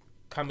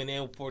coming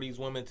in for these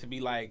women to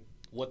be like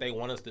what they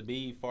want us to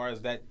be, as far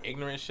as that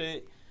ignorant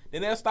shit,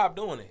 then they'll stop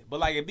doing it.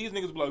 But like if these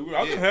niggas be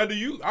like, I can handle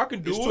you, I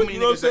can do it. You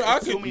know what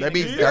I'm saying? They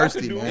be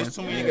thirsty, man. There's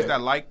too many niggas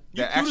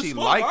that actually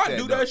like that. I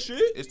do that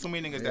shit. It's too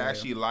many niggas that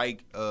actually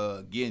like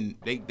getting.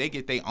 They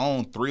get their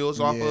own thrills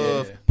off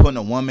of putting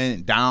a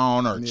woman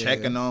down or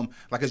checking them.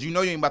 Like, cause you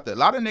know you ain't about to. A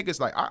lot of niggas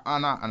like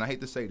and I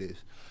hate to say this,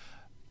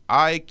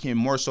 I can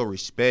more so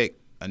respect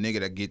a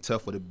nigga that get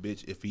tough with a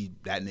bitch if he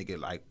that nigga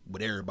like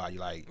with everybody,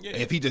 like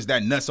if he just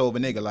that nuts over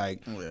nigga, like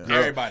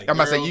everybody. I'm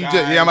about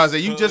to say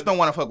you just don't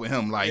want to fuck with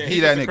him, like he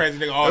that nigga, crazy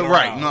nigga all right?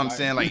 Around. You know what I'm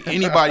saying? Like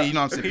anybody, you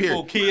know what I'm saying?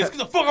 People, kids, get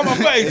the fuck on my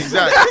face.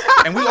 Exactly.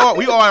 And we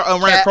all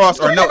ran across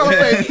or know.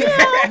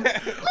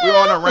 We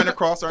all ran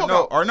across or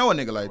know a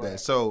nigga like that.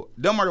 So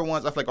them are the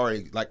ones I feel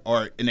like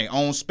are in their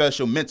own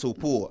special mental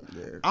pool.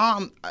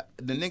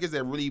 The niggas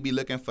that really be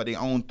looking for their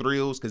own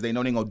thrills because they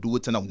know they ain't gonna do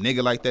it to no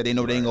nigga like that. They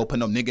know they ain't gonna put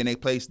no nigga in their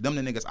place. Them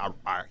the niggas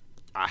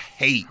I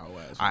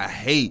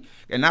hate,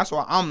 and that's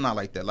why I'm not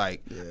like that.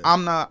 Like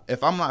I'm not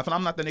if I'm not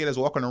the nigga that's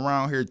walking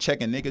around here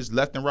checking niggas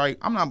left and right.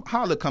 I'm not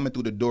holla coming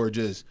through the door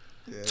just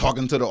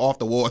talking to the off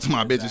the wall to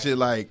my bitch and shit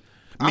like.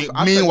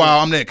 Meanwhile,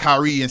 I'm that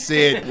Kyrie and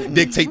said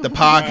dictate the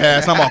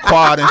podcast. I'm on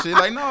quad and shit.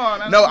 Like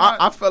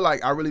I feel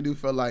like I really do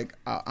feel like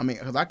I mean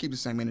because I keep the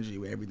same energy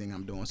with everything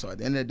I'm doing. So at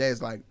the end of the day,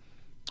 it's like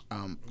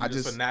I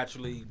just a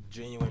naturally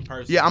genuine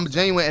person. Yeah, I'm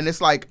genuine, and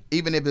it's like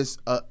even if it's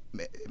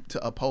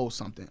to oppose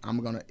something,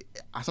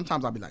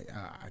 sometimes I'll be like,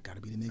 I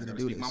gotta be the nigga to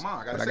do this,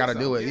 but I gotta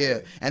do it. Yeah,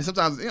 and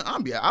sometimes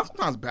I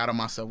sometimes battle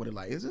myself with it.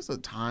 Like, is this a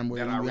time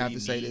where you have to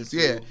say this?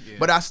 Yeah,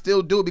 but I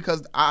still do it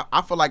because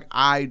I feel like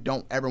I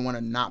don't ever want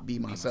to not be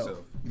myself.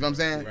 You know what I'm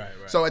saying? Right.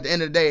 So at the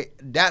end of the day,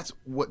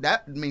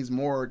 that means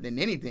more than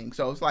anything.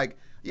 So it's like.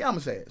 Yeah, I'm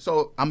gonna say it.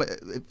 So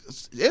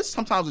it's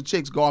sometimes the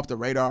chicks go off the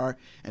radar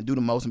and do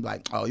the most and be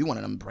like, oh, you one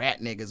of them brat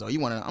niggas, or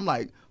you one of them. I'm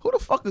like, who the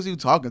fuck is you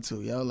talking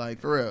to, yo? Like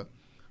for real.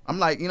 I'm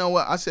like, you know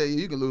what? I said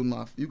you can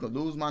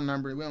lose my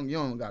number. You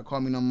don't gotta call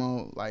me no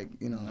more. Like,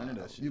 you know, none of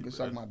that shit, you can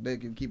suck my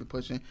dick and keep it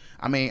pushing.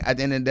 I mean, at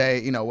the end of the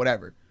day, you know,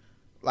 whatever.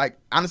 Like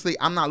honestly,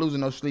 I'm not losing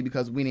no sleep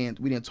because we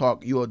didn't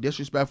talk. You're a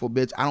disrespectful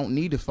bitch. I don't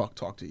need to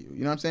talk to you.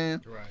 You know what I'm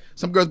saying? Right.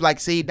 Some girls be like,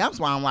 see, that's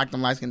why I don't like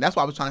them light skin. That's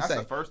what I was trying to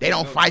say. They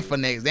don't fight for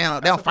niggas. They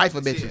don't fight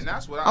for bitches.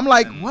 I'm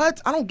like,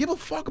 what? I don't give a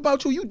fuck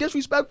about you. You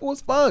disrespectful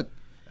as fuck.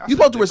 You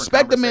supposed to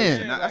respect the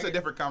man. That's a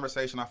different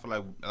conversation. I feel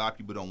like a lot of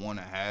people don't want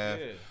to have.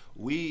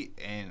 Yeah.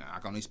 And I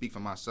can only speak for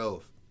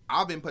myself.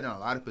 I've been put in a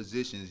lot of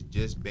positions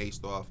just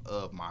based off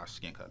of my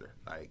skin color.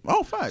 Like,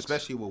 facts.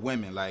 Especially with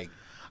women, like.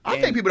 I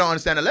think people don't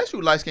understand. Unless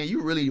you light skin,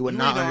 you really would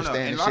not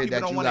understand the shit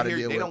that you got to deal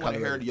with. They don't want to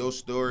hear your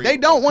story. They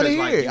don't want to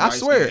hear it. I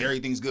swear.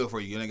 Everything's good for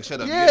you. Nigga, shut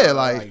up. Yeah,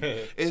 like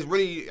it's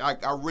really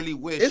like I really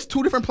wish. It's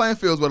two different playing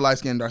fields with light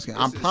skin and dark skin.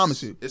 I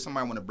promise you. It's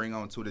somebody want to bring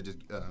on to that just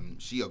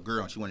she a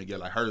girl and she want to get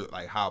like her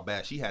like how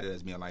bad she had it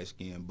as being light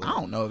skin. But I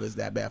don't know if it's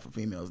that bad for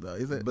females though.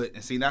 Is it?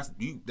 But see that's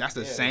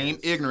the same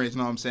ignorance. You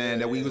know what I'm saying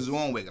that we was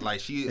on with. Like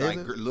she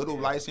little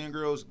light skin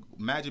girls.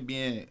 Imagine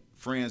being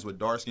friends with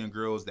dark skin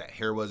girls that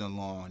hair wasn't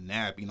long,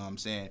 nap. You know what I'm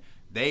saying.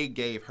 They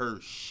gave her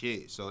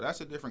shit, so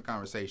that's a different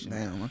conversation.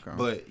 Damn, okay.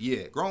 But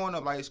yeah, growing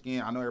up light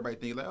skin, I know everybody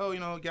think like, oh,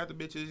 you know, got the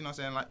bitches, you know what I'm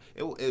saying? Like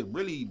it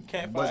really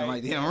wasn't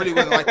like that. It really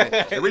wasn't like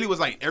that. It really was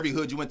like every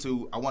hood you went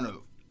to, I want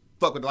to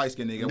fuck with the light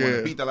skin nigga. I want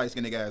to beat the light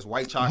skin nigga ass.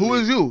 White chocolate. Who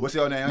is you? What's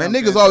your name? Man,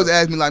 niggas always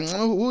ask me like,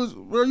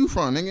 where are you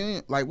from,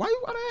 nigga? Like, why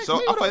you gotta ask me?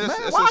 I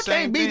feel it's why I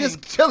can't be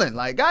just chilling?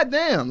 Like,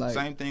 goddamn. Like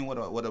same thing with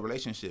a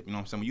relationship. You know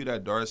what I'm saying? When you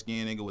that dark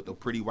skin nigga with the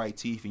pretty white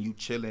teeth and you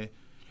chilling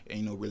and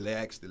you know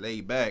relaxed,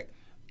 laid back.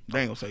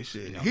 They ain't gonna say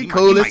shit. You know, he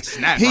coolest.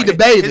 He the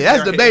baby.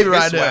 That's the baby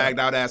right there. Swagged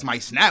out ass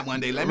might snap one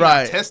day. Let me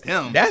test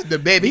him. That's the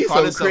baby. He's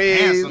so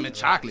crazy. Handsome and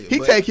chocolate. He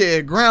take care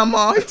of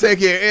grandma. He take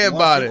care of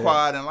everybody. Once you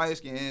quiet and light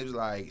skin, it was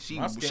like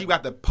she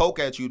got to poke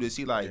at you to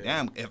see like,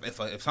 damn, if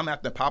something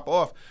have to pop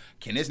off,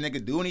 can this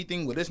nigga do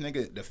anything? Will this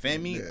nigga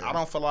defend me? Yeah. I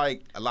don't feel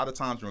like a lot of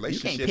times in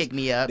relationships, you can't pick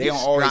me up. They don't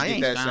always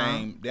get that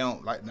same. They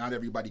don't like. Not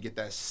everybody get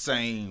that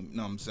same. You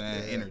know what I'm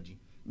saying? Yeah. Energy.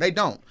 They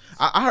don't.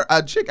 I heard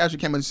a chick actually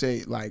came in and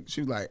say like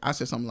she was like I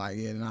said something like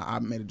and I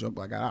made a joke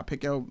like I'll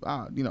pick your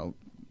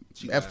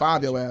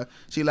F5 your ass.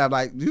 She laughed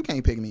like you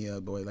can't pick me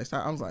up, boy. Like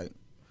I was like,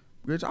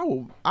 bitch,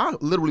 I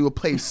literally would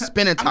play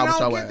spinning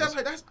top with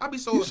your ass. I be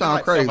so. You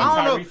sound crazy.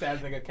 I don't know. Tyrese ass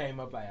nigga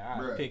came up like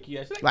I'll pick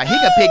you. Like he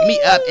could pick me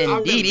up and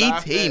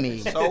DDT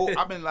me. So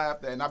I've been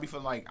laughed at and I be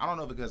feeling like I don't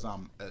know because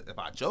if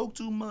I joke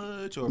too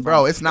much or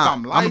it's not.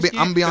 I'm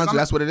gonna be honest.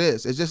 That's what it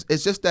is.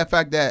 It's just that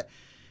fact that.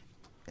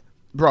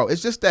 Bro,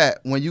 it's just that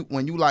when you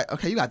like,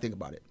 okay, you gotta think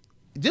about it.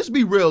 Just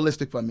be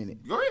realistic for a minute.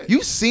 Go ahead.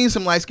 You seen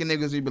some light skinned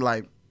niggas, you be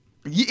like,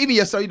 even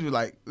yourself, you be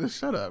like,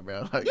 shut up,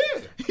 bro. Like,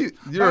 yeah,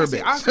 you're a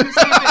bitch.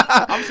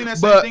 I've seen that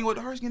same thing with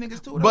dark skinned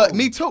niggas too. But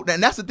me too.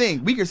 And that's the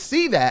thing. We can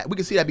see that. We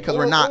can see that because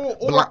we're not.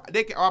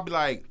 I'll be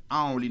like,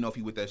 I don't really know if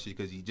he with that shit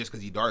because he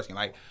dark skinned.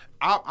 Like,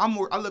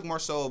 I look more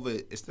so of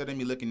it instead of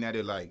me looking at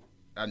it like.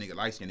 That nigga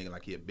light skinned nigga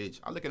like he a bitch.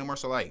 I look at him more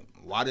so like,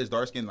 why this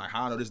dark skin? Like,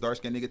 how I know this dark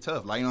skinned nigga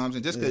tough? Like, you know what I'm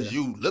saying? Just because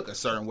you look a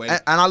certain way.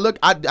 And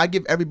I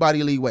give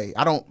everybody leeway.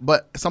 I don't,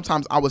 but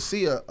sometimes I would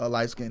see a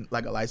light skin,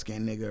 like a light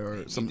skinned nigga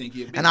or something.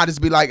 And I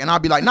just be like,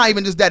 not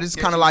even just that. It's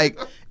kind of like,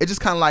 if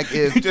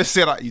you just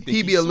said like, you think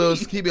he be a little,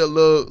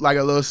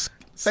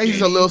 say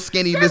he's a little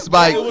skinny, this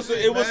bike. It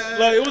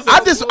was.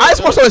 I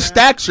just more so his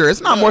stature. It's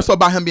not more so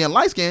about him being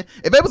light skinned.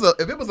 If it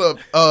was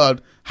a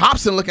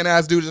Hobson looking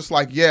ass dude, just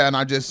like and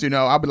I just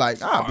I'd be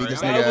like I'll beat this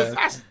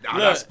nigga.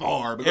 That's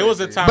far. It was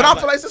a time, but I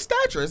feel like it's a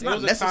stature. It's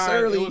not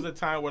necessarily. It was a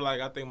time where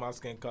like I think my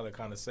skin color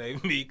kind of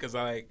saved me because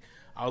I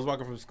was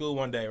walking from school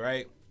one day,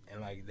 right,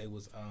 and like they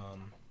was I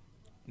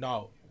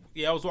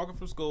was walking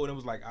from school and it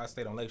was like I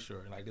stayed on Lakeshore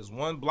and like this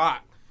one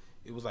block.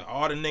 It was like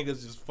all the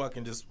niggas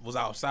just was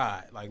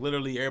outside. Like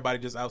literally everybody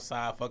just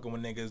outside fucking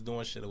with niggas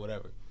doing shit or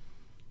whatever.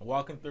 I'm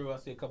walking through, I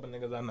see a couple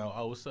niggas I know.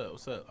 Oh, what's up?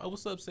 What's up? Oh,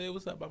 what's up, Sid?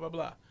 What's up? Blah, blah,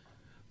 blah.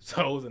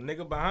 So it was a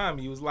nigga behind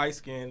me. He was light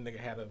skinned. Nigga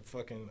had a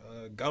fucking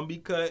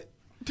Gumby cut.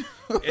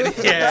 And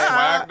he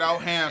had swagged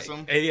out handsome.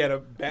 And he had a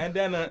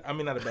bandana. I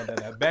mean, not a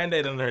bandana. A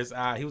Band-Aid under his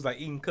eye. He was like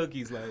eating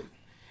cookies. Like, he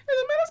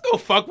said, man, let's go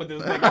fuck with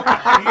this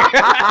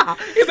nigga.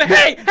 He's like,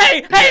 hey.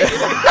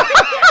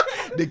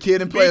 The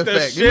Kid and Play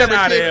effect.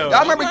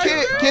 Y'all remember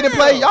Kid and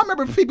Play? Y'all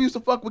remember people used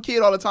to fuck with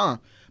Kid all the time.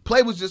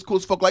 Play was just cool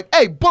as fuck. Like,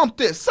 hey, bump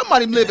this.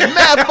 Somebody living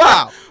mad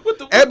foul.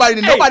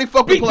 Nobody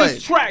fuck with Play.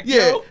 This track,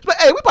 yeah, but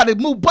hey, we about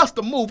to bust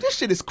a move. This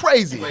shit is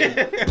crazy.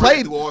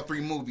 Play do all 3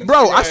 movies.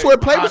 Bro, I swear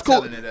Play was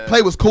cool.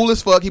 Play was cool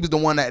as fuck. He was the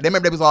one that they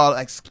remember they was all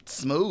like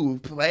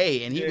smooth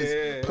Play, and he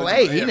was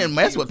Play. He didn't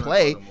mess with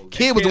Play.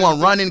 Kid was the one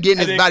running,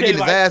 getting his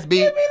ass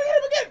beat.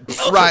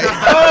 Right.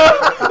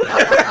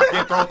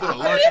 Get thrown through the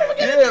lunch.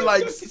 Yeah,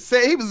 like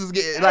say he was just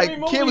getting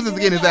Kid was just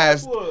getting his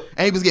ass,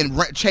 and he was getting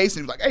chased.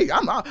 And he was like, "Hey,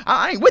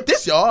 I ain't with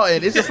this, y'all."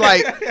 And it's just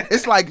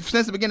like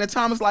since the beginning of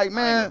time, it's like,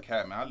 man,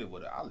 I live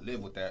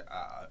with that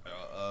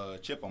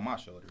chip on my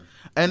shoulder.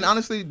 And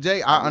honestly,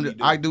 Jay,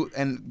 I do.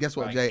 And guess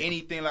what, like, Jay?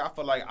 Anything like I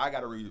feel like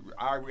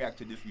I react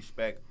to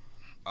disrespect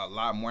a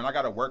lot more, and I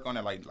gotta work on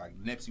it. Like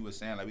Nipsey was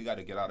saying, like we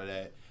gotta get out of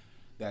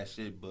that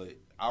shit, but.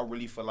 I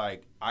really feel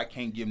like I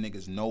can't give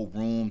niggas no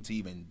room to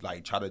even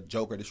like try to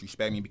joke or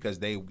disrespect me because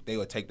they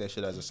would take that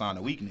shit as a sign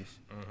of weakness.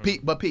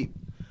 Mm-hmm. Pete,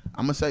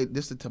 I'm gonna say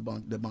this to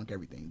debunk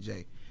everything,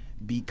 Jay.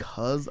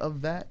 Because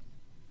of that,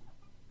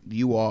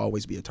 you will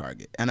always be a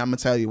target, and I'm gonna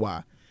tell you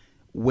why.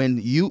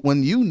 When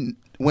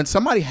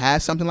somebody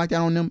has something like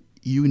that on them,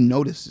 you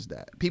notices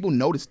that. People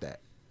notice that.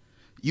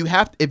 You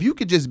have if you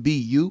could just be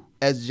you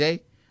as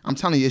Jay, I'm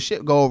telling you, your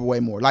shit go over way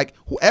more. Like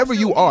whoever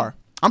you are.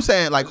 I'm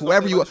saying like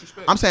whoever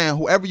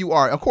you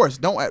are, of course,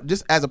 don't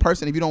just as a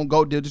person, if you don't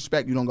go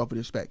disrespect, you don't go for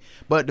disrespect.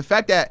 But the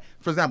fact that,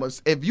 for example,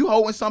 if you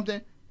holding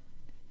something,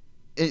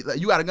 you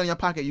got a gun in your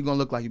pocket, you're going to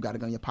look like you got a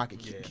gun in your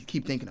pocket. Yeah.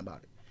 Keep thinking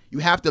about it. You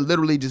have to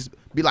literally just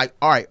be like,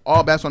 all right,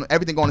 all bets on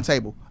everything on the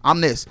table.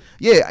 I'm this.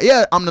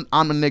 Yeah, I'm the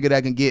nigga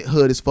that can get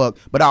hood as fuck,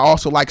 but I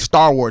also like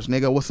Star Wars,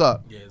 nigga. What's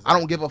up? Yeah, exactly. I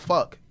don't give a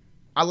fuck.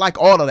 I like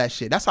all of that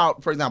shit. That's how,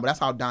 for example, that's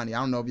how Donnie. I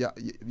don't know if y'all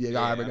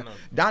ever.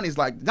 Donnie's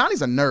a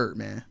nerd,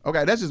 man.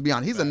 Okay, let's just be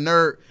honest. He's a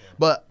nerd,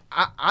 but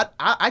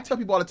I tell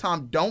people all the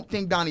time, don't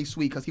think Donnie's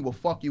sweet because he will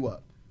fuck you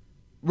up.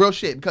 Real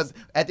shit. Because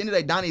at the end of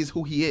the day, Donnie is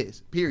who he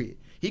is. Period.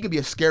 He can be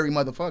a scary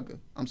motherfucker.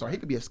 I'm sorry, he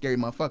could be a scary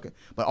motherfucker,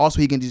 but also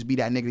he can just be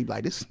that nigga. Be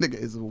like, this nigga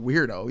is a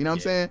weirdo. You know what I'm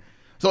saying?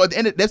 So at the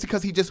end, that's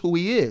because he's just who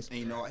he is. And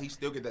you know, he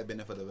still get that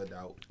benefit of a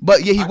doubt.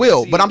 But yeah, he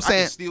will. But I'm saying,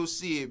 I can still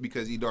see it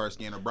because he dark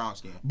skin or brown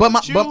skin. But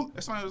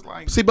that's why I was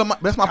like, see,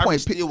 that's my point.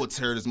 Still would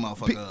tear this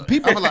motherfucker up.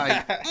 People are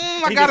like,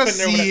 I gotta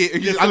see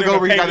it. I look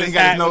over, he got his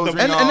nose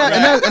ring on,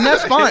 and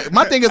that's fine.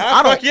 My thing is,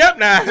 I don't. Fuck you up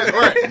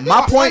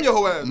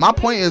now. My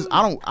point is,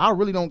 I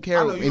really don't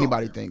care what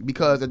anybody think,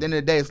 because at the end of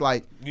the day, it's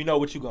like, you know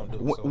what you gonna do.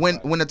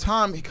 When the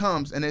time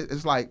comes and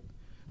it's like,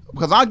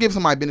 because I'll give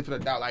somebody benefit of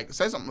the doubt. Like,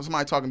 say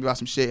somebody talking about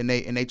some shit and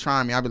they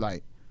try me, I'll be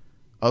like,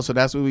 oh, so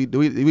that's what we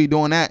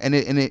doing that, and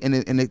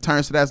it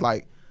turns to that's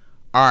like,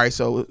 all right,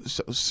 so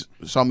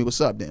show me what's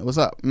up then. What's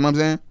up? You know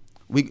what I'm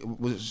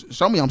saying?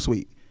 Show me I'm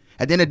sweet.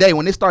 At the end of the day,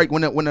 when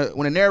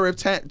the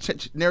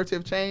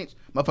narrative change,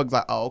 motherfuckers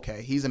like, oh,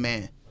 okay, he's a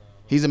man.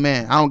 He's a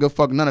man. I don't give a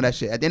fuck none of that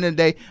shit. At the end of the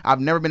day, I've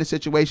never been in a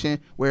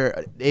situation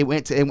where it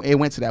went to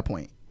that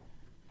point.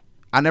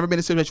 I've never been in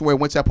a situation where it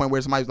went to that point where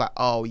somebody's like,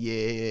 oh,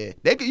 yeah.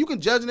 You can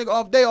judge a nigga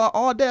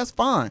all day, that's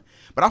fine.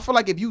 But I feel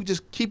like if you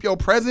just keep your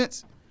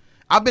presence,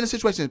 I've been in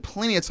situations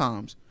plenty of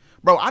times.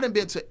 Bro, I done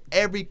been to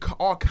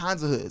all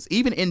kinds of hoods,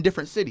 even in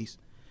different cities.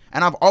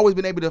 And I've always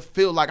been able to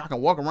feel like I can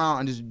walk around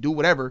and just do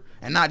whatever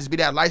and not just be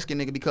that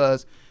light-skinned nigga,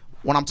 because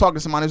when I'm talking to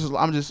somebody,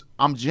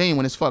 I'm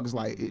genuine as fuck. It's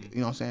like, you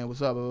know what I'm saying?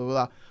 What's up? Blah, blah,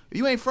 blah.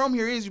 You ain't from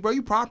here, is you, bro?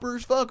 You proper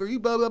as fuck, or you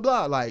blah, blah,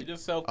 blah. Like, it's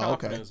just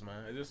self-confidence,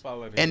 man. It's just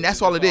all it is. And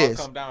that's all it is.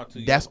 Come down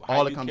to that's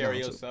all it comes down to. How you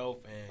carry yourself,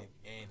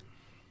 and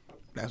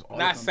that's all.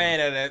 Not saying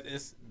that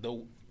it's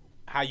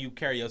how you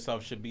carry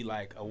yourself should be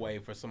like a way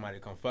for somebody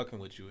to come fucking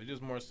with you. It's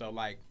just more so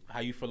like how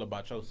you feel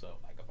about yourself.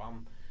 Like, if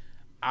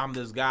I'm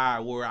this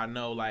guy where I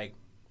know, like,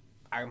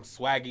 I'm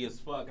swaggy as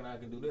fuck and I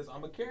can do this,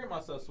 I'm gonna carry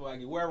myself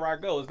swaggy wherever I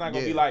go. It's not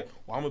gonna be like,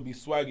 well, I'm gonna be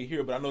swaggy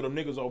here, but I know them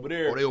niggas over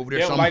there. They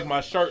don't like my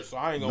shirt, so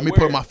I ain't gonna. Let me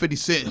put my 50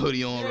 Cent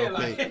hoodie on real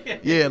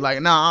quick. Yeah,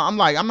 like, nah, I'm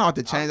not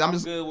to change. I'm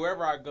just good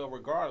wherever I go,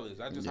 regardless.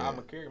 That's just how I'm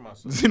gonna carry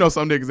myself. You know,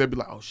 some niggas they be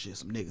like, oh shit,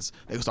 some niggas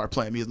they gonna start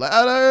playing music like,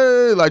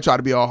 hey, like try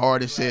to be all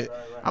hard and shit. Right.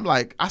 I'm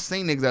like, I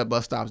seen niggas at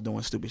bus stops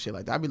doing stupid shit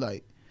like that. I be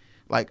like,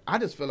 I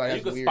just feel like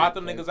you can spot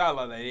them niggas out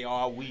like they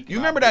all weak. You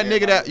remember that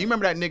nigga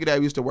that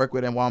we used to work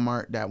with in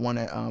Walmart? That one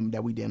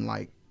that we didn't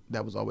like.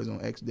 That was always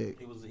on X Dick.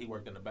 He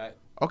worked in the back.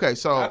 Okay,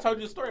 so I told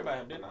you a story about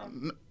him, didn't I?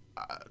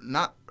 I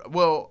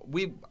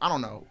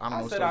don't know.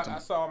 I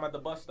saw him at the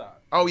bus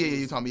stop. Oh yeah,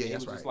 you told me. Yeah,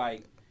 that's right. He was just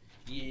like,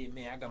 yeah,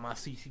 man, I got my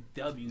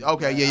CCW.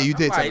 Okay, yeah, you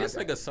did. Like, this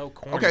nigga's so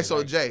corny. Okay, so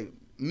like, Jay,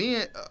 me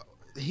and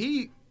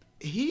he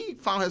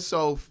found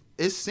himself.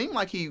 It seemed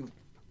like he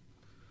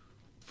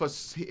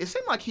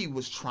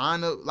was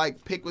trying to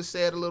like pick what's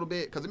said a little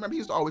bit, because remember he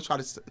used to always try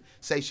to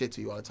say shit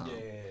to you all the time.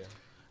 Yeah.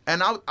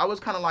 And I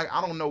was kind of like,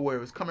 I don't know where it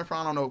was coming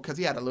from. I don't know, because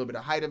he had a little bit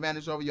of height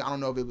advantage over you. I don't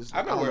know if it was.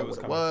 I know where it was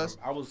coming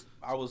from.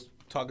 I was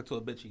talking to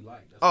a bitch he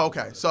liked. Oh,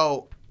 okay.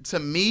 So to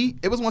me,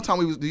 it was one time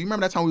do you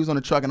remember that time we was on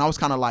the truck and I was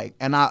kind of like,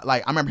 and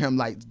I remember him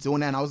like doing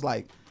that, and I was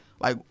like,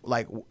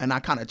 and I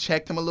kind of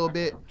checked him a little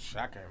bit.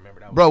 I can't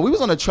remember that. Bro, we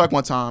was on the truck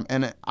one time,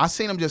 and I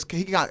seen him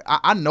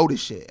I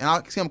noticed shit, and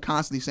I see him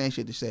constantly saying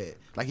shit to say,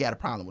 like he had a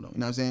problem with him. You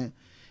know what I'm saying?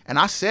 And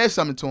I said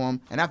something to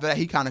him, and after that,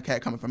 he kind of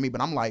kept coming for me.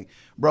 But I'm like,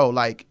 bro,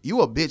 like,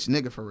 you a bitch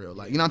nigga for real.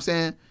 Like, you know what I'm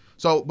saying?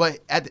 So, but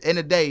at the end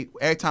of the day,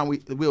 every time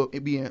we'll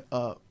be in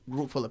a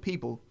group full of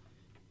people,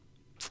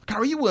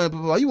 Kyrie, you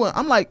wouldn't.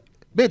 I'm like,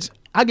 bitch,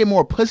 I get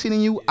more pussy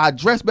than you. I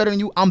dress better than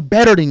you. I'm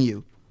better than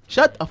you.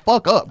 Shut the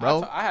fuck up,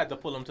 bro. I had to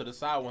pull him to the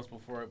side once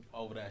before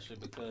over that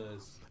shit,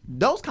 because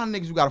those kind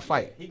of niggas you got to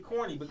fight. He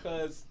corny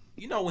because,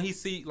 you know, when he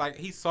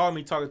saw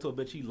me talking to a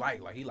bitch he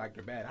liked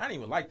her bad. I didn't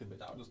even like the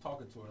bitch. I was just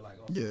talking to her like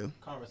on some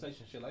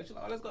conversation shit. Like, she's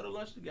like, oh, let's go to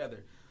lunch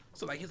together.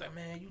 So like, he's like,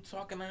 man, you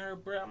talking to her,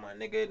 bro? I'm like,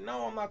 nigga,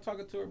 no, I'm not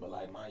talking to her, but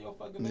like, mind your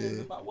fucking business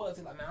if I was.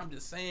 He's like, man, I'm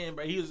just saying,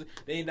 bro.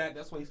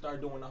 That's why he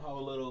started doing the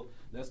whole little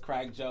let's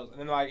crack jokes.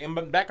 And then like in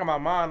the back of my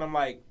mind, I'm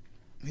like,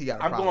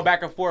 I'm going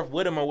back and forth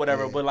with him or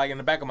whatever. But like in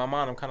the back of my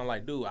mind, I'm kind of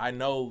like, dude, I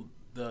know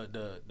the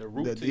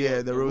root to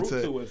it. The root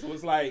to it. So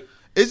it's like.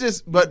 It's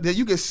just, but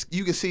you can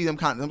see them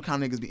kind of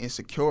niggas be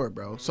insecure,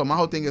 bro. So my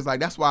whole thing is like,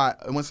 that's why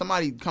when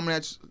somebody coming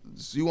at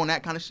you on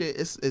that kind of shit,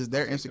 it's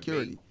their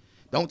insecurity.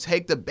 Don't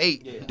take the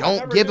bait. Yeah,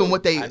 don't give them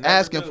what they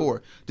asking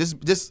for.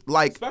 Just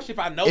like, especially if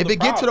I know. If it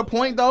get to the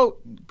point though,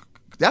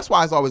 that's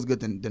why it's always good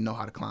to know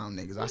how to clown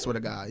niggas. I swear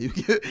to God,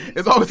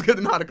 it's always good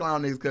to know how to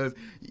clown niggas, because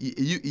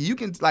you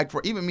can, like,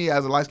 for even me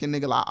as a light skinned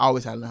nigga, I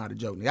always had to learn how to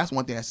joke. That's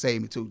one thing that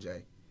saved me too,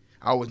 Jay.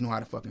 I always knew how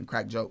to fucking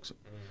crack jokes.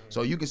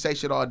 So you can say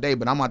shit all day,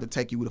 but I'm about to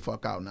take you the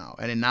fuck out now.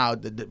 And then now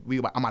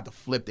I'm about to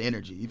flip the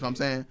energy. You feel what I'm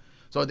saying?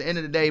 So at the end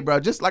of the day, bro,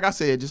 just like I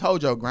said, just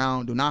hold your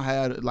ground. Do not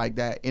have like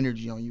that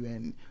energy on you.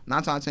 And 9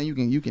 times out of 10,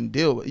 you can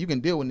deal with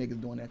niggas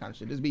doing that kind of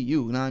shit. Just be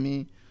you know what I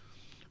mean?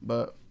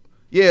 But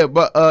yeah,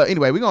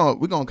 anyway, we're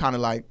gonna kind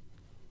of like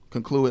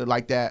conclude it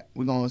like that.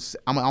 I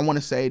want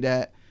to say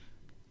that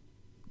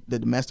the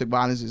domestic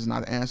violence is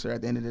not the answer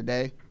at the end of the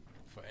day.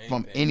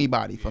 From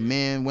anybody, from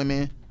men,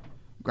 women,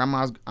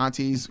 grandmas,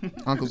 aunties,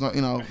 uncles,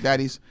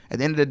 daddies. At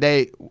the end of the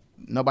day,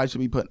 nobody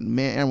should be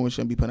men and women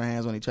shouldn't be putting their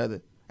hands on each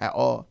other at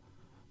all,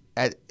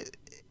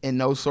 in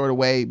no sort of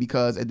way,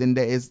 because at the end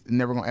of the day, it's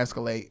never gonna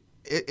escalate.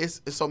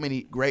 it's so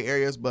many gray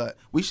areas, but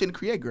we shouldn't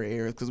create gray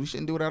areas because we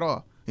shouldn't do it at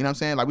all. You know what I'm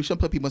saying? Like, we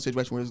shouldn't put people in a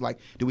situation where it's like,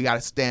 do we got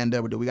to stand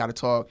up or do we got to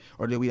talk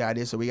or do we got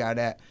this or we got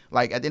that?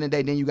 Like, at the end of the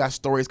day, then you got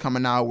stories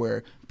coming out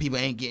where people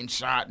ain't getting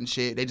shot and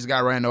shit. They just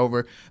got ran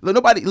over.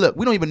 Look,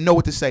 we don't even know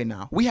what to say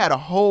now. We had a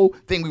whole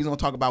thing we was going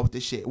to talk about with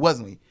this shit,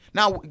 wasn't we?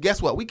 Now,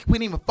 guess what? We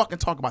didn't even fucking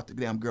talk about the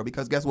damn girl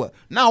because guess what?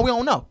 Now we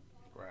don't know.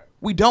 Right.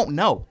 We don't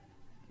know.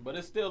 But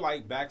it's still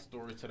like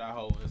backstory to that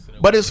whole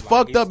incident. But it's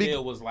fucked up. He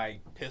still was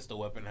like pistol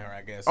whipping her,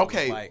 I guess.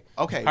 Okay. So like,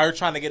 okay. Her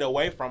trying to get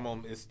away from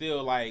him is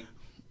still like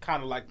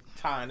kind of like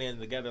tying in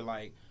together.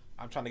 Like,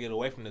 I'm trying to get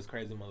away from this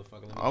crazy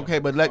motherfucker. Okay,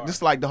 but like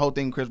just like the whole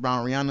thing, Chris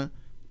Brown, Rihanna,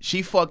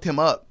 she fucked him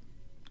up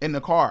in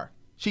the car.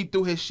 She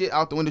threw his shit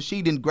out the window.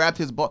 She didn't grab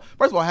his ball.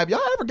 First of all, have y'all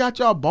ever got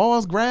y'all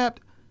balls grabbed?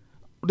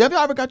 Have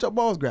y'all ever got your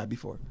balls grabbed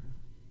before?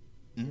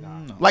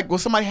 No. Like when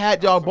somebody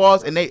had y'all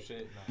balls and they,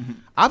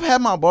 I've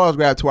had my balls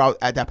grabbed to where I was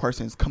at that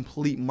person's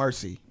complete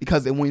mercy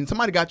because when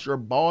somebody got your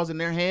balls in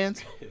their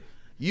hands,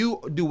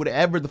 you do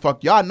whatever the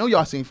fuck. Y'all know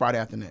y'all seen Friday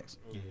After Next.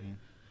 Mm-hmm.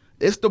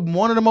 It's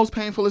one of the most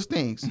painfulest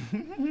things.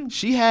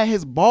 She had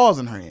his balls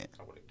in her hand.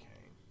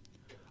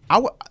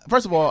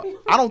 First of all,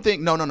 I don't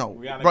think no,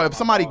 bro. If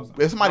somebody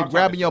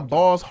grabbing your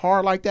balls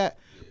hard like that,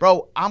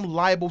 bro, I'm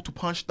liable to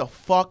punch the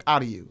fuck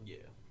out of you. Yeah.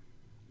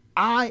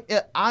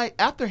 I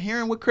after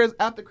hearing what Chris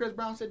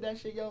Brown said that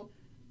shit, yo,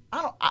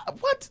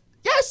 what?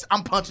 Yes,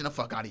 I'm punching the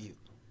fuck out of you.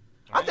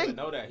 I think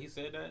know that he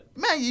said that.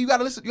 Man, you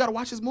gotta listen. You gotta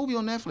watch this movie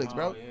on Netflix,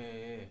 bro.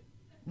 Yeah.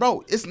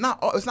 Bro, it's not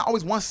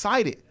always one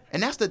sided,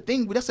 and that's the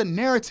thing. That's a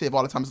narrative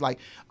all the time. It's like,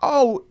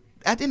 oh,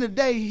 at the end of the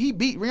day, he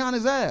beat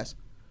Rihanna's ass.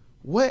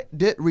 What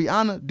did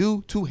Rihanna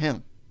do to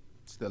him?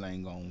 Still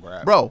ain't gonna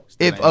grab. Bro,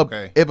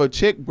 if a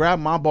chick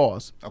grabbed my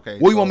balls, okay,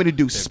 what do you want me to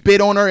do? Spit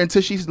on her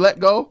until she's let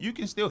go? You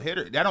can still hit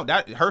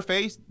her. Her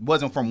face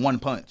wasn't from one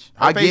punch.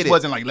 Her face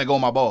wasn't like let go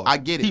of my balls. I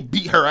get it. He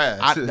beat her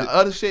ass. The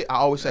other shit I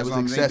always say was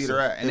excessive.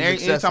 And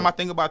anytime I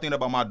think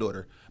about my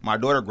daughter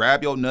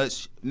grab your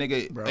nuts,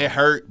 nigga, bro. It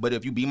hurt. But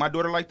if you beat my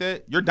daughter like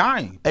that, you're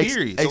dying.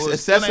 Period.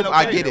 Excessive, okay.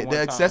 I get it.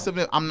 The excessive,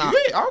 I'm not.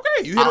 Yeah,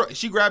 okay. You hit her.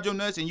 She grabbed your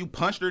nuts and you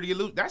punched her to get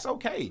loose. That's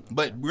okay.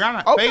 But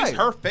Rihanna face,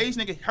 her face,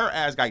 nigga, her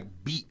ass got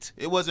beat.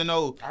 It wasn't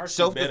no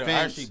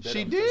self-defense.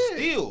 She did.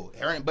 Still,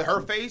 but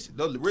her face,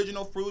 the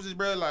original bruises,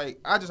 bro. Like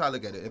I just how I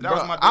look at it. If that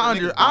was my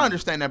daughter, I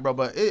understand that, bro.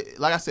 But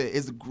like I said,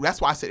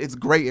 that's why I said it's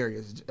gray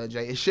areas,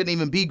 Jay. It shouldn't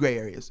even be gray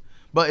areas.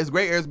 But it's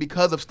gray areas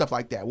because of stuff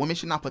like that. Women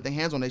should not put their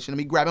hands on. They shouldn't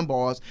be grabbing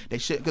balls. They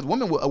should, because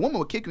a woman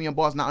will kick you in your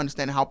balls, not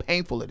understanding how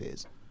painful it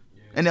is,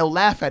 and they'll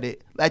laugh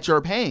at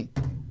your pain.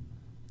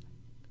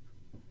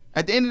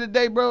 At the end of the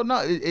day, bro,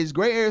 no, it's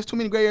gray areas. Too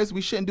many gray areas.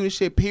 We shouldn't do this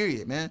shit.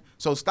 Period, man.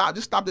 So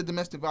just stop the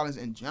domestic violence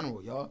in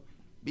general, y'all.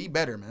 Be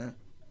better, man.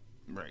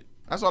 Right.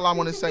 That's all I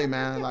want to say,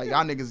 man. Like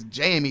y'all niggas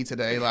jaying me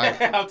today.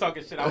 Like I'm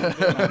talking shit.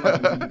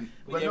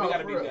 We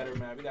gotta be better,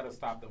 man. We gotta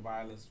stop the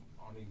violence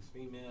on these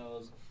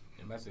females.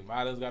 Domestic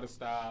violence got to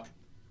stop.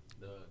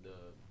 The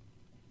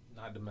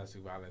not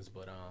domestic violence,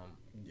 but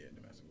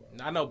domestic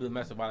violence. I know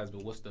domestic violence,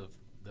 but what's the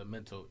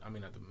mental? I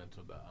mean, not the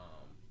mental.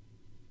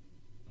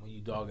 When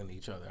you dogging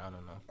each other, I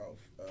don't know.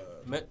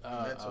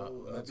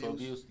 Mental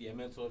abuse. Yeah,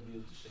 mental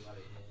abuse. This shit gotta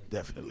end.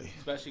 Definitely.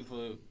 Especially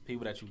for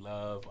people that you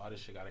love, all this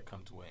shit gotta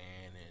come to an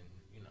end,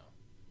 and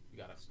you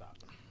gotta stop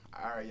them.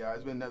 All right, y'all.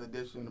 It's been another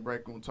edition of the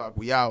Break Room Talk.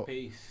 We out.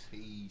 Peace.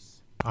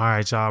 All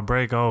right, y'all,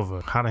 break over.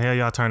 How the hell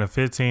y'all turning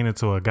 15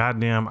 into a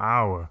goddamn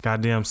hour?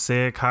 Goddamn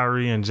Sid,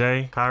 Kyrie, and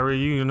Jay. Kyrie,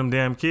 you and them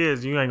damn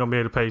kids, you ain't gonna be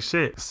able to pay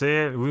shit.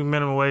 Sid, we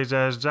minimum wage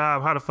ass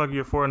job. How the fuck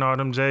you affording all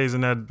them J's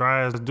and that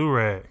dry ass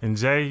do-rag? And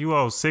Jay, you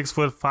old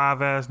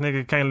 6'5" ass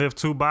nigga, can't lift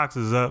 2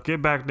 boxes up.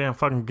 Get back there and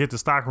fucking get the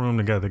stock room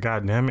together,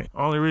 goddamn it.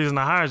 Only reason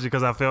I hired you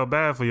because I felt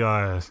bad for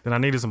y'all ass. Then I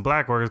needed some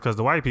black workers because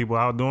the white people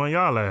outdoing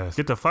y'all ass.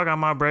 Get the fuck out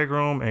my break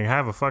room and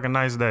have a fucking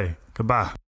nice day. Goodbye.